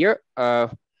all here.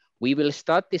 We will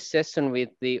start this session with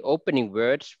the opening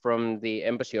words from the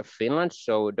Embassy of Finland.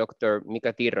 So Dr.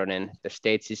 Mika Tirronen, the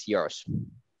stage is yours.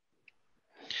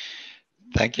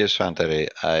 Thank you, Santeri.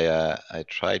 I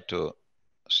tried to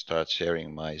start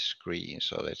sharing my screen,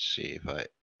 so let's see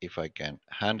if I can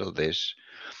handle this.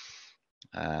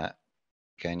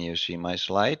 Can you see my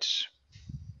slides?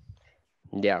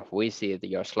 Yeah, we see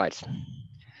your slides.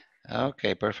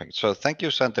 Okay, perfect. So thank you,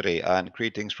 Santeri, and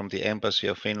greetings from the Embassy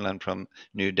of Finland from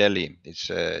New Delhi.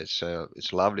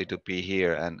 It's lovely to be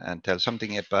here and tell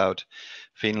something about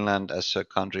Finland as a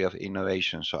country of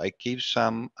innovation. So I give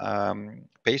some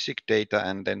basic data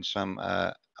and then some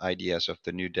ideas of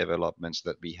the new developments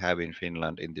that we have in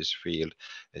Finland in this field,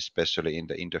 especially in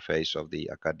the interface of the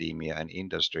academia and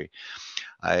industry.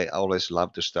 I always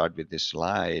love to start with this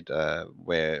slide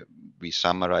where we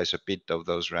summarize a bit of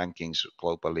those rankings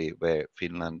globally, where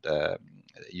Finland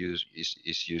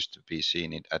is used to be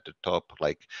seen at the top,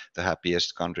 like the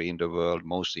happiest country in the world,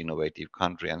 most innovative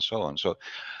country, and so on. So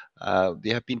they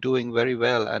have been doing very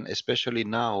well, and especially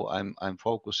now I'm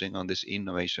focusing on this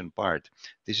innovation part.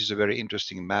 This is a very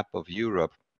interesting map of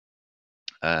Europe.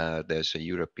 There's a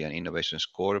European Innovation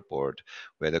Scoreboard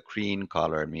where the green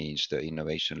color means the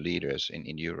innovation leaders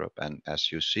in Europe. And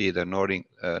as you see, the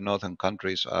northern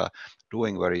countries are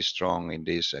doing very strong in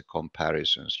these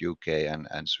comparisons. UK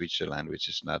and Switzerland, which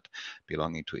is not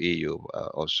belonging to EU,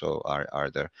 also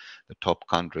are the top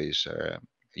countries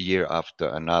year after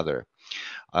another.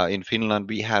 In Finland,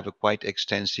 we have a quite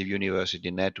extensive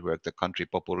university network. The country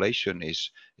population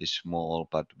is small,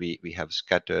 but we have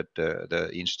scattered the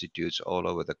institutes all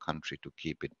over the country to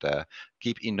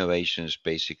keep innovations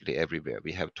basically everywhere.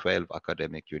 We have 12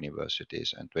 academic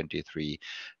universities and 23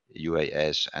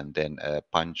 UAS, and then a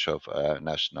bunch of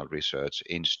national research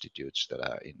institutes that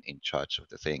are in charge of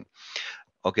the thing.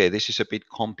 Okay, this is a bit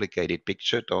complicated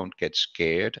picture. Don't get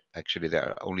scared. Actually, there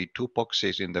are only 2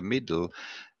 boxes in the middle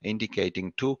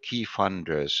indicating 2 key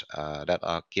funders that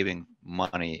are giving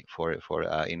money for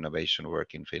innovation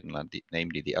work in Finland,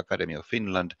 namely the Academy of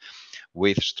Finland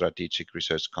with Strategic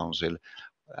Research Council.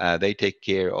 They take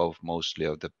care of mostly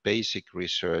of the basic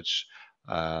research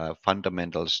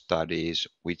fundamental studies,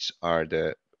 which are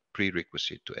the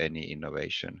prerequisite to any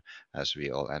innovation, as we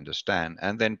all understand.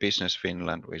 And then Business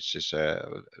Finland, which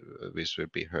will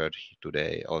be heard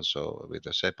today also with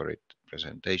a separate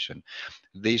presentation.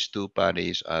 These two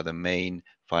bodies are the main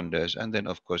funders, and then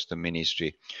of course the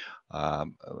ministries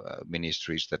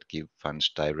that give funds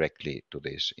directly to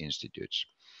these institutes.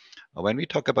 When we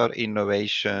talk about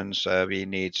innovations, we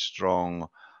need strong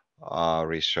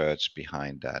research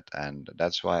behind that, and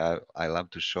that's why I love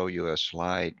to show you a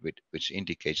slide which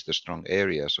indicates the strong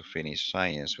areas of Finnish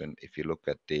science. If you look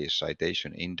at the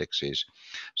citation indexes,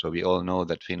 so we all know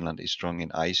that Finland is strong in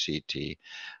ICT,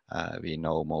 we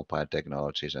know mobile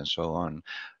technologies and so on.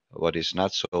 What is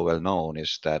not so well known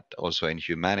is that also in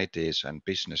humanities and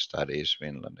business studies,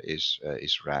 Finland is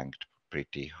ranked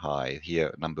pretty high.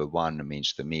 Here, number 1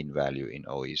 means the mean value in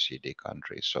OECD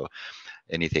countries. So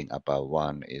anything above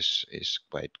 1 is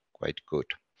quite good.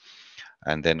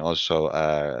 And then also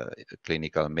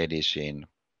clinical medicine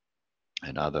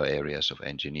and other areas of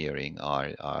engineering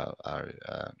are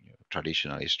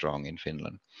traditionally strong in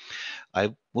Finland.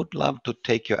 I would love to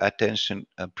take your attention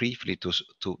briefly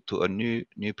to a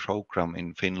new program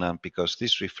in Finland, because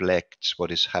this reflects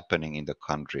what is happening in the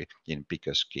country in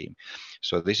bigger scheme.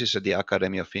 So this is the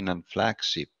Academy of Finland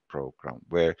flagship program,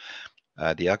 where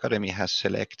the Academy has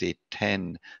selected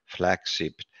 10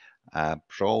 flagship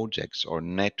projects or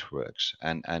networks,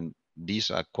 and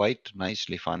these are quite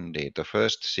nicely funded. The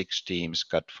first 6 teams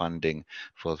got funding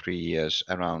for 3 years,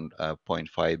 around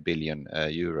 0.5 billion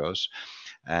euros.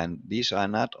 And these are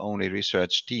not only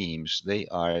research teams, they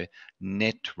are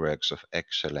networks of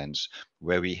excellence,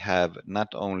 where we have not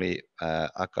only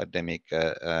academic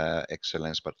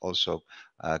excellence, but also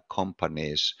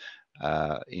companies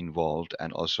involved,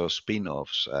 and also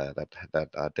spin-offs that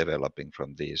are developing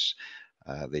from these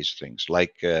things.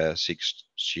 Like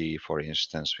 6G, for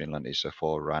instance, Finland is a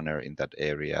forerunner in that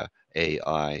area,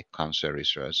 AI, cancer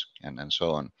research, and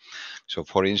so on. So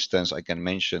for instance, I can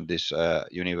mention this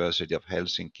University of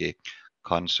Helsinki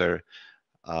cancer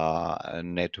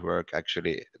network.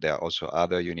 Actually, there are also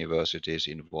other universities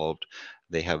involved.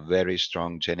 They have very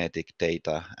strong genetic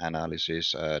data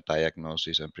analysis,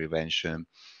 diagnosis and prevention,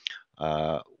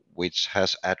 which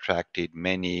has attracted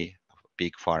many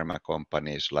big pharma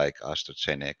companies like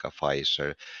AstraZeneca,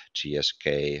 Pfizer,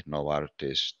 GSK,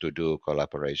 Novartis to do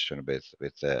collaboration with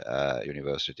the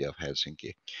University of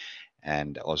Helsinki,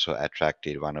 and also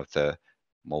attracted one of the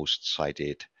most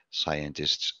cited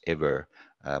scientists ever,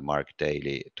 Mark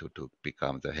Daly, to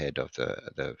become the head of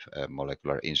the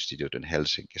Molecular Institute in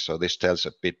Helsinki. So this tells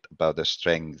a bit about the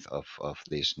strength of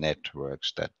these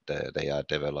networks that they are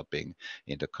developing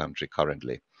in the country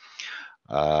currently.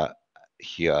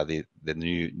 Here are the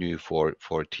new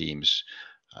four teams.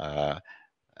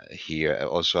 Here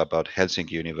also about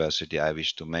Helsinki University, I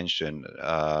wish to mention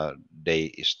they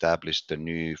established a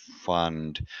new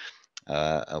funding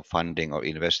or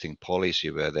investing policy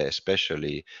where they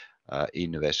especially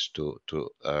invest to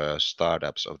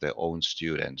startups of their own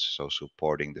students, so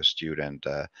supporting the student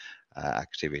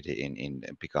activity in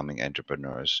becoming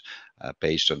entrepreneurs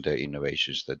based on the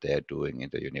innovations that they're doing in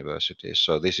the universities.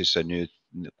 So this is a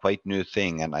quite new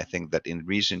thing, and I think that in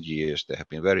recent years there have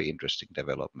been very interesting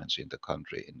developments in the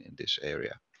country in this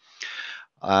area.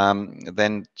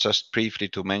 Then just briefly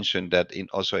to mention that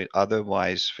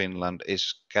otherwise Finland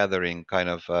is gathering kind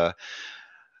of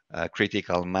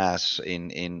critical mass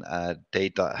in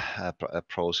data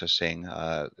processing.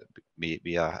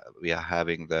 We are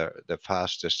having the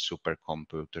fastest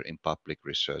supercomputer in public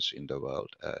research in the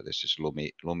world. This is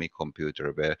Lumi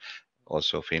computer, where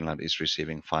also Finland is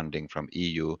receiving funding from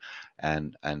EU,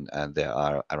 and there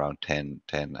are around 10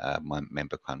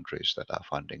 member countries that are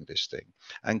funding this thing.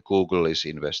 And Google is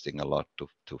investing a lot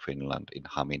to Finland in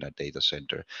Hamina data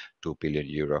center, 2 billion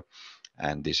euro.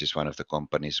 And this is one of the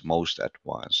company's most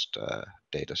advanced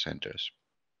data centers.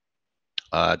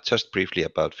 Just briefly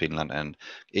about Finland and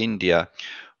India,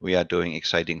 we are doing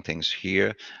exciting things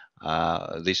here.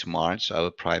 This March, our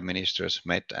prime ministers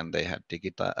met and they had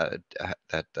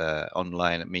that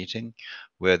online meeting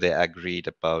where they agreed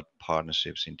about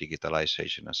partnerships in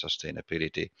digitalization and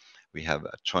sustainability. We have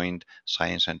a joint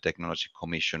Science and Technology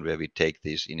Commission where we take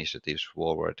these initiatives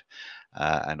forward.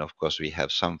 And of course, we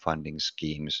have some funding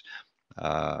schemes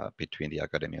between the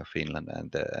Academy of Finland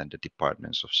and the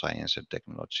departments of Science and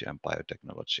Technology and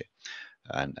Biotechnology,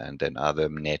 and then other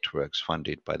networks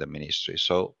funded by the ministry.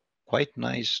 So quite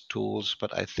nice tools,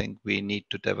 but I think we need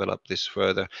to develop this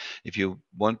further. If you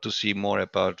want to see more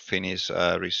about Finnish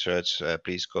research,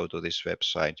 please go to this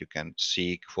website. You can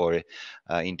seek for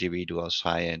individual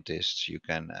scientists. You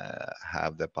can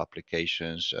have the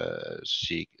publications,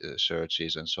 seek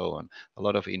searches and so on. A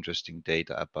lot of interesting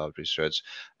data about research.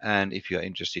 And if you're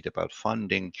interested about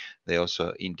funding, they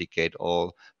also indicate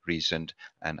all recent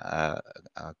and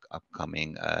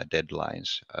upcoming deadlines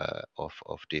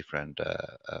of different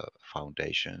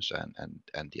foundations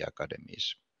and the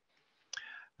academies.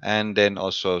 And then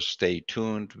also stay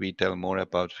tuned. We tell more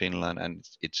about Finland and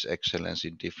its excellence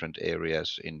in different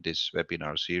areas in this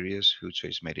webinar series, Future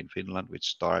is Made in Finland, which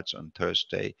starts on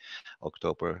Thursday,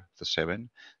 October the 7th.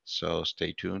 So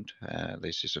stay tuned.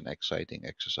 This is an exciting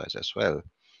exercise as well.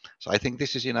 So I think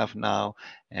this is enough now,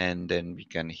 and then we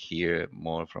can hear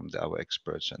more from our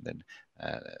experts, and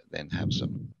then have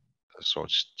some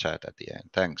short chat at the end.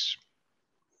 Thanks.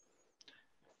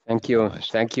 Thank you.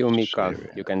 Thank you, Mika.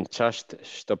 You can just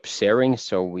stop sharing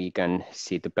so we can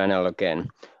see the panel again.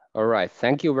 All right.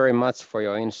 Thank you very much for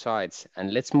your insights.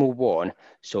 And let's move on.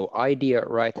 So idea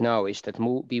right now is that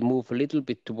we move a little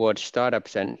bit towards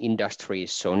startups and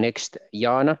industries. So next,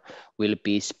 Jaana will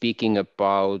be speaking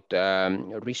about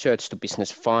research to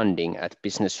business funding at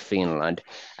Business Finland,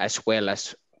 as well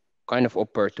as kind of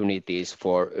opportunities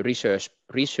for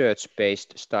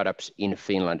research-based startups in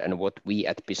Finland and what we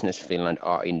at Business Finland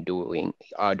are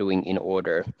doing in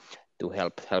order to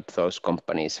help those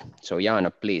companies. So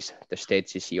Jaana, please, the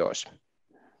stage is yours.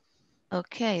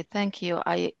 Okay, thank you.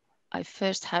 I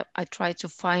try to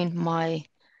find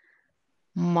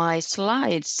my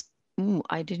slides. Ooh,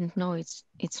 I didn't know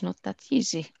it's not that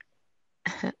easy.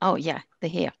 Oh yeah, they're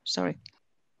here. Sorry.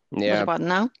 Yeah. What about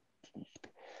now?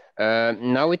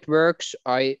 Now it works.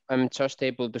 I'm just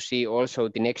able to see also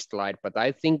the next slide, but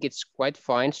I think it's quite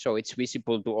fine. So it's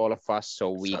visible to all of us,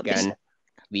 so we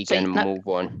can move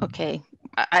on. Okay.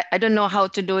 I don't know how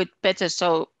to do it better,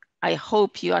 so I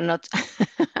hope you are not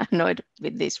annoyed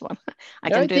with this one. I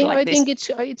think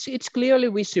it's clearly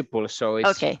visible, so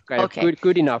it's kind of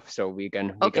good enough, so we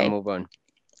can move on.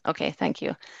 Okay, thank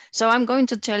you. So I'm going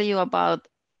to tell you about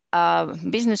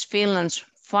Business Finland's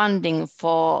funding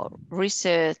for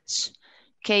research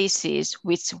cases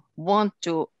which want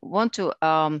to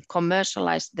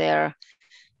commercialize their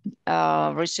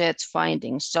research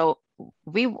findings. So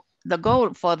the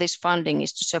goal for this funding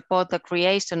is to support the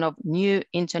creation of new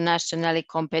internationally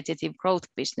competitive growth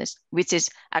business, which is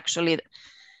actually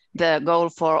the goal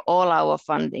for all our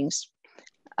fundings.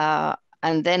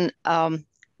 And then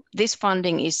this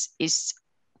funding is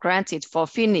granted for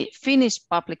Finnish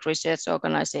public research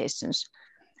organizations.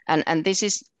 And this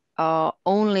is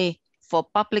only for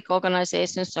public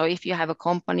organizations. So if you have a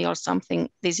company or something,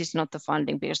 this is not the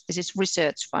funding because this is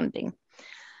research funding.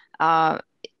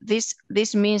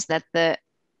 This means that the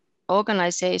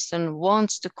organization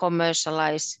wants to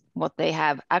commercialize what they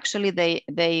have. Actually,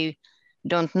 they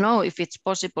don't know if it's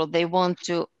possible. They want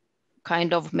to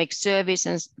kind of make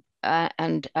services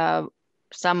and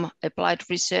some applied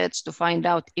research to find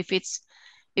out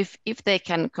if they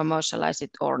can commercialize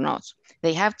it or not.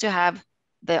 They have to have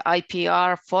the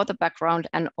IPR for the background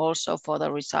and also for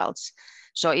the results.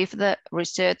 So if the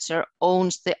researcher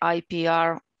owns the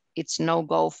IPR, it's no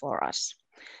go for us.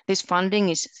 This funding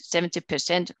is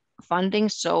 70% funding,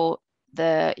 so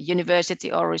the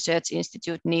university or research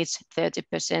institute needs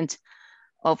 30%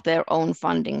 of their own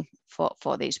funding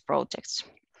for these projects.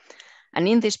 And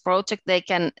in this project, they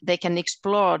can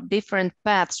explore different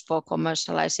paths for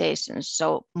commercialization.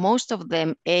 So most of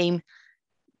them aim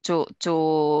to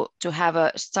have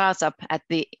a startup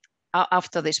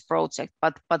after this project,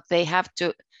 but they have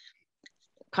to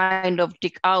kind of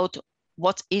dig out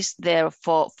what is there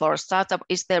for a startup.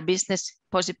 Is there business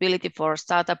possibility for a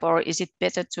startup, or is it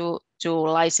better to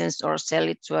license or sell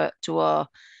it to a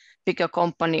bigger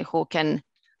company who can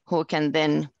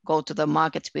then go to the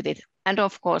market with it? And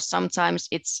of course, sometimes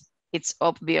it's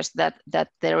obvious that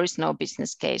there is no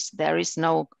business case. There is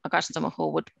no customer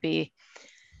who would be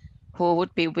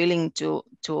willing to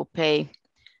pay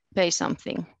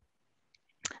something.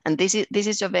 And this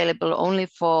is available only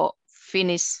for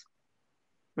Finnish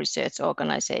research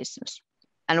organizations.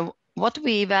 And what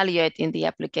we evaluate in the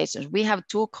applications, we have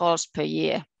 2 calls per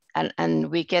year, and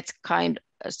we get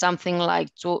something like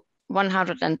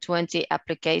 120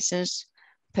 applications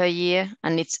per year,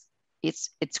 and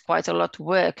it's quite a lot of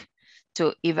work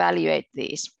to evaluate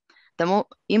these. The more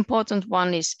important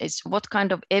one is what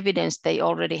kind of evidence they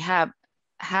already have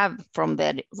from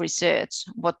their research,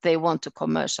 what they want to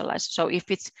commercialize. So if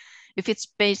it's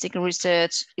basic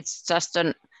research, it's just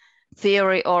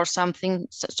theory or something,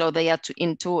 so they are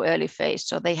in too early phase.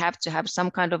 So they have to have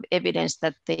some kind of evidence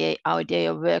that the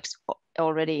idea works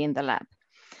already in the lab.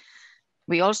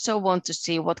 We also want to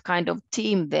see what kind of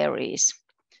team there is,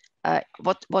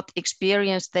 what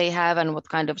experience they have and what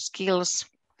kind of skills.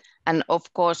 And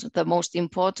of course, the most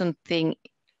important thing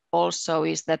also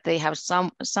is that they have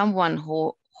someone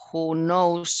who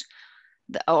knows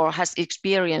or has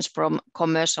experience from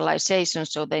commercialization,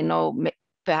 so they know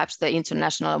perhaps the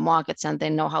international markets and they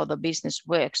know how the business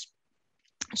works.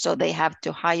 So they have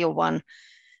to hire one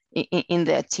in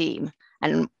their team.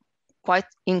 And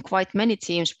in quite many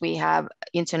teams, we have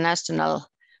international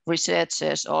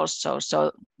researchers also.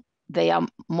 So they are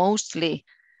mostly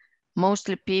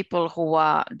people who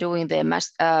are doing their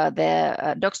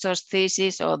doctor's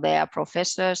thesis, or they are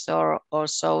professors or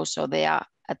so. So they are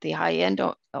at the high end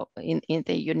in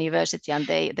the university, and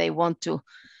they want to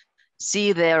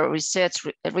see their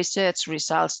research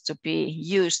results to be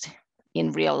used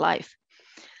in real life.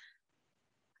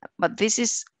 But this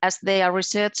is, as they are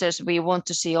researchers, we want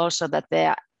to see also that they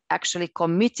are actually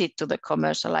committed to the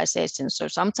commercialization. So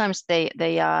sometimes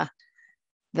they are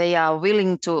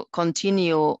willing to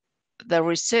continue the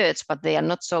research, but they are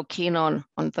not so keen on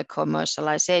the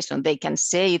commercialization. They can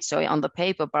say it so on the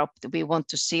paper, but we want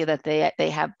to see that they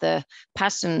have the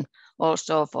passion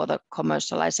also for the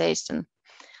commercialization.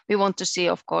 We want to see,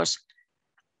 of course,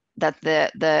 that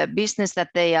the business that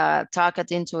they are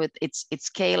targeting to it's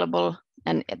scalable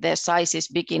and their size is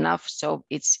big enough, so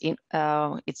it's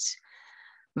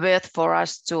worth for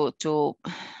us to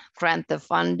grant the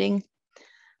funding.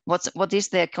 What is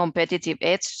their competitive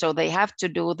edge? So they have to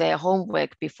do their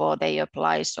homework before they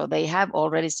apply. So they have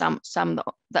already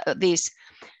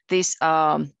these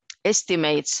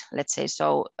estimates, let's say,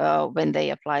 so when they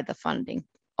apply the funding.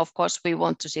 Of course, we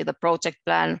want to see the project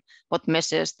plan, what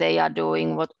measures they are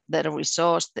doing, what the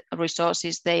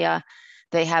resources they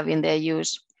have in their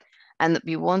use, and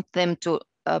we want them to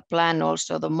plan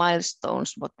also the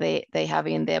milestones what they have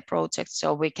in their project,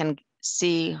 so we can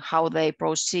see how they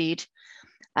proceed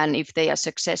and if they are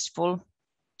successful,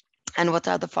 and what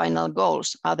are the final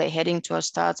goals. Are they heading to a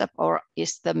startup, or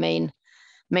is the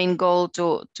main goal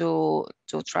to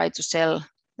try to sell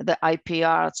the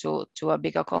IPR to a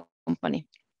bigger company?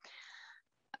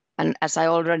 And as I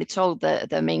already told,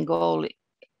 the main goal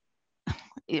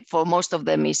for most of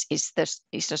them is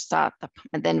a startup,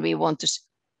 and then we want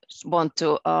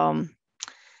to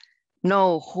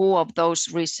know who of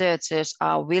those researchers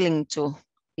are willing to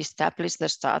establish the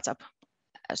startup.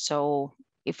 So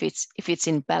if it's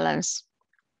in balance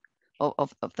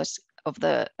of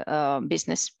the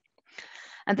business.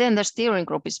 And then the steering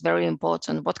group is very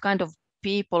important. What kind of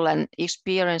people and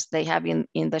experience they have in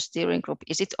the steering group?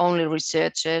 Is it only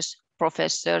researchers,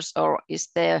 professors, or is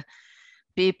there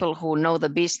people who know the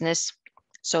business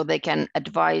so they can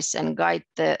advise and guide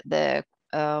the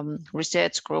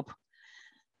research group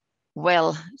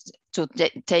well to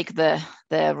take the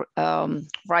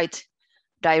right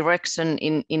direction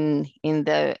in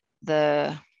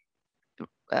the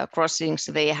crossings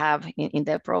they have in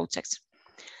their projects.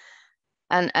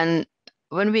 And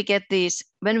when we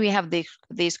have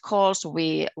these calls,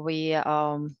 we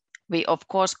of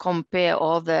course compare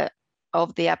all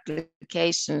of the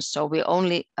applications. So we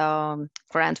only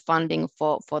grant funding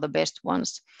for the best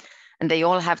ones, and they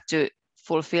all have to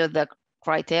fulfill the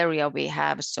criteria we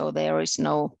have. So there is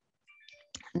no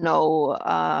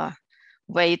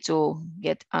way to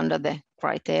get under the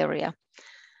criteria.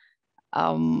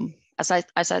 As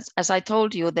I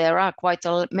told you, there are quite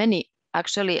many.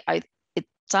 Actually,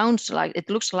 it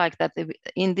looks like that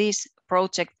in these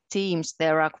project teams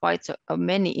there are quite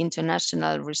many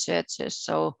international researchers.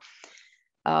 So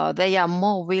they are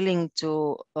more willing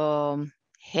to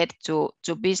head to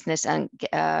business and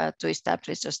to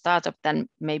establish a startup than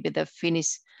maybe the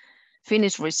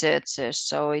Finnish researchers.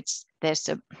 So there's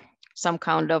some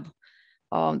kind of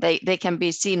they can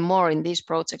be seen more in these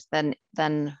projects than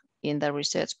in the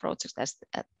research projects as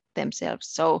themselves.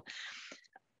 So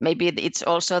maybe it's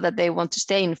also that they want to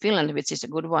stay in Finland, which is a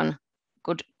good one,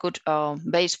 good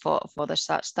base for the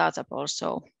startup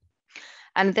also.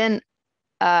 And then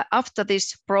after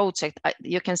this project,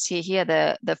 you can see here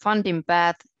the funding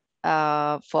path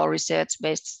for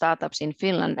research-based startups in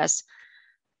Finland.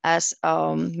 As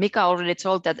Mika already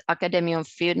told, that Academy of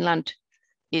Finland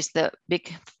is the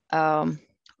big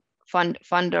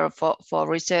funder for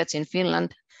research in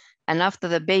Finland. And after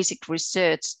the basic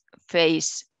research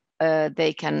phase,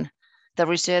 the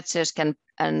researchers can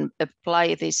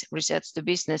apply this research to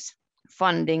business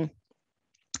funding.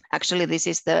 Actually, this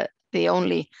is the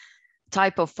only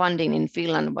type of funding in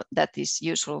Finland that is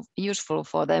useful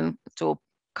for them to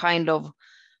kind of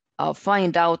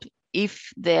find out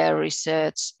if their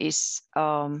research is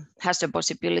has a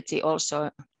possibility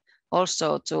also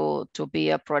to be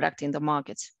a product in the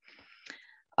market.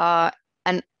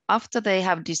 And after they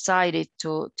have decided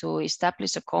to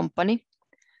establish a company,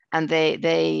 and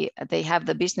they have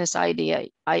the business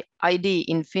ID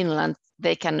in Finland,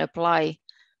 they can apply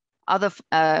other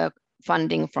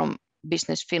funding from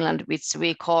Business Finland, which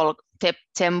we call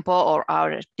Tempo or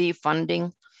R&D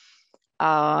funding.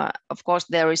 Of course,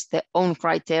 there is their own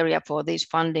criteria for these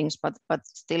fundings, but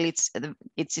still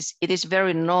it is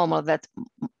very normal that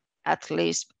at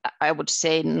least I would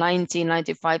say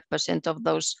 90-95% of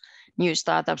those new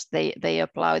startups they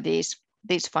apply these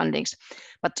fundings.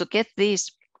 But to get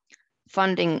these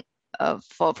funding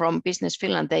from Business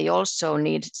Finland, they also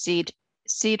need seed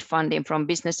funding from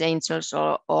business angels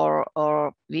or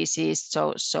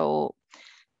VCs. So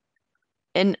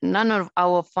and none of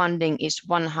our funding is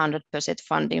 100%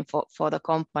 funding for the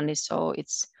company. So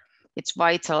it's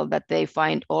vital that they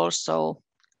find also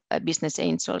business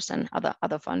angels and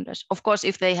other funders. Of course,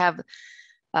 if they have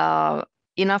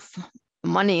enough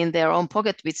money in their own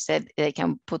pocket, which they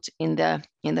can put in the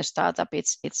startup,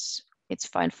 it's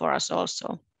fine for us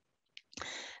also.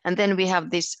 And then we have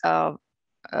this,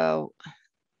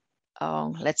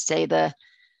 let's say the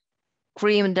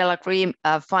cream de la cream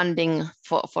funding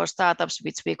for startups,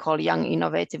 which we call Young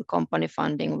Innovative Company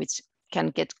funding, which can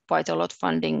get quite a lot of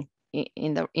funding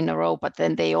in a row, but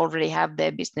then they already have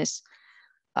their business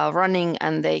running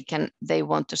and they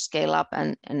want to scale up,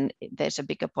 and there's a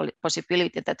bigger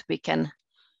possibility that we can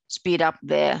speed up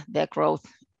their growth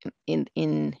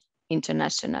in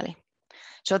internationally.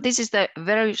 So this is the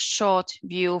very short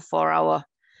view for our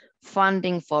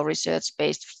funding for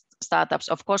research-based startups.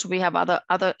 Of course, we have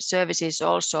other services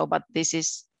also, but this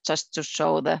is just to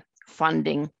show the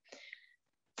funding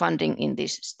in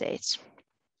these states.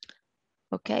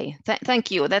 Okay,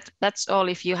 thank you. That's all.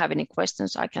 If you have any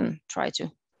questions, I can try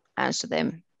to answer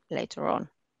them later on.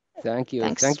 Thank you.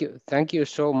 Thanks. Thank you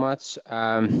so much.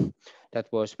 That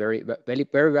was very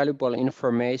valuable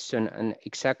information and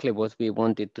exactly what we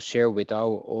wanted to share with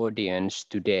our audience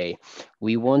today.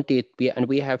 We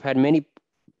have had many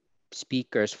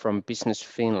speakers from Business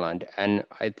Finland, and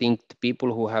I think the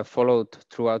people who have followed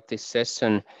throughout this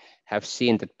session have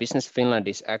seen that Business Finland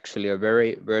is actually a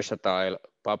very versatile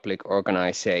public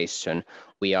organization.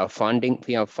 We are funding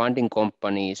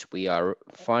companies, we are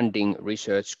funding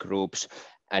research groups,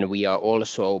 and we are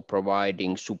also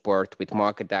providing support with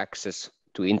market access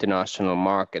to international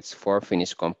markets for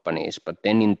Finnish companies. But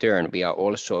then in turn, we are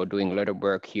also doing a lot of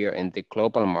work here in the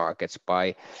global markets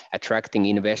by attracting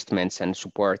investments and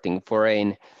supporting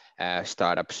foreign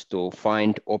startups to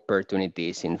find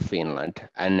opportunities in Finland.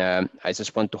 And I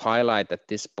just want to highlight at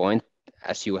this point,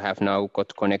 as you have now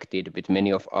got connected with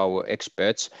many of our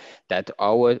experts, that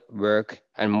our work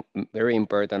and very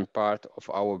important part of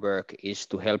our work is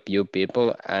to help you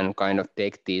people and kind of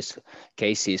take these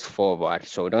cases forward.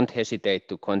 So don't hesitate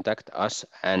to contact us,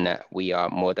 and we are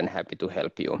more than happy to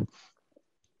help you.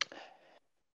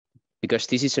 Because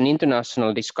this is an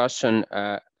international discussion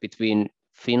between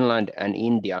Finland and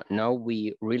India. Now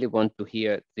we really want to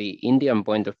hear the Indian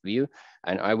point of view,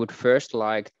 and I would first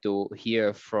like to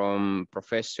hear from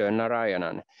Professor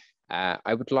Narayanan.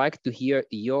 I would like to hear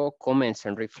your comments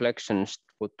and reflections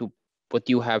to what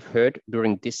you have heard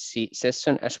during this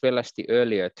session, as well as the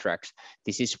earlier tracks.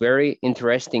 This is very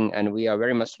interesting, and we are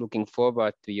very much looking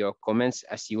forward to your comments,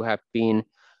 as you have been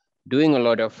doing a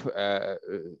lot of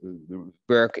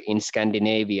work in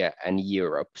Scandinavia and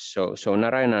Europe. So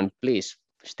Narayanan, please,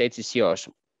 stage is yours.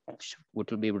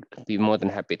 Would be more than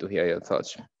happy to hear your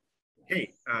thoughts.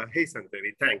 Hey,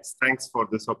 Santeri, thanks for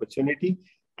this opportunity.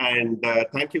 And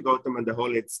thank you, Gautam, and the whole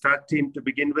Headstart team to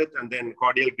begin with, and then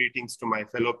cordial greetings to my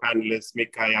fellow panelists,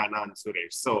 Mika, Jaana, and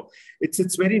Suresh. So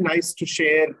it's very nice to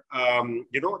share,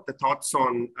 the thoughts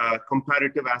on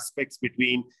comparative aspects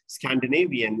between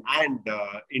Scandinavian and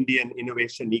Indian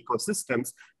innovation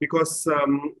ecosystems, because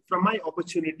from my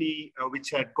opportunity,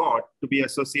 which I got to be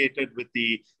associated with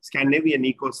the Scandinavian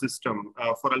ecosystem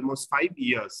for almost 5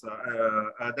 years,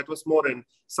 that was more in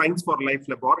Science for Life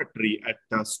Laboratory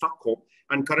at Stockholm,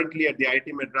 and currently at the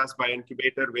IIT Madras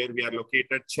Bio-Incubator, where we are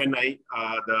located, Chennai,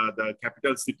 the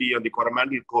capital city on the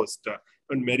Coromandel coast,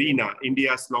 on Marina,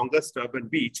 India's longest urban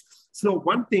beach. So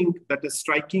one thing that is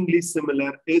strikingly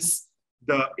similar is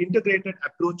the integrated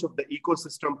approach of the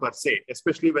ecosystem per se,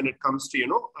 especially when it comes to,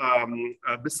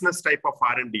 business type of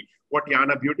R&D, what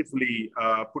Jaana beautifully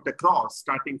put across,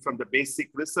 starting from the basic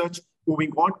research,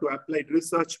 moving on to applied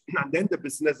research, and then the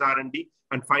business R&D,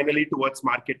 and finally towards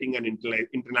marketing and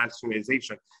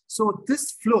internationalization. So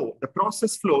this flow, the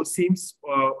process flow, seems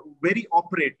very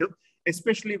operative,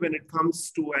 especially when it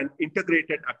comes to an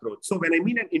integrated approach. So when I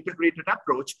mean an integrated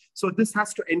approach, so this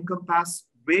has to encompass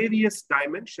various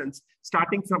dimensions,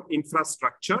 starting from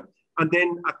infrastructure, and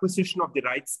then acquisition of the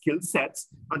right skill sets,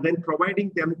 and then providing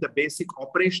them the basic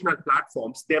operational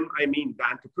platforms. Them, I mean the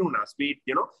entrepreneurs, be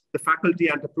it, the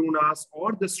faculty entrepreneurs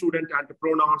or the student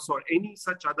entrepreneurs or any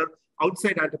such other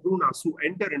outside entrepreneurs who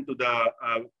enter into the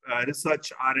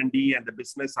research R&D and the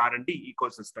business R&D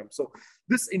ecosystem. So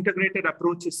this integrated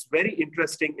approach is very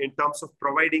interesting in terms of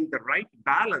providing the right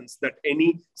balance that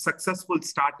any successful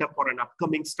startup or an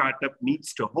upcoming startup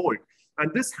needs to hold.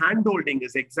 And this handholding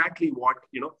is exactly what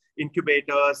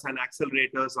incubators and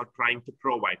accelerators are trying to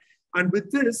provide. And with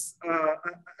this,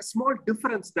 a small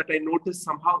difference that I noticed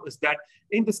somehow is that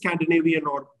in the Scandinavian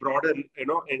or broader,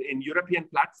 in European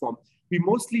platform, we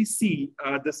mostly see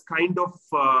this kind of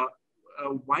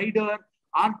wider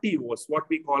RTOs, what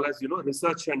we call as,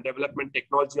 research and development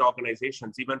technology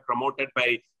organizations, even promoted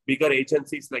by bigger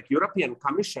agencies like European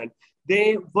Commission.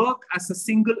 They work as a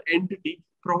single entity,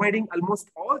 providing almost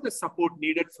all the support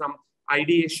needed from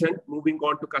ideation, moving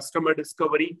on to customer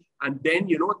discovery, and then,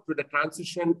 to the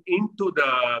transition into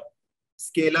the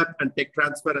scale up and tech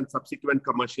transfer and subsequent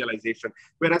commercialization.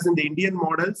 Whereas in the Indian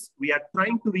models, we are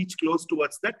trying to reach close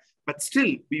towards that, but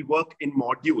still we work in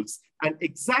modules. An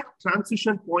exact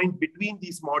transition point between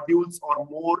these modules are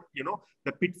more,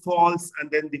 the pitfalls and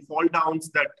then the fall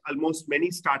downs that almost many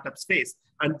startups face.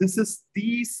 And this is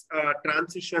these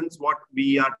transitions what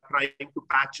we are trying to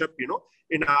patch up,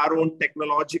 in our own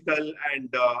technological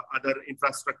and other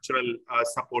infrastructural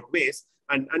support ways.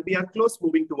 And we are close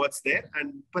moving towards there.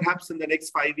 And perhaps in the next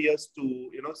 5 years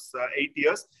to 8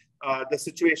 years, the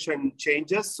situation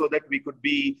changes so that we could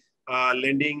be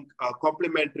lending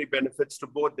complementary benefits to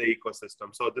both the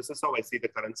ecosystem. So this is how I see the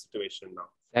current situation now.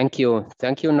 Thank you,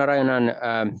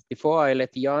 Narayanan. Before I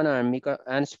let Jaana and Mika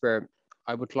answer,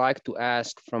 I would like to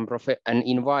ask from and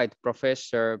invite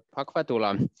Professor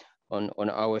Pakvatula on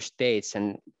our stage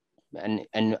and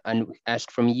ask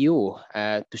from you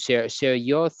to share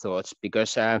your thoughts,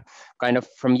 because kind of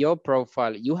from your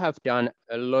profile, you have done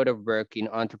a lot of work in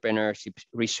entrepreneurship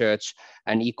research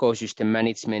and ecosystem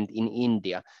management in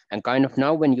India. And kind of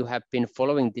now when you have been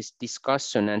following this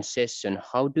discussion and session,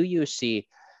 how do you see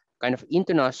kind of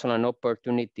international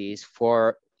opportunities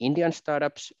for Indian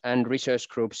startups and research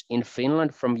groups in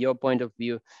Finland from your point of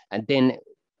view? And then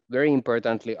very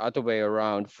importantly, other way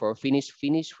around, for Finnish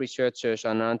researchers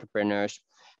and entrepreneurs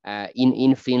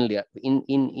in Finland,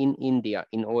 in India,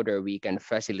 in order we can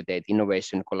facilitate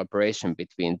innovation collaboration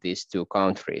between these two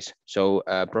countries. So,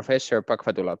 Professor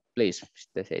Pakvatula, please,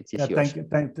 the stage is yours.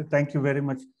 Thank you very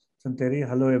much, Santeri.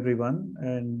 Hello, everyone,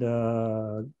 and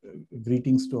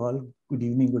greetings to all. Good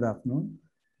evening, good afternoon.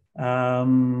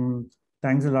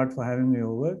 Thanks a lot for having me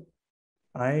over.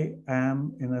 I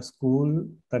am in a school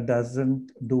that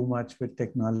doesn't do much with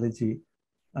technology,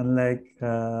 unlike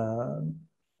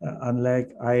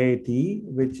IIT,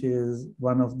 which is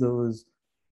one of those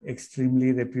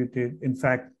extremely reputed, in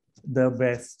fact, the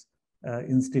best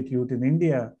institute in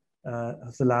India.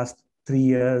 For the last 3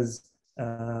 years,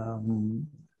 IIT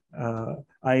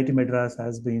Madras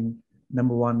has been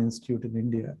 #1 institute in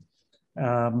India.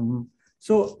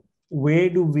 So where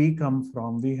do we come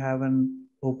from? We have an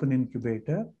open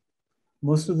incubator.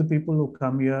 Most of the people who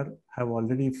come here have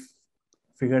already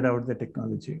figured out the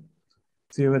technology.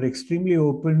 So we were extremely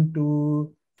open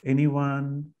to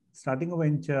anyone starting a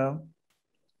venture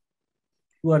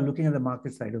who are looking at the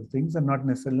market side of things and not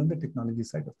necessarily on the technology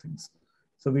side of things.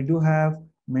 So we do have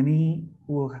many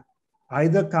who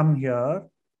either come here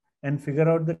and figure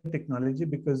out the technology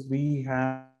because we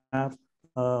have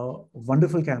a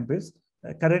wonderful campus.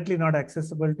 Currently not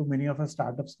accessible to many of our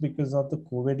startups because of the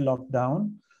COVID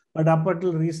lockdown. But up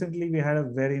until recently, we had a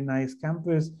very nice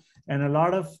campus, and a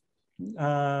lot of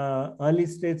early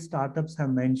stage startups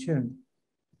have mentioned,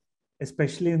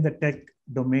 especially in the tech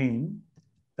domain,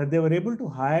 that they were able to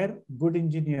hire good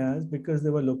engineers because they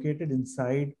were located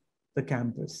inside the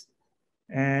campus.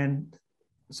 And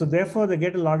so therefore they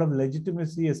get a lot of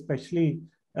legitimacy, especially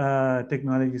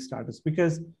technology startups.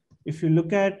 Because if you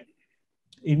look at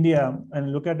India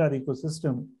and look at our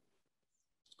ecosystem,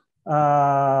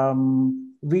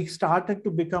 we started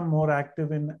to become more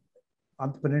active in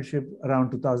entrepreneurship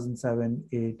around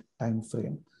 2007-8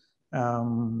 timeframe.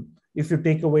 If you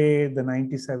take away the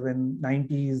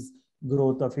 90s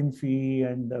growth of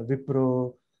Infi and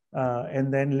Wipro,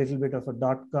 and then a little bit of a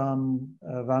dot-com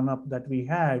run-up that we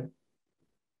had,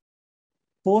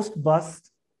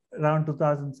 post-bust around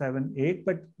 2007-8,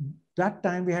 but that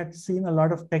time we had seen a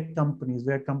lot of tech companies.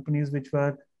 We had companies which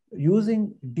were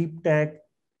using deep tech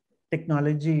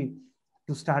technology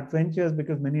to start ventures,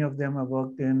 because many of them have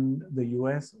worked in the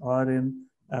US or in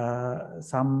at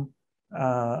some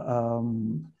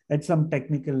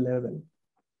technical level.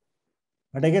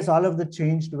 But I guess all of that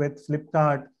changed with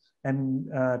Flipkart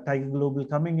and Tiger Global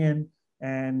coming in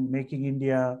and making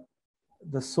India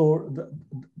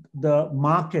the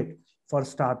market for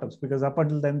startups, because up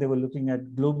until then they were looking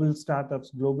at global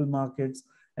startups, global markets,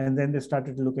 and then they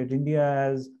started to look at India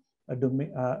as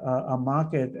a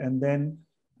market. And then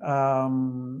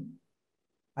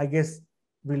I guess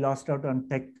we lost out on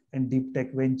tech and deep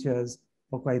tech ventures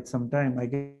for quite some time. I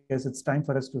guess it's time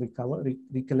for us to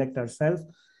recollect ourselves.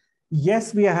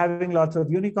 Yes, we are having lots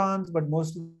of unicorns, but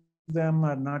most of them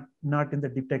are not in the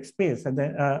deep tech space and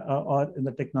then or in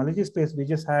the technology space. We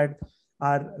just had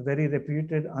our very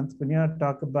reputed entrepreneur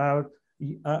talk about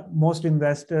most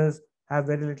investors have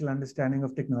very little understanding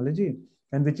of technology,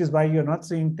 and which is why you're not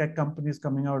seeing tech companies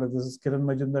coming out of this. Is Kiran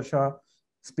Majumdar-Shaw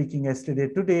speaking yesterday.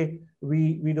 Today,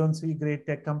 we don't see great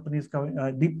tech companies coming,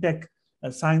 deep tech,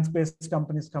 science-based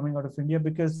companies coming out of India,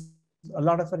 because a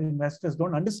lot of our investors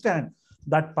don't understand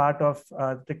that part of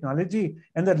technology,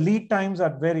 and the lead times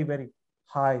are very, very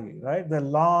high, right? They're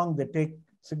long, they take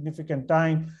significant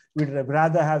time. We'd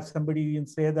rather have somebody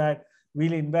say that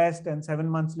we'll invest and 7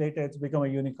 months later it's become a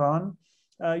unicorn.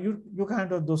 You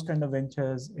can't have those kind of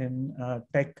ventures in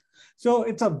tech. So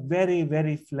it's a very,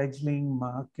 very fledgling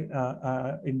market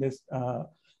in this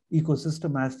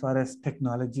ecosystem as far as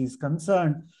technology is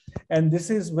concerned. And this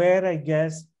is where I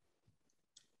guess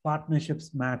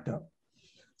partnerships matter.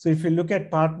 So if you look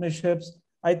at partnerships,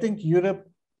 I think Europe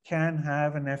can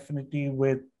have an affinity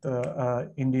with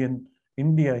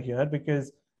India here,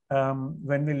 because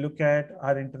when we look at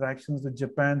our interactions with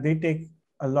Japan, they take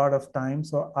a lot of time.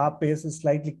 So our pace is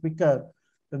slightly quicker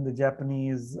than the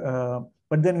Japanese,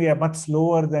 but then we are much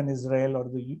slower than Israel or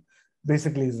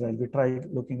basically Israel. We tried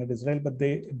looking at Israel, but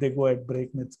they go at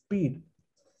breakneck speed.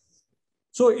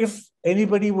 So if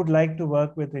anybody would like to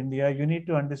work with India, you need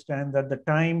to understand that the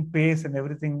time, pace, and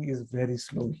everything is very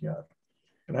slow here,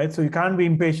 right? So you can't be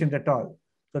impatient at all.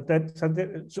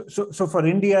 So for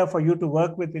India, for you to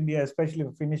work with India, especially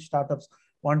for Finnish startups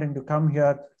wanting to come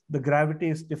here, the gravity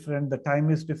is different, the time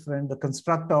is different, the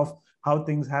construct of how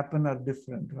things happen are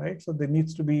different, right? So there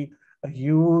needs to be a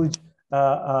huge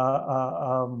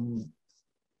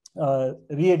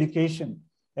re-education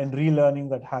and relearning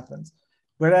that happens.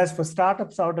 Whereas for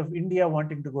startups out of India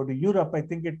wanting to go to Europe, I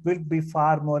think it will be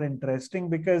far more interesting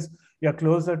because you're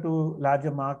closer to larger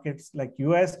markets like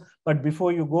US. But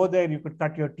before you go there, you could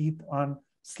cut your teeth on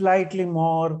slightly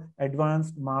more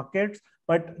advanced markets,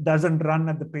 but doesn't run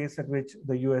at the pace at which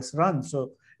the US runs.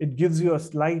 So it gives you a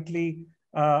slightly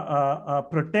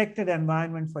protected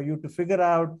environment for you to figure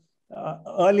out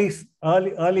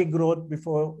early growth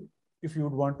before, if you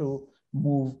would want to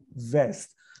move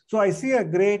west. So I see a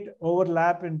great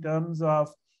overlap in terms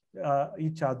of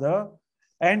each other.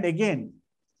 And again,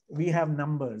 we have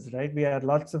numbers, right? We are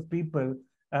lots of people.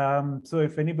 So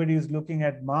if anybody is looking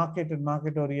at market and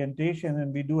market orientation,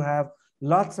 and we do have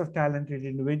lots of talented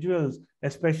individuals,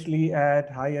 especially at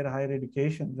higher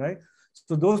education, right?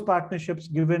 So those partnerships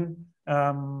given,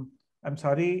 I'm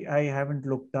sorry, I haven't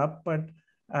looked up, but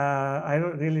I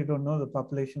really don't know the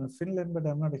population of Finland, but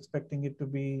I'm not expecting it to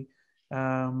be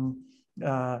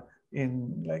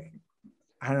in like,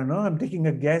 I don't know, I'm taking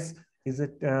a guess. Is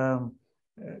it 10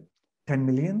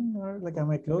 million or like, am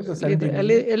I close? Or a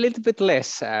little bit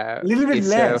less. A little bit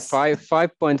less.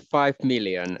 5.5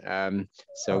 million.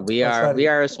 So we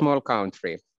are a small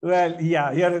country. Well,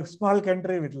 yeah, you're a small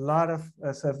country with a lot of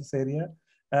surface area.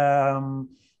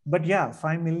 But yeah,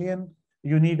 5 million,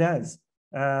 you need us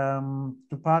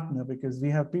to partner because we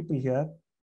have people here.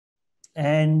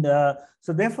 And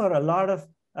so therefore, a lot of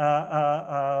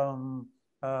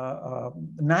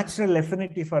natural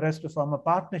affinity for us to form a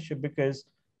partnership because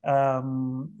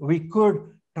we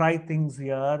could try things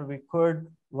here, we could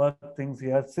work things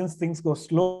here. Since things go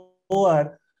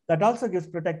slower, that also gives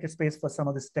protected space for some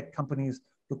of these tech companies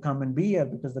to come and be here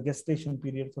because the gestation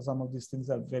period for some of these things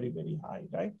are very, very high,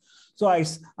 right? So I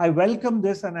welcome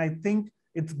this, and I think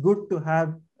it's good to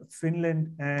have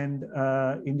Finland and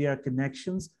India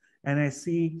connections. And I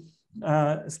see,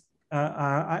 I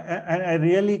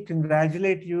really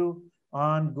congratulate you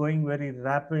on going very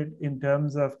rapid in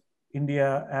terms of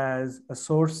India as a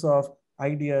source of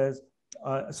ideas,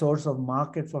 a source of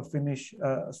market for Finnish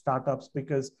startups,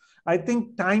 because I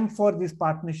think time for these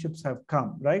partnerships have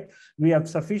come, right? We have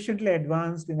sufficiently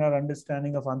advanced in our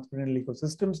understanding of entrepreneurial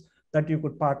ecosystems that you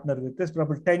could partner with this.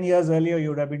 Probably 10 years earlier, you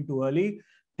would have been too early.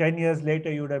 10 years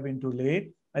later, you would have been too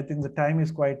late. I think the time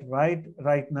is quite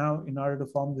right now in order to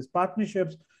form these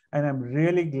partnerships. And I'm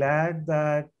really glad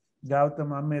that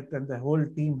Gautam, Amit, and the whole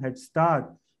team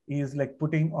Headstart is like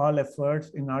putting all efforts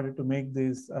in order to make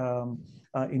this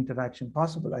interaction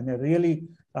possible. And I really,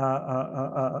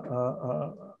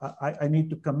 I need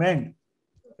to commend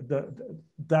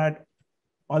that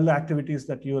all the activities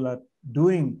that you all are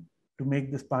doing to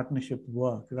make this partnership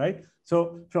work, right?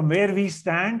 So from where we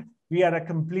stand, we are a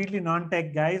completely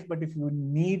non-tech guys, but if you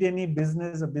need any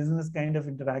business or business kind of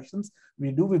interactions,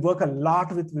 we do. We work a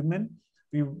lot with women.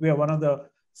 We are one of the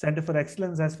Center for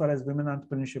Excellence as far as women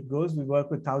entrepreneurship goes. We work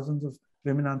with thousands of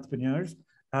women entrepreneurs,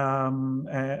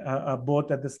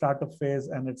 both at the startup phase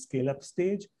and at scale-up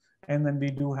stage. And then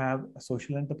we do have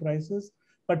social enterprises.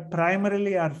 But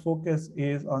primarily our focus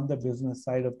is on the business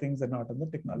side of things and not on the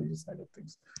technology side of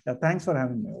things. Yeah, thanks for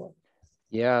having me over.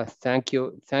 Yeah, thank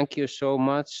you. Thank you so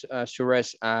much,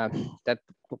 Suresh. That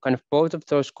kind of both of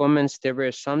those comments, there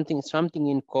was something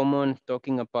in common,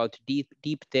 talking about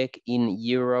deep tech in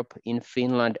Europe, in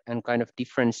Finland, and kind of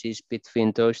differences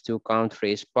between those two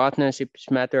countries. Partnerships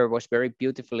matter was very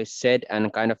beautifully said,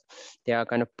 and kind of there are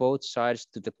kind of both sides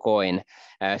to the coin.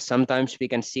 Sometimes we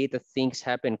can see that things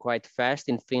happen quite fast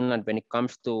in Finland when it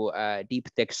comes to deep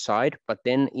tech side, but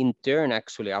then in turn,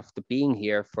 actually, after being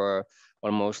here for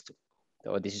almost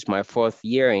this is my 4th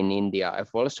year in India, I've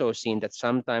also seen that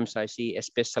sometimes I see,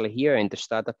 especially here in the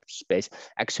startup space,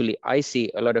 actually I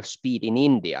see a lot of speed in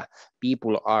India.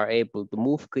 People are able to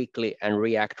move quickly and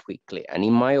react quickly. And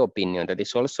in my opinion, that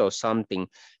is also something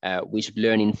we should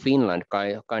learn in Finland,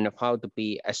 kind of how to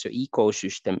be as an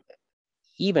ecosystem,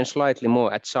 even slightly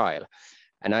more agile.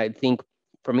 And I think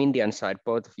from Indian side,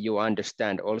 both of you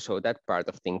understand also that part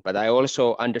of thing, but I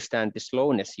also understand the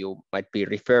slowness you might be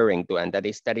referring to, and that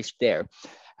is there.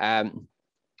 A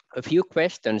few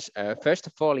questions. First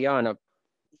of all, Jaana,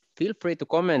 feel free to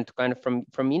comment kind of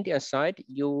from Indian side.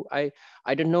 I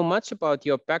don't know much about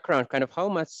your background, kind of how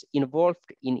much involved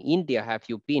in India have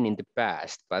you been in the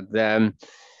past, but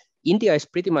India is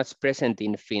pretty much present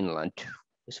in Finland.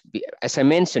 As I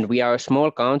mentioned, we are a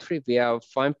small country. We are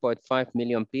 5.5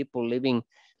 million people living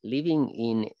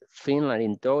in Finland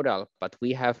in total, but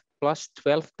we have plus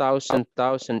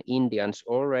 12,000 Indians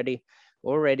already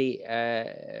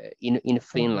in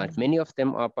Finland. Many of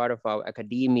them are part of our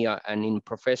academia and in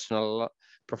professional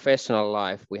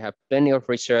life. We have plenty of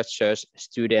researchers,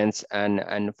 students,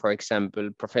 and for example,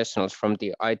 professionals from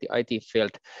the IT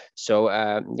field. So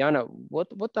Jaana,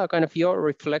 what are kind of your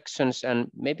reflections and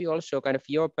maybe also kind of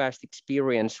your past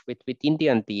experience with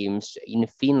Indian teams in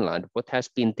Finland? What has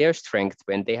been their strength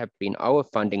when they have been our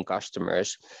funding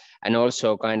customers, and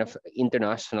also kind of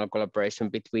international collaboration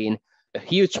between a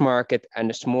huge market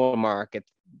and a small market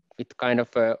with kind of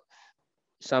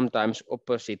sometimes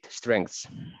opposite strengths?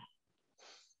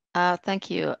 Thank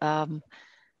you.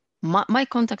 My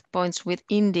contact points with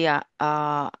India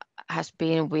has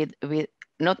been with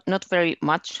not very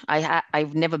much.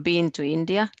 I've never been to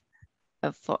India.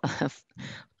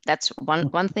 That's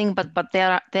one thing. But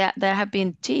there have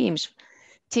been teams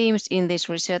in this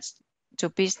research to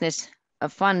business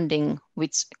funding,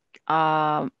 which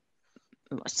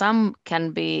some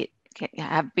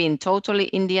have been totally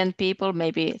Indian people,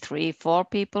 maybe 3-4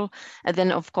 people. And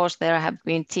then of course there have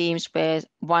been teams where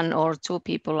 1 or 2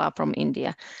 people are from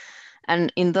India.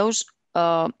 And in those,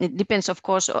 it depends of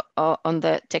course on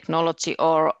the technology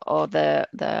or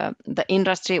the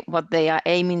industry, what they are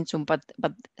aiming to, but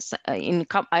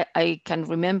I can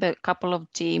remember a couple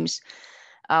of teams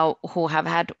who have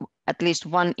had at least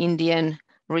one Indian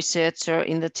researcher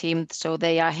in the team, so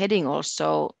they are heading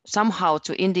also somehow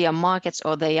to Indian markets,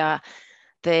 or they have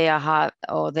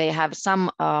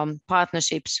some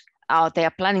partnerships. They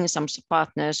are planning some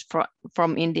partners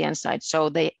from Indian side, so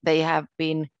they have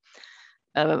been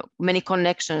many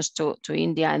connections to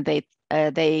India, and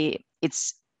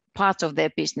it's part of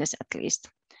their business at least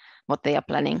what they are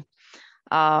planning.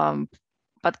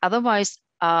 But otherwise,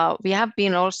 we have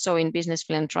been also in Business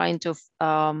Finland trying to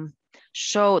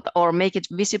show or make it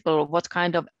visible what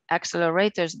kind of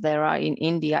accelerators there are in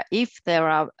India, if there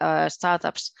are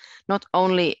startups, not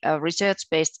only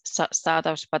research-based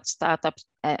startups, but startups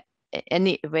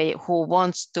anyway who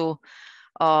wants to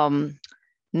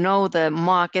know the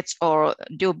markets or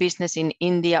do business in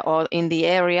India or in the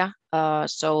area,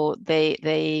 so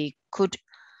they could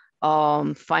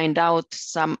find out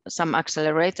some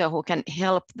accelerator who can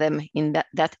help them in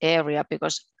that area,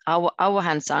 because our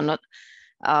hands are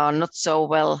not so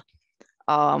well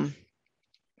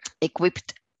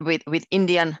equipped with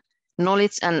Indian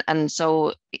knowledge, and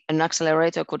so an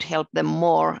accelerator could help them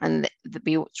more, and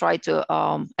we try to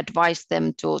advise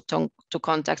them to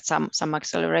contact some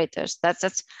accelerators.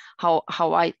 That's how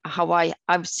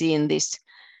I've seen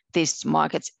this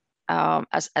markets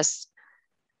as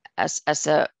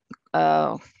a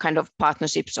kind of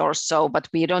partnerships or so, but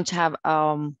we don't have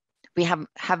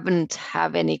haven't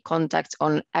have any contact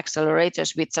on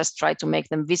accelerators. We just try to make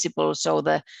them visible so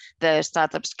the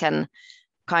startups can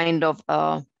kind of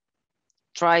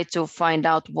try to find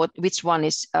out which one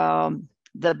is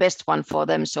the best one for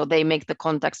them, so they make the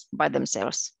contacts by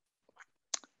themselves.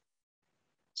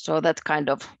 So that kind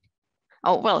of,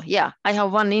 I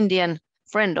have one Indian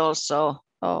friend also,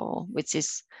 which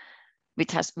has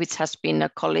been a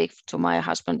colleague to my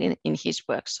husband in his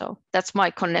work. So that's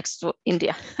my connection to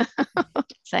India.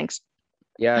 Thanks.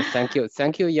 Yeah, thank you,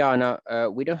 Jaana.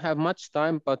 We don't have much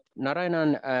time, but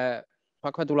Narayanan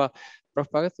Prof.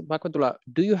 Pakvatula,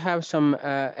 do you have some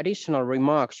additional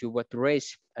remarks you want to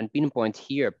raise and pinpoint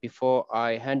here before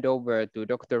I hand over to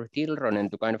Dr. Tilronen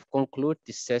to kind of conclude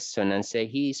this session and say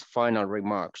his final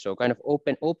remarks? So kind of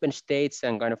open states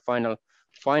and kind of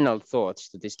final thoughts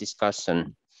to this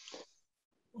discussion.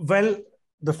 Well,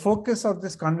 the focus of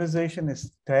this conversation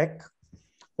is tech,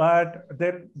 but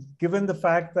given the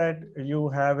fact that you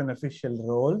have an official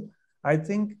role, I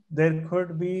think there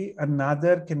could be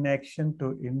another connection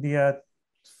to India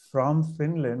from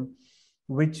Finland,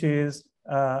 which has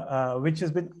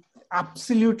been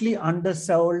absolutely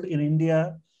undersold in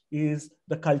India, is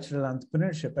the cultural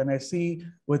entrepreneurship. And I see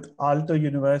with Aalto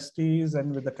universities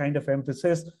and with the kind of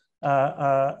emphasis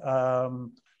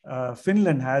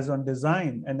Finland has on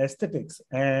design and aesthetics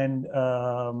and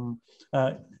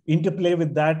interplay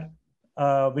with that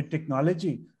with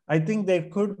technology, I think there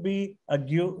could be a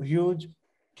huge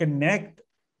connect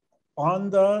on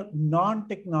the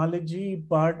non-technology,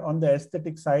 but on the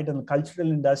aesthetic side and the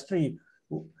cultural industry.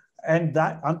 And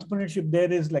that entrepreneurship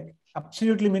there is like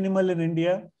absolutely minimal in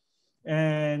India.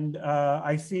 And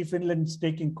I see Finland's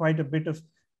taking quite a bit of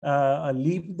a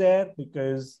leap there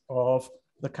because of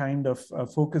the kind of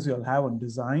focus you'll have on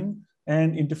design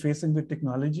and interfacing with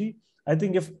technology. I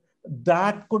think if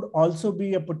that could also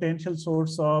be a potential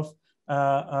source of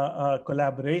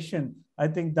collaboration, I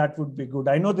think that would be good.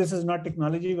 I know this is not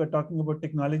technology, we're talking about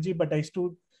technology, but I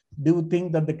still do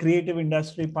think that the creative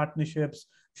industry partnerships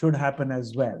should happen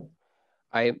as well.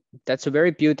 That's a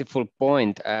very beautiful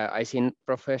point. I see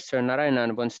Professor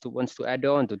Narayanan wants to add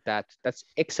on to that. That's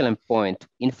excellent point.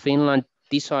 In Finland,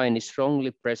 design is strongly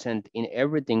present in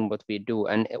everything what we do,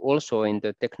 and also in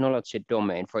the technology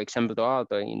domain. For example, the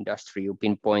Aalto industry you've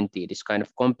been pointed is kind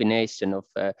of combination of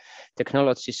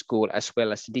technology school as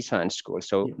well as design school.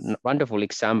 So yes. Wonderful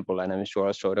example, and I'm sure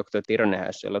also Dr. Tilronen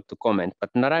has a lot to comment.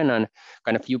 But Narayanan,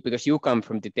 kind of you, because you come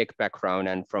from the tech background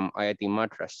and from IIT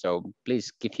Madras, so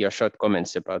please give your short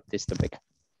comments about this topic.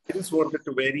 I just wanted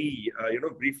to very,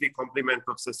 briefly compliment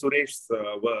Professor Suresh's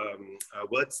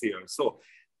words here. So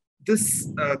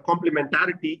this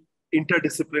complementarity,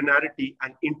 interdisciplinarity,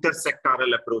 and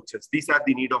intersectoral approaches, these are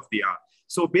the need of the hour.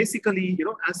 So basically,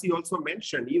 as he also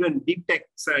mentioned, even big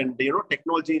techs and,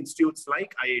 technology institutes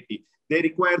like IIT, they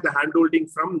require the handholding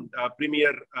from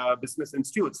premier business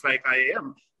institutes like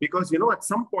IIM, because, at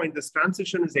some point, this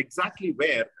transition is exactly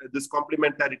where this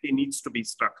complementarity needs to be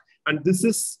struck. And this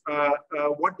is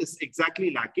what is exactly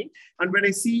lacking. And when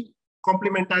I see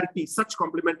such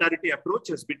complementarity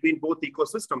approaches between both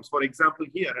ecosystems. For example,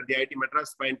 here at the IIT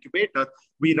Madras by Incubator,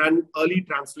 we run Early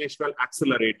Translational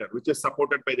Accelerator, which is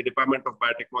supported by the Department of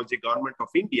Biotechnology, Government of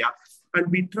India.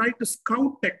 And we try to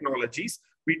scout technologies.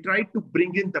 We try to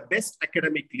bring in the best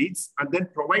academic leads and then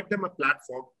provide them a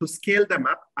platform to scale them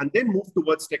up and then move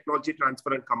towards technology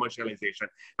transfer and commercialization.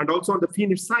 And also on the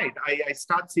Finnish side, I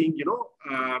start seeing,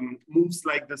 moves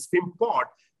like this FimPod,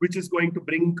 which is going to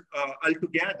bring all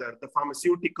together the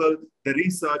pharmaceutical, the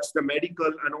research, the medical,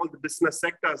 and all the business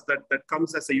sectors that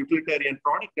comes as a utilitarian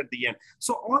product at the end.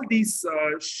 So all these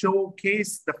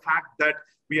showcase the fact that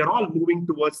we are all moving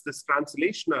towards this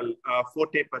translational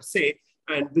forte per se.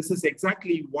 And this is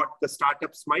exactly what the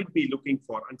startups might be looking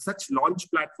for. And such launch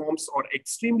platforms are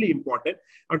extremely important.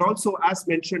 And also, as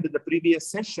mentioned in the previous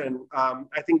session,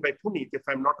 I think by Puneet, if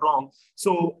I'm not wrong,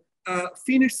 so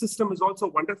Finnish system is also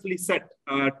wonderfully set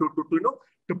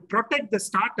to to protect the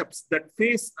startups that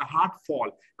face a hard fall.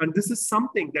 And this is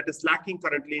something that is lacking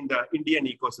currently in the Indian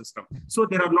ecosystem. So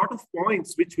there are a lot of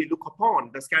points which we look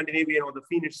upon the Scandinavian or the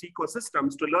Finnish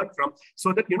ecosystems to learn from,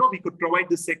 so that, we could provide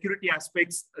the security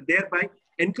aspects, thereby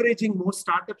encouraging more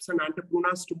startups and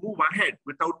entrepreneurs to move ahead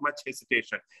without much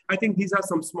hesitation. I think these are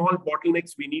some small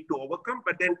bottlenecks we need to overcome,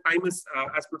 but then time is,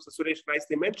 as Professor Suresh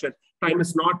nicely mentioned, time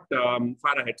is not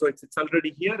far ahead. So it's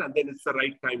already here, and then it's the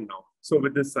right time now. So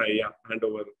with this, I hand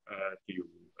over to you,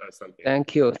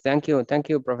 Sanjay. Thank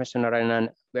you, Professor Narayanan.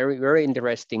 Very, very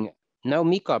interesting. Now,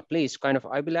 Mika, please,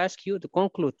 I will ask you to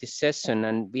conclude this session,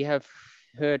 and we have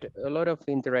heard a lot of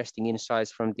interesting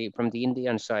insights from the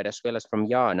Indian side as well as from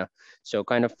Jaana. So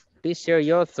please share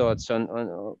your thoughts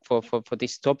for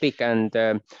this topic and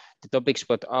the topics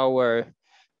what our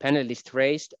panelists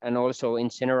raised, and also in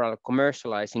general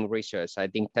commercializing research. I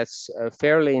think that's a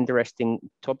fairly interesting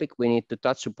topic we need to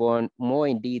touch upon more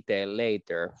in detail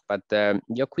later. But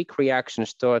your quick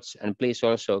reactions, thoughts, and please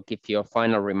also give your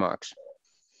final remarks.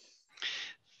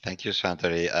 Thank you,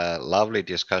 Santeri. Lovely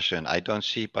discussion. I don't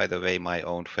see, by the way, my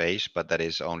own face, but that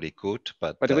is only good.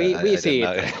 But we see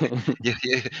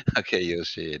it. Okay, you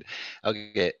see it.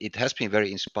 Okay, it has been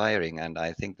very inspiring, and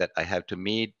I think that I have to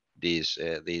meet these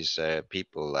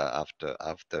people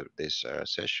after this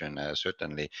session.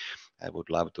 Certainly, I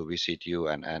would love to visit you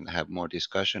and have more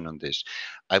discussion on this.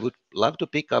 I would love to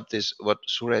pick up this what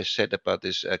Suresh said about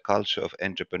this culture of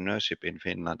entrepreneurship in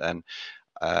Finland, and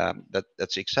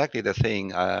that's exactly the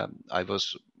thing.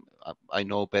 I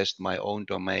know best my own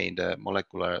domain, the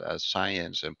molecular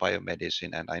science and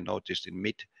biomedicine, and I noticed in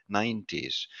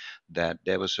mid-90s that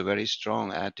there was a very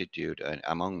strong attitude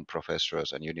among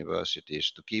professors and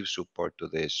universities to give support to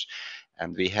this,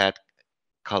 and we had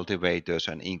cultivators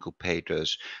and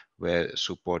incubators where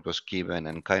support was given,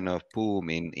 and boom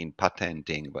in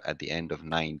patenting at the end of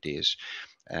 90s.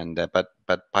 And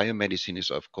but biomedicine is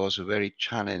of course a very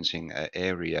challenging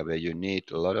area where you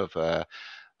need a lot of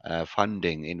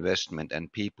funding, investment,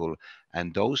 and people,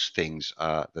 and those things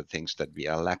are the things that we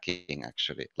are lacking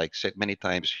actually. Like said many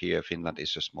times here, Finland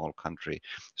is a small country,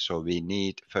 so we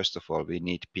need, first of all, we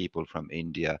need people from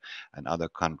India and other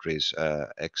countries,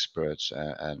 experts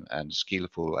and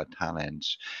skillful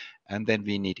talents. And then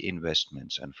we need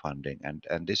investments and funding,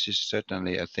 and this is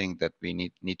certainly a thing that we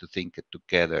need to think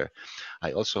together.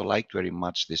 I also like very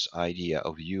much this idea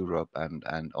of Europe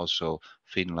and also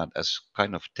Finland as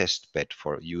test bed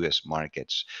for US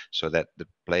markets, so that the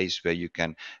place where you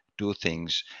can do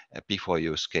things before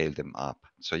you scale them up.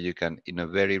 So you can, in a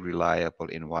very reliable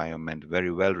environment,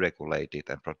 very well regulated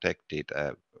and protected,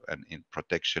 and in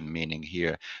protection meaning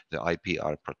here the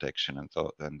IPR protection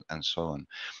and so on,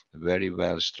 very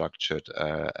well structured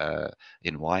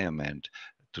environment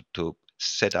to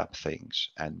set up things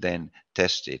and then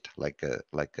test it like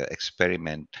a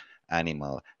experiment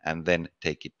animal, and then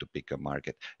take it to bigger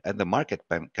market. And the market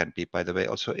can be, by the way,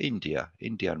 also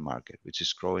Indian market, which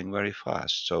is growing very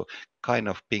fast. So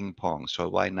ping pong. So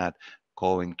why not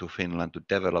going to Finland to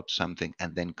develop something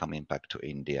and then coming back to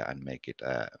India and make it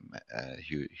a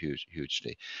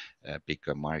hugely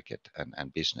bigger market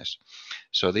and business.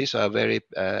 So these are very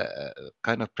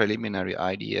preliminary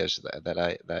ideas that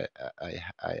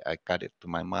I got it to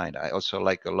my mind. I also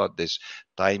like a lot this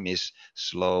time is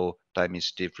slow, time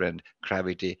is different,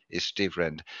 gravity is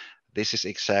different. This is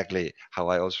exactly how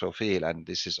I also feel, and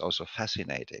this is also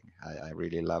fascinating. I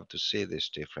really love to see this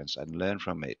difference and learn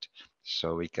from it.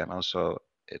 So we can also,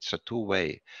 it's a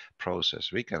two-way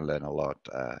process. We can learn a lot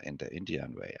in the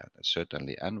Indian way,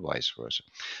 certainly, and vice versa.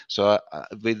 So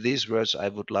with these words, I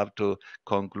would love to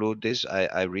conclude this.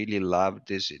 I really loved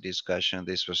this discussion.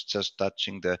 This was just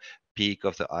touching the peak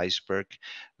of the iceberg.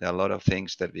 There are a lot of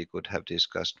things that we could have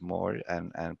discussed more,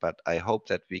 but I hope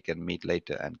that we can meet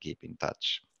later and keep in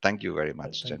touch. Thank you very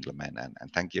much, gentlemen,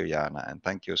 and thank you, Jaana, and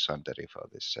thank you, Santeri, for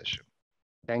this session.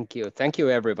 Thank you,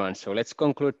 everyone. So let's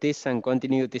conclude this and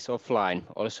continue this offline,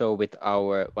 also with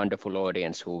our wonderful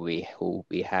audience who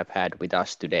we have had with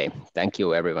us today. Thank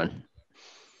you, everyone.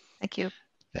 Thank you.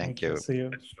 Thank you. See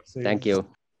you. Thank you.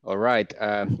 All right,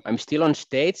 I'm still on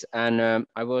stage, and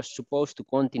I was supposed to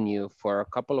continue for a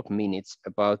couple of minutes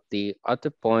about the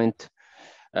other point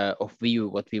of view,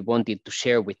 what we wanted to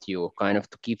share with you,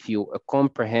 to give you a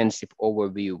comprehensive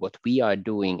overview what we are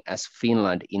doing as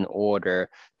Finland in order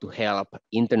to help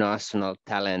international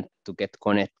talent to get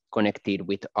connected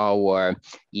with our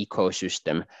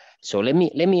ecosystem. So let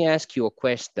me ask you a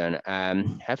question.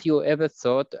 Have you ever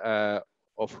thought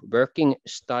of working,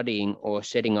 studying, or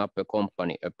setting up a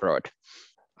company abroad?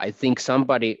 I think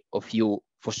somebody of you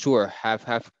for sure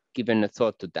have given a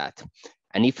thought to that.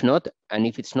 And if not, and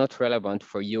if it's not relevant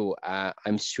for you,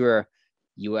 I'm sure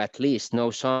you at least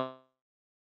know some.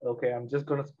 Okay, I'm just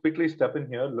going to quickly step in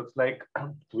here. Looks like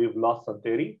we've lost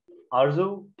Santeri.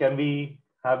 Arzu, can we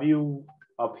have you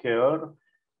up here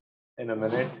in a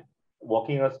minute,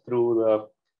 walking us through the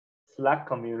Slack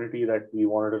community that we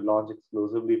wanted to launch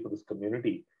exclusively for this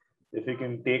community? If you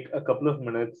can take a couple of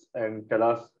minutes and tell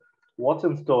us what's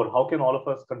in store, how can all of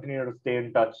us continue to stay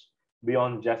in touch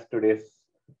beyond just today's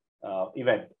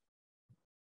event?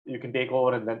 You can take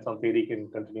over, and then Santeri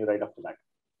can continue right after that.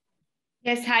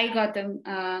 Yes, hi Gautam,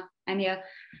 I'm here.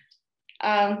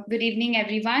 Good evening,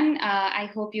 everyone. I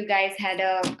hope you guys had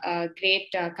a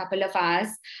great couple of hours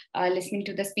listening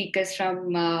to the speakers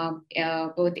from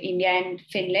both India and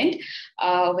Finland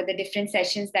with the different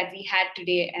sessions that we had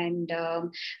today. And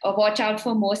watch out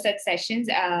for more such sessions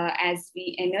as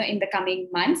we in the coming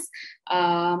months.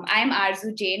 I'm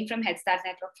Arzu Jain from Headstart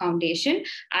Network Foundation.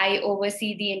 I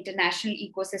oversee the international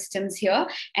ecosystems here,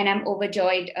 and I'm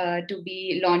overjoyed to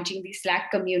be launching the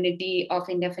Slack community of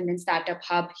India-Finland Startup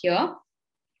Hub here.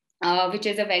 Which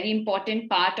is a very important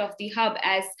part of the hub,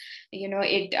 as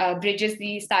it bridges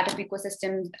the startup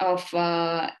ecosystem of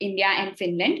India and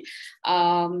Finland,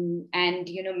 and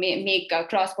make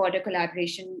cross-border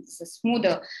collaborations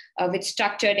smoother with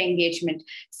structured engagement.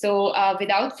 So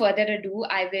without further ado,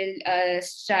 I will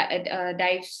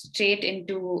dive straight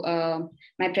into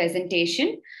my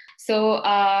presentation. So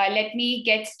let me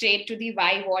get straight to the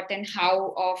why, what, and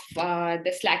how of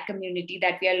the Slack community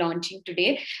that we are launching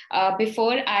today.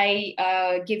 Before I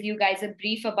give you guys a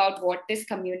brief about what this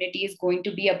community is going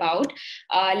to be about,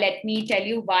 let me tell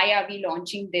you why are we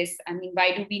launching this? I mean,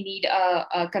 why do we need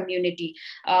a community?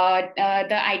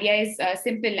 The idea is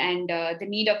simple and the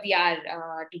need of the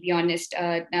hour, to be honest,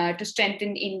 to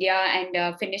strengthen India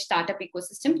and Finnish startup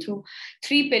ecosystem through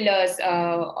 3 pillars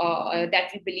that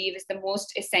we believe is the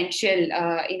most essential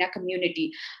in a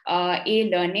community.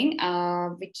 Learning,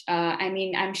 which I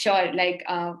mean, I'm sure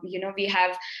we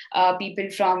have people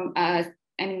from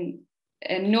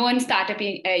known startup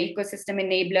ecosystem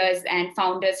enablers and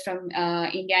founders from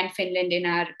India and Finland in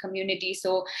our community.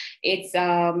 So it's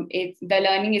the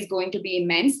learning is going to be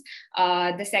immense.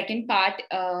 The second part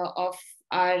of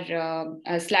our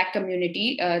Slack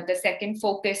community, the second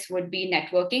focus would be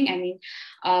networking. I mean,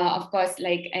 of course,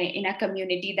 like in a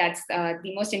community, that's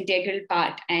the most integral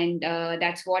part, and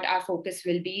that's what our focus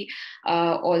will be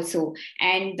also.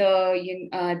 And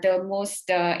the most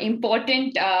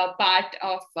important part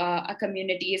of a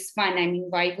community is fun. I mean,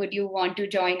 why would you want to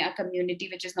join a community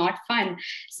which is not fun?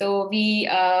 So we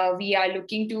are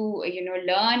looking to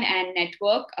learn and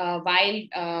network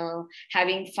while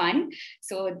having fun.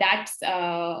 So that's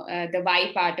the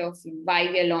why part of why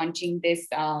we are launching this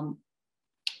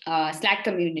Slack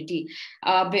community.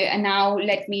 Now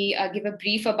let me give a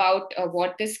brief about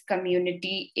what this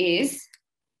community is.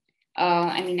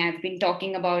 I mean, I've been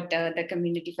talking about the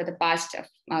community for the past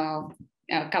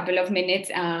couple of minutes.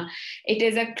 It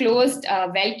is a closed,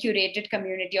 well-curated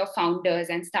community of founders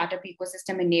and startup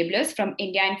ecosystem enablers from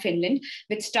India and Finland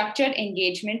with structured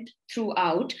engagement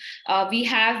throughout. We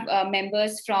have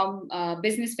members from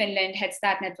Business Finland,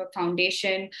 Headstart Network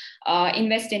Foundation,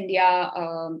 Invest India,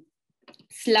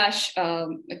 Slush,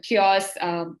 Kiuas,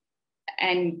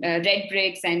 and Red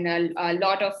Bricks, and a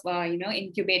lot of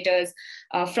incubators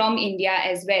from India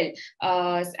as well.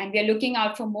 And we are looking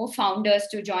out for more founders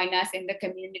to join us in the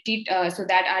community so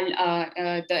that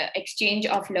the exchange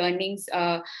of learnings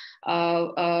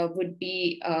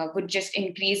would just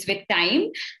increase with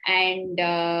time, and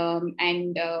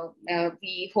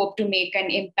we hope to make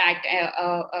an impact,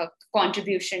 a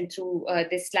contribution through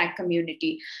this Slack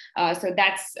community. So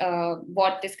that's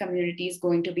what this community is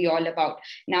going to be all about.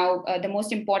 Now, the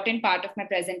most important part of my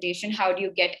presentation, how do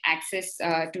you get access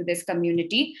to this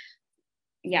community?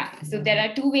 Yeah, so there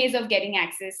are 2 ways of getting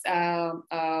access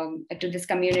to this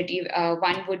community.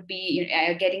 One would be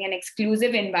getting an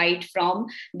exclusive invite from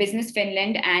Business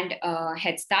Finland and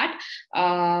Headstart.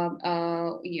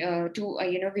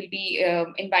 We'll be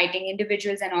inviting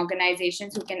individuals and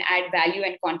organizations who can add value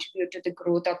and contribute to the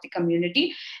growth of the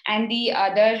community. And the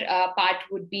other part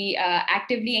would be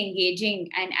actively engaging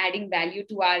and adding value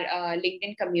to our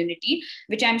LinkedIn community,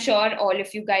 which I'm sure all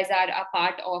of you guys are a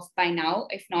part of by now.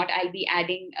 If not, I'll be adding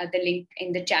adding the link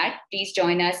in the chat. Please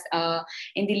join us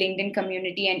in the LinkedIn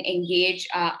community and engage,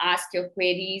 ask your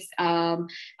queries, and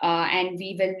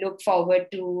we will look forward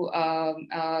to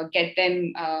get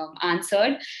them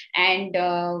answered. And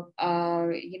to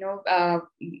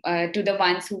the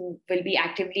ones who will be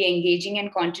actively engaging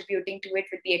and contributing to it,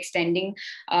 will be extending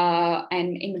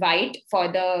an invite for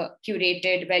the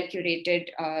well-curated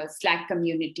Slack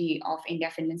community of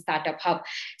India-Finland Startup Hub.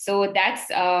 So that's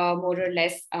more or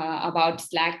less about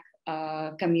Slack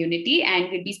community, and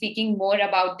we'll be speaking more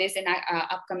about this in our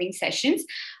upcoming sessions.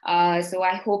 So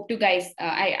I hope to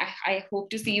I hope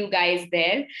to see you guys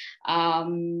there.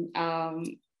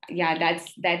 Yeah,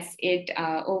 that's it.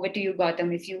 Over to you,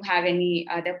 Gautam. If you have any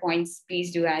other points,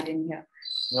 please do add in here.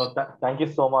 Thank you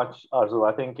so much,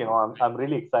 Arzu. I think I'm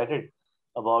really excited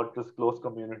about this close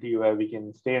community where we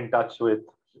can stay in touch with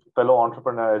fellow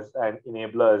entrepreneurs and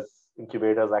enablers,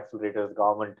 incubators, accelerators,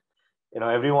 government,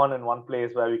 everyone in one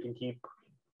place where we can keep,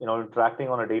 interacting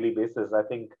on a daily basis. I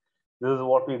think this is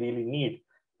what we really need.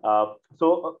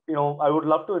 So, I would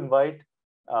love to invite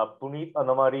Puneet,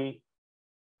 Annamari,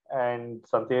 and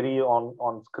Santeri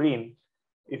on screen.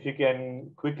 If you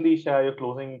can quickly share your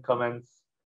closing comments,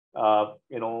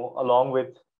 along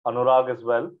with Anurag as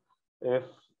well. If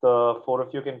the four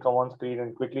of you can come on screen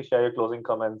and quickly share your closing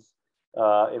comments,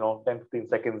 10-15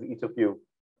 seconds each of you,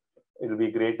 it'll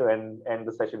be great to end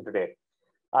the session today.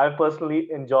 I've personally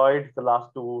enjoyed the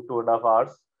last 2.5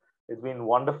 hours. It's been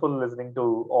wonderful listening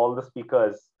to all the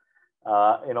speakers,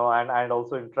 and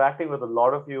also interacting with a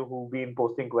lot of you who've been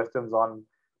posting questions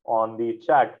on the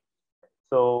chat.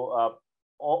 So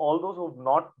all those who've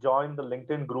not joined the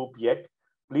LinkedIn group yet,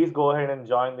 please go ahead and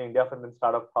join the India-Finland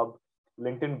Startup Hub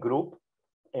LinkedIn group,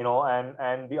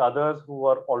 and the others who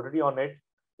are already on it,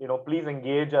 please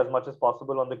engage as much as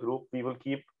possible on the group. We will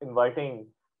keep inviting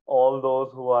all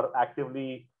those who are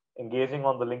actively engaging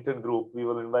on the LinkedIn group. We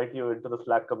will invite you into the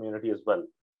Slack community as well.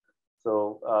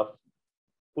 So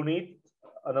Puneet,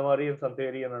 Annamari, and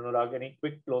Santeri, and Anurag, any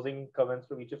quick closing comments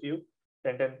from each of you?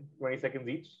 10-20 seconds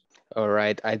each. All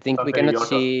right. I think Santeri, we cannot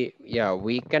see,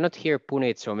 we cannot hear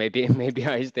Puneet, so maybe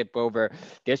I step over.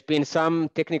 There's been some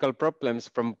technical problems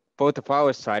from both of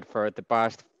our side for the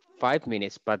past 5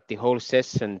 minutes, but the whole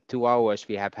session, 2 hours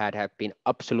we have been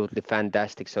absolutely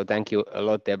fantastic. So thank you a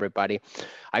lot, everybody.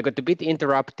 I got a bit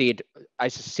interrupted. I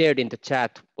shared in the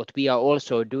chat what we are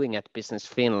also doing at Business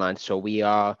Finland. So we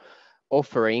are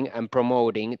offering and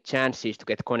promoting chances to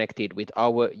get connected with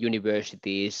our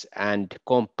universities and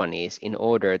companies in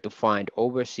order to find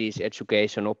overseas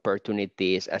education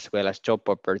opportunities as well as job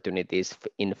opportunities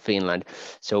in Finland.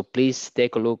 So please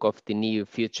take a look of the new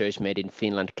Futures Made in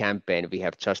Finland campaign we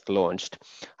have just launched.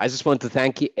 I just want to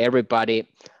thank everybody,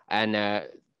 and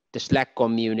the Slack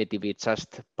community we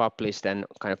just published and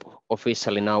kind of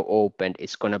officially now opened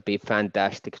is going to be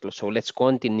fantastic. So let's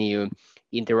continue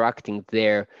interacting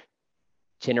there,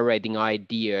 generating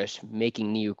ideas,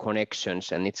 making new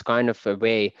connections, and it's kind of a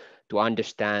way to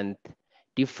understand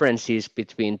differences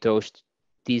between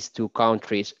these two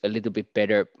countries a little bit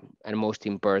better, and most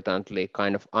importantly,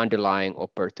 kind of underlying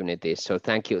opportunities. So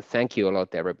thank you a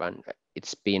lot, everyone.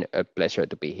 It's been a pleasure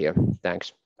to be here.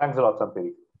 Thanks. Thanks a lot,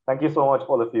 Santeri. Thank you so much,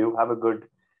 all of you. Have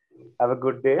a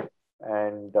good day,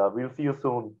 and we'll see you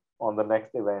soon on the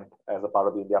next event as a part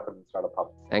of the India-Finland Startup Hub.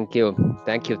 Thank you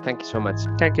so much.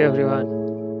 Thank you, everyone.